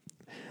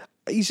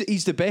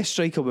the best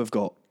striker we've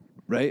got,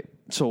 right?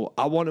 So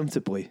I want him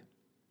to play.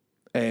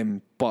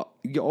 But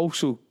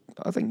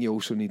I think you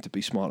also need to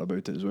be smart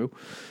about it as well.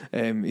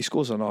 He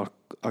scores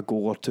a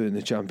goal or two in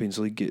the Champions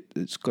League,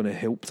 it's going to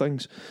help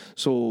things.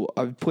 So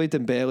I would play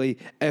Dembele.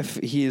 If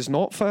he is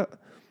not fit,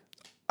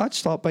 I'd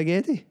start Big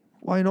Eddie.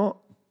 Why not?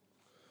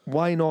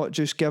 Why not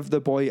just give the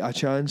boy a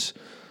chance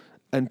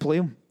and play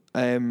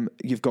him?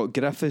 You've got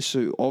Griffiths,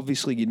 who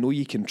obviously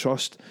you can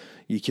trust,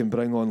 you can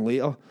bring on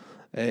later.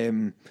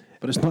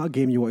 But it's not a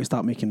game you want to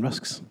start making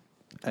risks.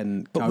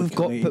 and But we've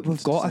got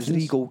a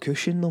decisions. 3-goal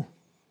cushion though.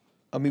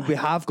 I mean, we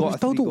have got We a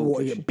still don't 3-goal want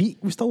to cushion. get beat.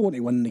 We still want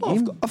to win the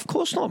game. Of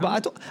course not,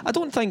 but I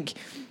don't think.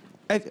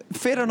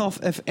 Fair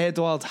enough, if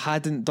Edouard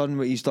hadn't done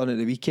what he's done at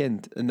the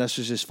weekend and this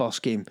was his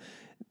first game,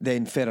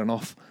 then fair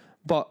enough.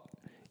 But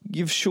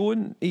you've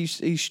shown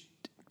he's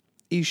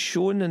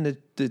shown in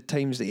the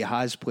times that he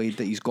has played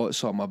that he's got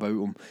something about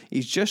him.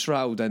 He's just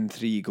rattled in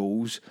 3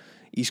 goals.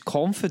 He's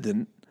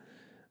confident.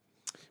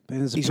 But then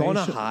there's He's on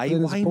a high, Then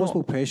there's why a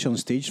possible not? pressure on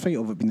stage fight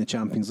of it being the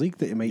Champions League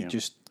that he might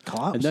just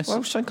collapse. And this-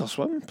 Well, sink or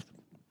swim.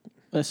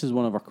 This is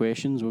one of our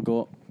questions. We've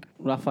got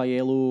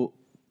Raffaello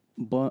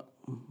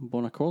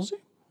Bonacorsi,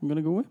 I'm going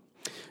to go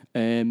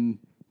with.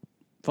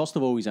 First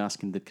of all, he's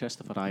asking, did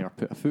Christopher Ayer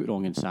put a foot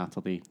wrong on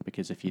Saturday?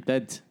 Because if you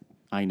did,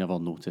 I never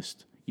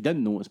noticed. He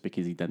didn't notice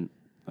because he didn't.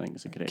 I think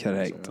it's a correct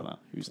answer to that.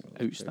 He was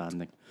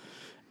outstanding.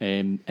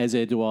 Is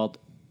Edouard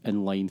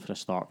in line for a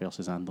start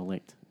versus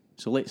Anderlecht?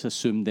 So let's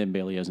assume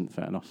Dembele isn't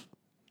fit enough.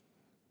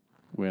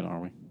 Where are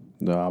we?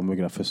 No, I'm with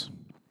Griffiths.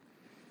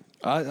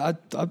 I'd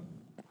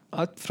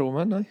throw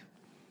him in, aye.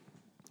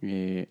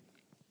 Yeah.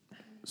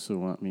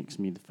 So that makes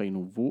me the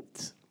final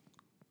vote.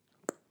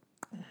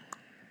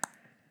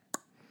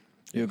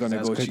 You're gonna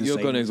That's go. quite You're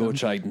gonna deciding, go isn't it?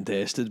 tried and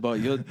tested, but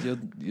you're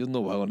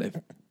not willing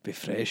to be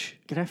fresh.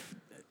 Griff.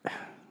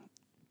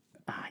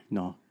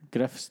 No.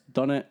 Griff's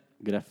done it.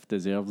 Griff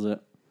deserves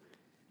it.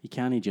 You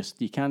can't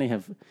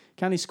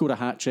score a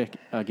hat trick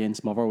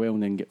against Motherwell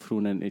and then get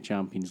thrown into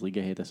Champions League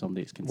ahead of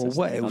somebody that's Well, consistently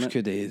what else done it.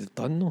 could he have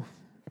done though?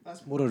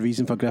 That's more a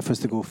reason for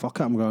Griffiths to go, fuck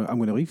it, I'm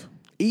going to leave.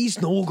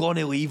 He's no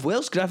gonna leave.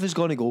 Where's Griffiths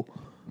gonna go?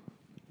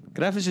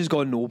 Griffiths has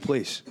gone no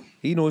place.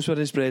 He knows where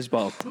his bread's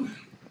buttered.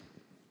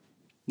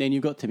 Then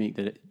you've got to make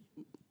the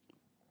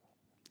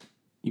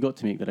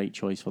right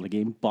choice for the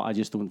game. But I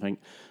just don't think,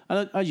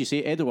 and as you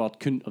say, Edouard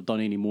couldn't have done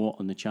any more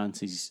on the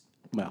chances.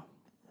 Well,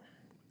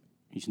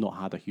 he's not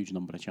had a huge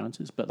number of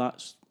chances, but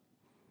that's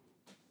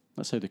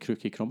how the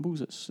crookie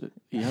crumbles.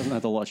 He hasn't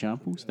had a lot of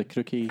shambles. The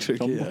crookie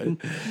crumbles.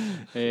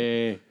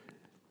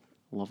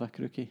 Love a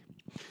crookie.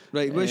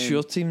 Right, what's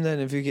your team then?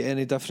 Have you got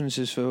any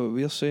differences for what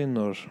we're saying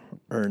or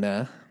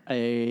nah?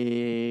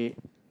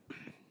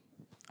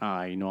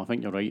 Aye, no, I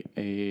think you're right.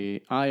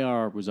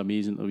 IR was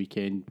amazing the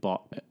weekend,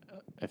 but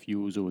if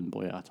Yozo and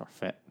Boyat are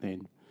fit,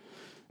 then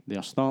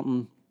they're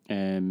starting.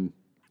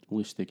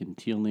 Lustig and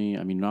Tierney.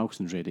 I mean,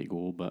 Ralston's ready to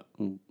go, but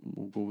we'll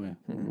go with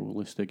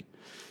Lustig.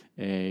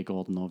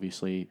 Gordon,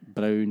 obviously.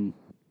 Brown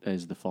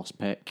is the first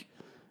pick.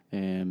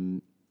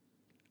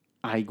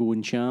 I go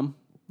in Cham.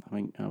 I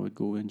think I would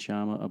go in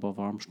Cham above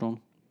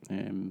Armstrong.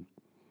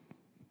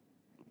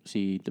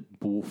 See that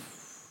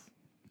both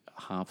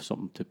have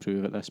something to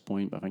prove at this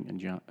point, but I think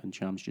in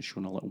Cham's just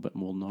shown a little bit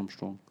more than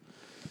Armstrong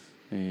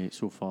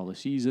so far this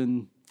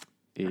season.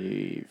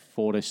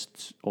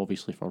 Forrest,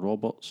 obviously for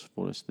Roberts.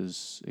 Forrest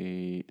is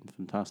in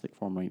fantastic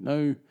form right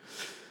now.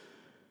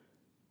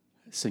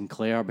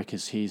 Sinclair,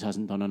 because Hayes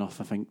hasn't done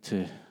enough, I think,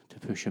 to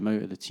push him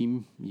out of the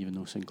team, even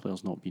though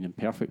Sinclair's not been in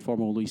perfect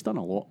form, although he's done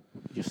a lot,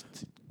 just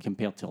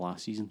compared to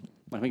last season.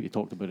 I think they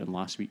talked about it in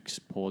last week's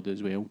pod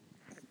as well.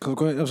 It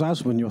was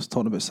actually when you were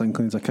talking about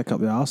Sinclair as a kick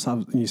up the arse,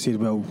 and you said,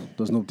 well,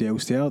 there's nobody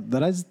else there.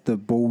 There is the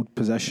bold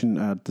decision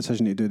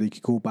to do. They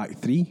could go back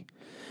 3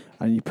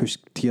 and you push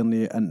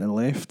Tierney into the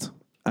left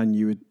and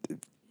you would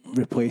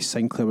replace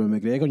Sinclair with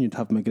McGregor and you'd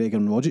have McGregor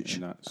and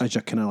Rogic as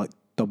your kind of like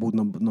double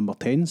number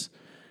 10s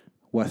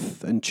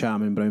with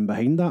Cham and Brown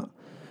behind that.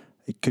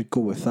 He could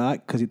go with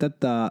that because he did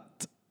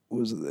that.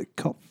 Was it the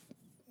cup?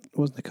 It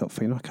wasn't the cup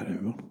final. I can't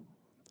remember.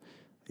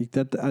 He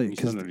did that. He's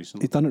done it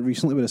recently. He's done it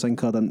recently where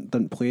Sinclair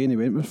didn't play and he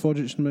went with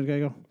Rogic and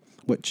McGregor,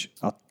 which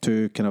are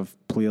two kind of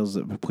players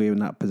that would play in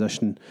that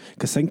position.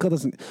 Because Sinclair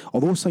doesn't,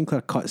 although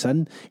Sinclair cuts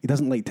in, he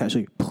doesn't like to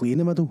actually play in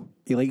the middle.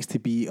 He likes to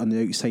be on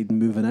the outside and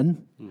moving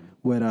in.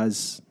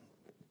 Whereas,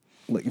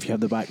 like if you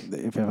have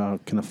if you have a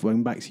kind of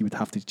wing backs, he would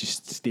have to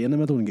just stay in the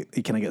middle and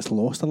he kind of gets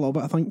lost a little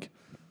bit, I think.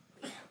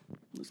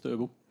 That's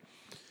doable.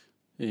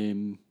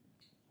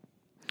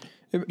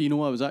 You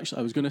know, I was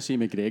going to say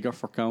McGregor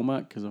for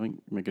Calmac because I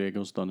think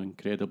McGregor's done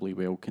incredibly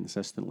well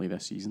consistently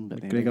this season.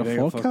 But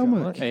McGregor for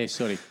Calmac?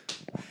 Sorry.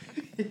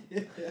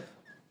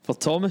 For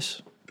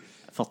Thomas?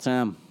 For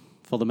Tam.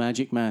 For the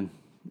Magic Man,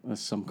 as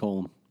some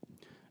call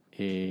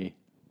him.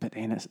 But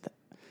then if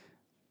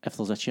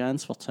there's a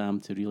chance for Tam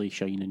to really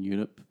shine in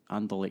Europe,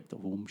 Anderlecht at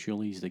home,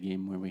 surely is the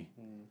game where we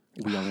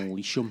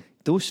unleash him.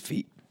 Those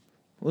feet.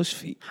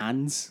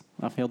 Hands,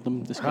 I've heard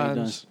them described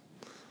as.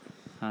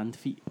 Hand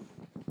feet.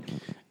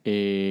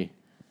 So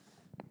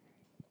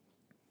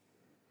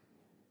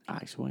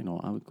why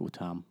not? I would go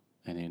Tam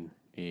and then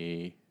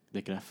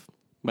the Griff.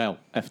 Well,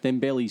 if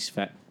Dembele's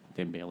fit,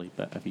 Dembele,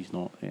 but if he's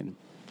not, then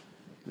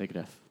the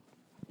Griff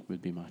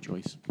would be my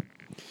choice.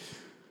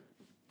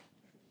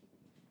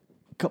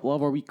 Couple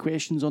other weak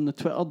questions on the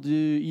Twitter. Do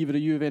either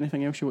of you have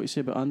anything else you want to say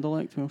about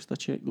Anderlecht? We to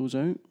check those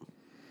out.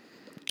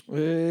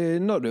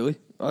 Not really.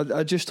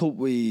 I just hope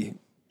we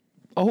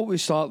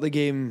start the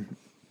game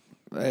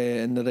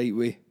in the right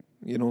way.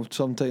 You know,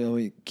 sometimes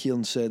like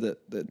Kieran said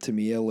it to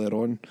me earlier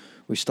on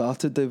we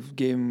started the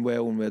game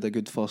well and we had a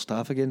good first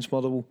half against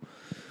Motherwell.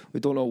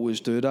 We don't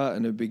always do that,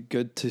 and it'd be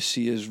good to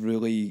see us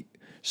really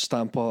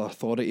stamp our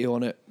authority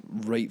on it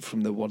right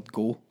from the word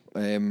go.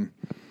 And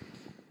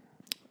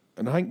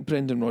I think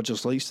Brendan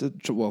Rodgers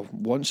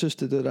wants us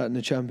to do that in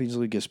the Champions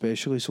League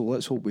especially, so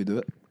let's hope we do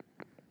it.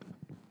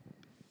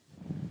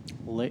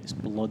 Let's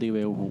bloody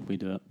well hope we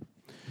do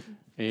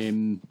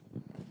it.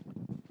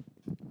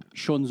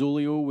 Sean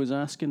Zolio was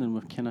asking, and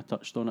we've kind of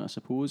touched on it, I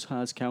suppose,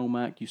 has Cal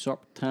Mack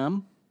usurped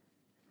Tam?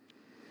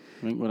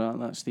 I think we're at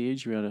that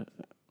stage where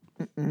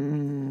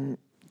No,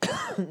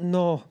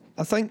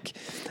 I think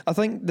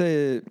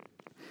the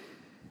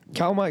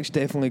Cal Mack's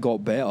definitely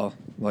got better.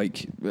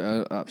 Like,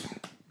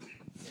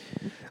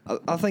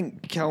 I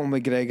think Cal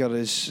McGregor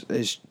is.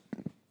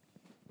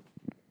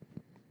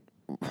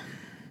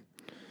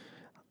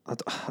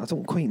 I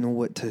don't quite know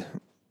what to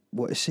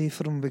say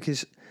for him,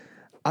 because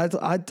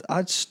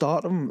I'd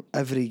start him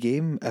every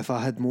game if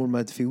I had more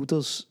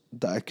midfielders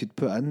that I could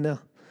put in there.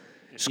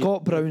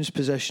 Scott Brown's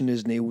position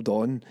is nailed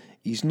on.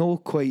 He's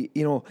not quite,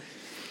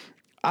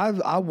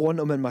 I want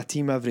him in my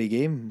team every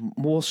game,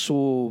 more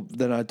so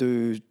than I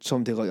do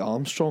somebody like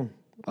Armstrong.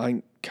 I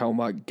think Cal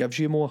Mack gives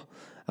you more.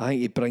 I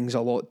think he brings a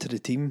lot to the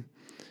team.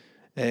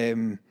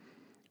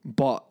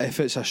 But if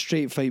it's a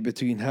straight fight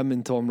between him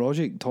and Tom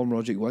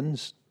Rogic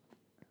wins.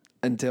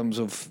 In terms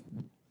of,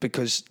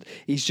 because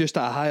he's just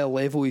at a higher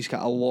level, he's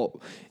got a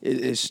lot.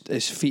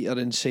 His feet are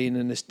insane,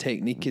 and his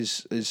technique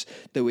is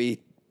the way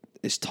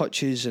his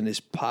touches and his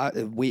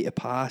way to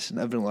pass and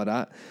everything like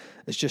that.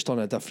 It's just on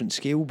a different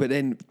scale. But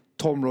then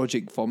Tom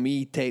Rogic, for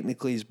me,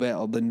 technically is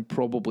better than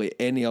probably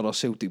any other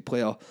Celtic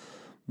player,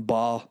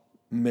 bar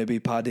maybe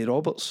Paddy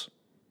Roberts.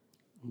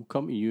 We'll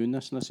come to you in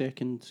this in a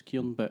second,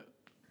 Kieran, but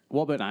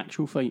what about an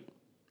actual fight?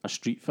 A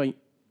street fight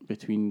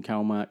between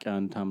Cal Mack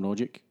and Tam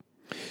Rogic?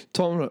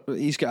 Tom,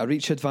 he's got a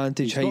reach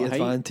advantage, height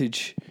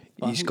advantage.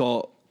 He's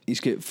got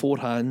 4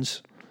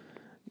 hands.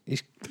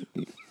 He's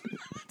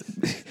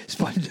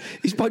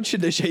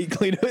punching the shite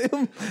clean out of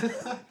him.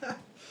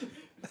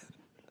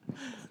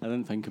 I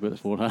didn't think about the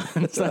 4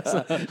 hands. That's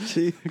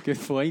a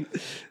good point.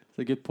 It's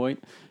a good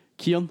point.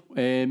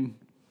 Kieran,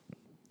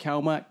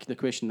 Cal Mack, the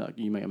question that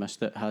you might have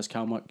missed it, has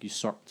Cal Mack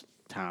usurped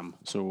Tam?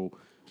 So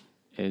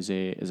is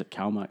it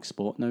Cal Mack's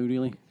spot now,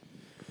 really?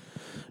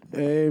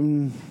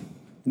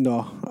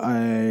 No,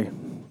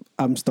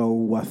 I'm still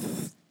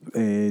with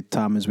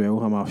Tam as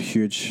well. I'm a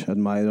huge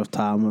admirer of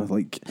Tam.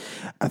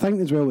 I think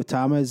as well with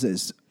Tam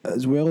is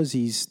as well as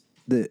his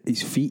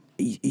feet,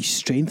 his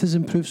strength has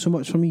improved so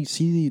much for me.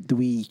 See the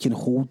way he can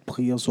hold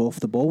players off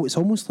the ball. It's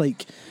almost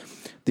like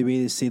the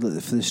way they say for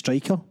the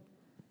striker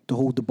to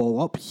hold the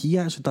ball up. He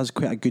actually does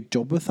quite a good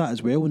job with that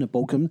as well. When the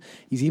ball comes,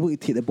 he's able to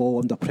take the ball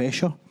under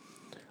pressure,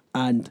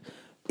 and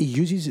he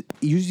uses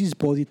his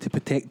body to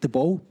protect the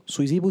ball,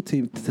 so he's able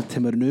to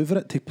manoeuvre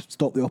it to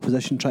stop the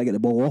opposition trying to get the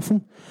ball off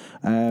him.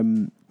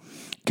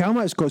 Cal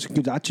Mack's got some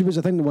good attributes.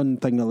 I think the one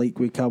thing I like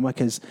with Cal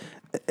Mack is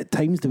at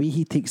times the way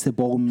he takes the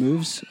ball and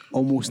moves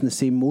almost in the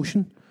same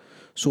motion.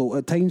 So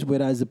at times,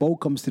 whereas the ball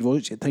comes to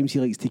Rogic, at times he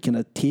likes to kind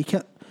of take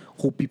it,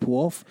 hold people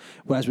off.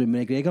 Whereas with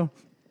McGregor,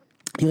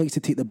 he likes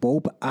to take the ball,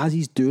 but as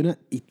he's doing it,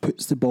 he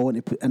puts the ball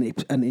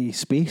into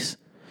space.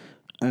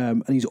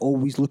 And he's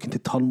always looking to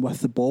turn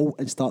with the ball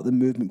and start the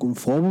movement going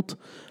forward,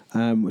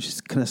 which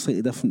is kind of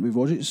slightly different with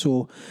Rogic.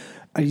 So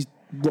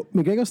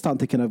McGregor's starting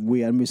to kind of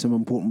weigh in with some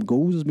important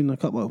goals. There's been a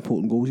couple of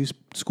important goals he's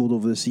scored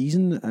over the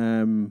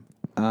season,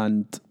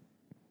 and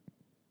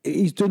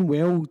he's doing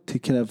well to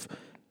kind of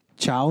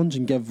challenge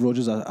and give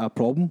Rodgers a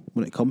problem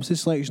when it comes to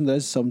selection. There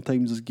is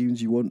sometimes there's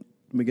games you want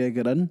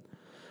McGregor in,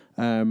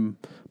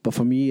 but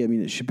for me, I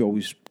mean, it should be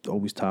always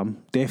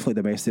Tam. Definitely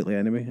domestically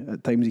anyway.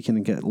 At times he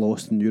can get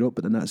lost in Europe,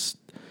 but then that's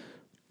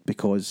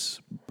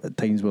because at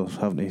times we're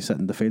having to sit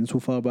in defence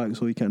so far back,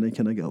 so he can't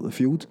kind of get up the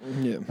field.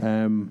 Yeah.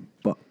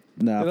 But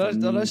nah,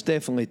 there is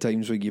definitely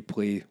times where you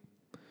play.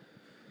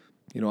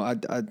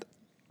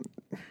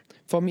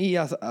 For me,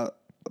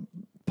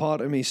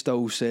 part of me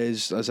still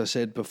says, as I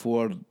said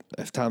before,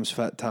 if Tam's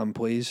fit, Tam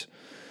plays.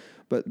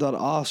 But there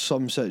are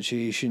some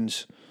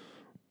situations,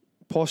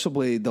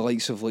 possibly the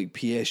likes of like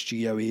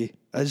PSG away.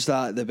 Is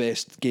that the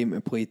best game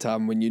to play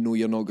Tam when you know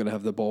you're not going to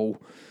have the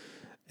ball?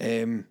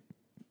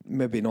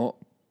 Maybe not,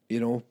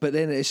 But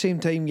then at the same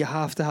time, you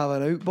have to have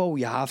an out ball.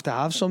 You have to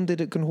have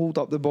somebody that can hold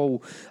up the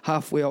ball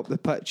halfway up the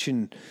pitch,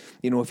 and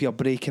if you're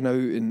breaking out,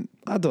 and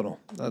I don't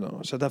know.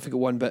 It's a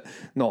difficult one, but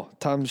no,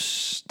 Tam's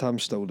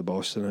still the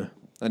boss now,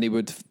 and he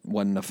would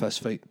win a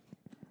fist fight.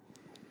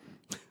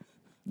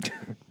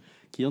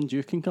 Kieran, do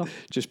you concur?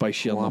 Just by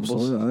sheer numbers.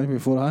 Absolutely, aye.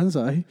 With 4 hands,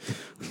 aye.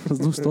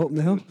 There's no stopping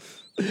there.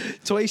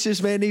 Twice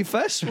as many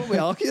fists. What are we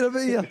arguing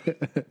about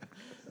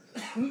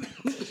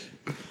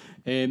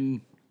here?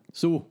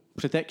 So,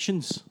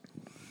 predictions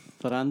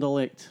for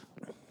Anderlecht.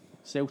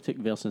 Celtic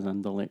versus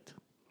Anderlecht.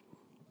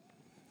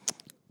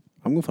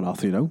 I'm going for a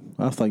 3-0.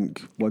 I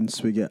think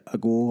once we get a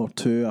goal or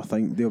two, I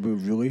think they'll be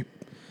really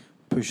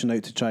pushing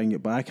out to try and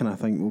get back, and I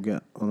think we'll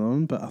get another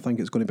one. But I think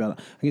it's going to be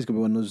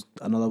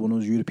another one of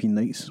those European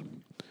nights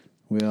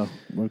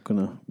we're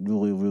gonna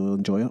really, really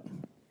enjoy it.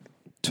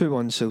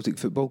 2-1 Celtic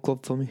Football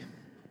Club for me.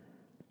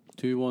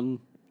 2-1,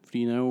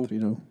 3-0,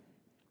 3-0.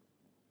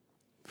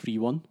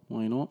 3-1.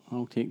 Why not?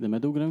 I'll take the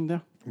middle ground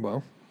there.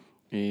 Well,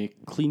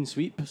 Clean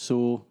sweep,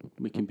 so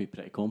we can be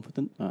pretty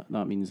confident.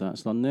 That means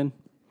that's done then.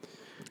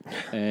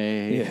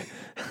 yeah.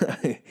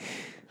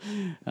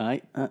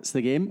 Aye, that's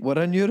the game.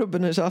 We're in Europe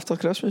and it's after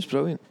Christmas.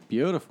 Brilliant.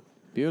 Beautiful,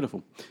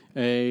 beautiful.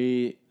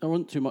 I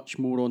wasn't too much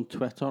more on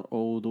Twitter,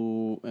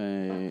 although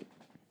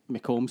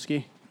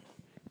McComsky,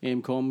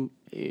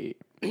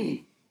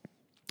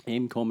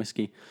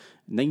 Mcomiskey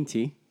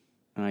 90,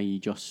 i.e.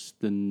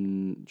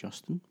 Justin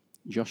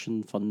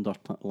Thunder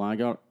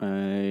Lager,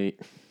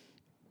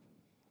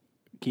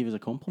 gave us a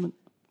compliment,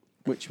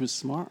 which was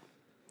smart.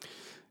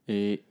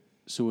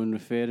 So in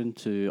referring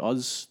to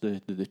us,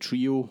 the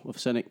trio of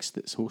cynics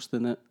that's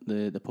hosting it,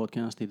 the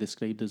podcast, he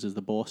described us as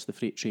the Boss, the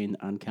Freight Train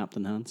and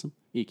Captain Handsome,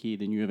 aka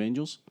the New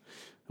Avengers.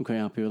 I'm quite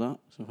happy with that,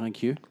 so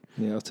thank you.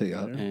 Yeah, I'll take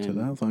that. To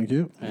that, thank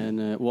you.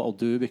 And what I'll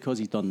do, because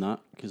he's done that,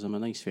 because I'm a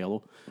nice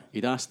fellow,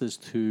 he'd asked us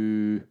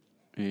to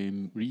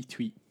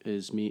retweet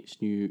his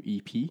mate's new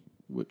EP,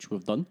 which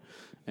we've done.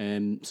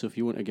 So if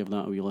you want to give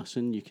that a wee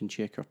listen, you can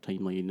check our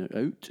timeline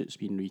out. It's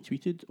been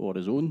retweeted, or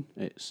his own.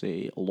 It's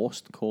a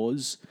Lost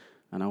Cause,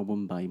 an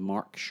album by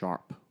Mark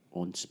Sharp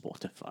on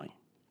Spotify.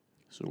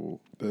 So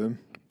Boom.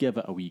 give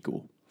it a wee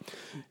go.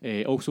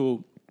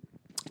 Also,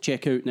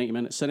 check out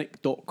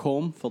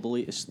 90minutecynic.com for the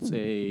latest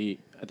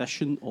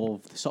edition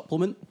of the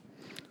supplement.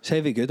 It's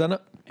heavy good, isn't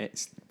it?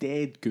 It's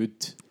dead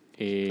good.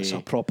 It's a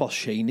proper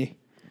shiny.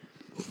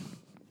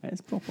 It's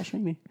proper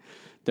shiny.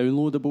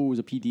 Downloadable as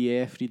a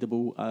PDF,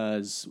 readable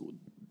as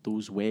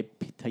those web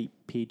type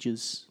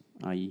pages,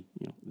 i.e.,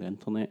 the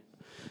internet.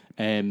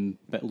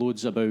 But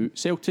loads about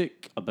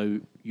Celtic,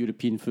 about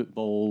European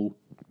football,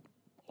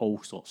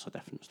 all sorts of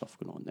different stuff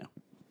going on there.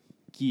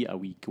 Give it a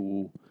wee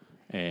go.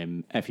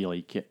 If you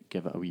like it,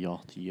 give it a wee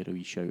RT or a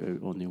wee shout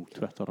out on the old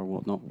Twitter or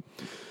whatnot.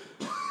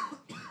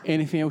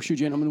 Anything else you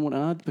gentlemen want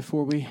to add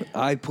before we...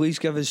 Aye, please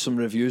give us some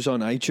reviews on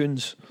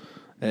iTunes.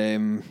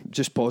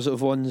 Just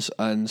positive ones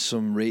and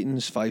some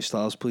ratings, 5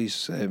 stars,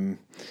 please.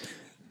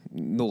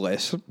 No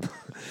less.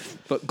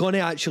 But gonna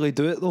actually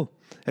do it though.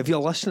 If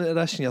you're listening to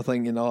this and you're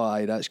thinking, oh,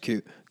 aye, that's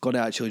cute, gonna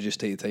actually just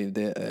take the time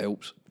to do it. It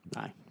helps.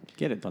 Aye,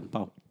 get it done,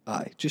 pal.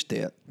 Aye, just do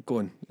it. Go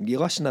on. You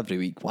listen every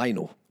week. Why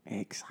no?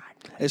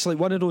 Exactly. It's like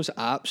one of those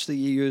apps that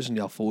you use on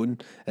your phone,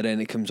 and then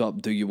it comes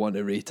up, do you want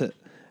to rate it?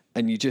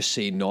 And you just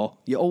say no.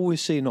 You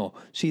always say no.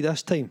 See,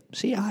 this time,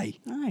 say aye.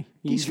 Aye,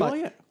 you Geese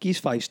enjoy it. Geese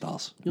 5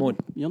 stars. Come on.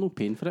 You're not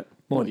paying for it.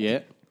 Come on. Not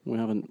yet. We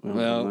haven't done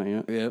that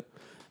yet. yeah.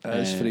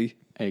 It's free.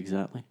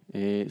 Exactly.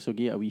 So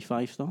get a wee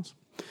 5 stars.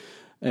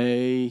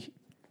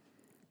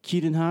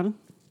 Kieran Harron,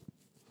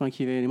 thank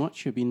you very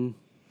much. You've been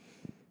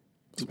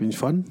It's been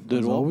fun, The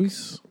as Rock.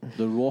 always.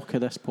 the rock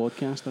of this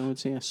podcast, I would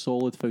say. A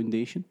solid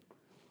foundation.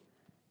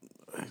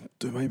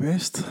 Do my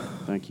best.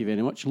 Thank you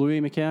very much. Louis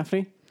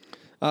McCaffrey,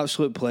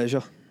 Absolute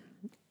pleasure.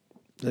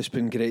 It's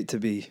been great to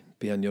be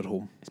in your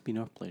home. it's been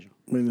our pleasure.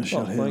 Minus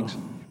your hair. thanks.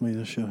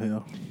 Minus your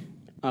hair.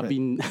 I've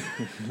been...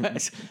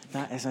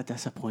 that is a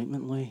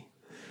disappointment, Louis.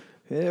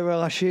 Yeah,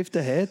 well, I shaved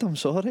the head. I'm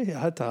sorry. It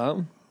had to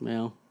happen.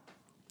 Well...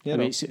 You I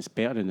know. mean, it's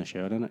better in the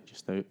shower, isn't it?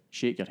 Just out.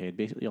 Shake your head,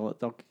 basically. You're like,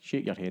 Doug,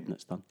 shake your head and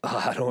it's done.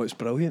 I know, it's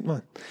brilliant,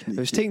 man. It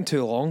was taking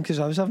too long because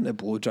I was having to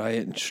blow dry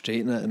it and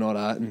straighten it and all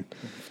that. And,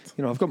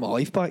 I've got my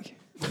life back.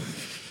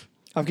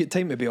 I've got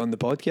time to be on the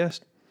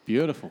podcast.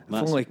 Beautiful. If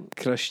only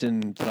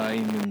Christian,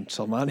 Brian and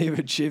Salmani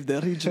would shave their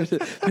heads.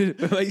 We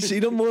might see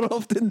them more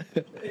often.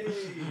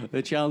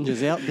 The challenge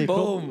is out. They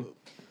Boom.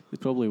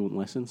 probably won't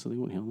listen, so they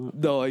won't hear that.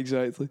 No,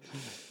 exactly.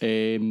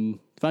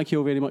 Thank you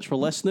all very much for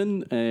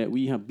listening.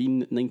 We have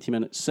been 90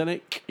 Minute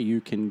Cynic.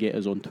 You can get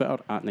us on Twitter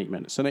at 90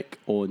 Minute Cynic,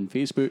 on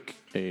Facebook,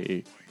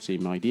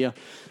 same idea,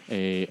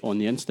 on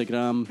the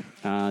Instagram,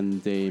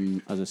 and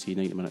as I say,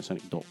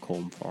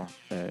 90minutecynic.com for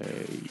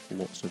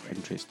lots of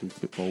interesting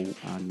football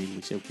and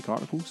mainly Celtic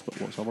articles, but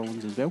lots of other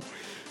ones as well.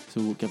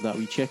 So give that a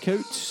wee check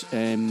out.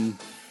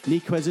 No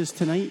quizzes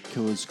tonight,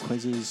 because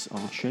quizzes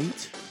are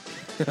shite.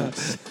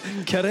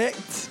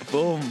 Correct.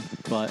 Boom.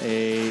 But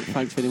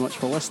thanks very much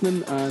for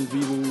listening, and we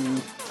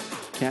will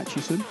catch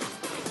you soon.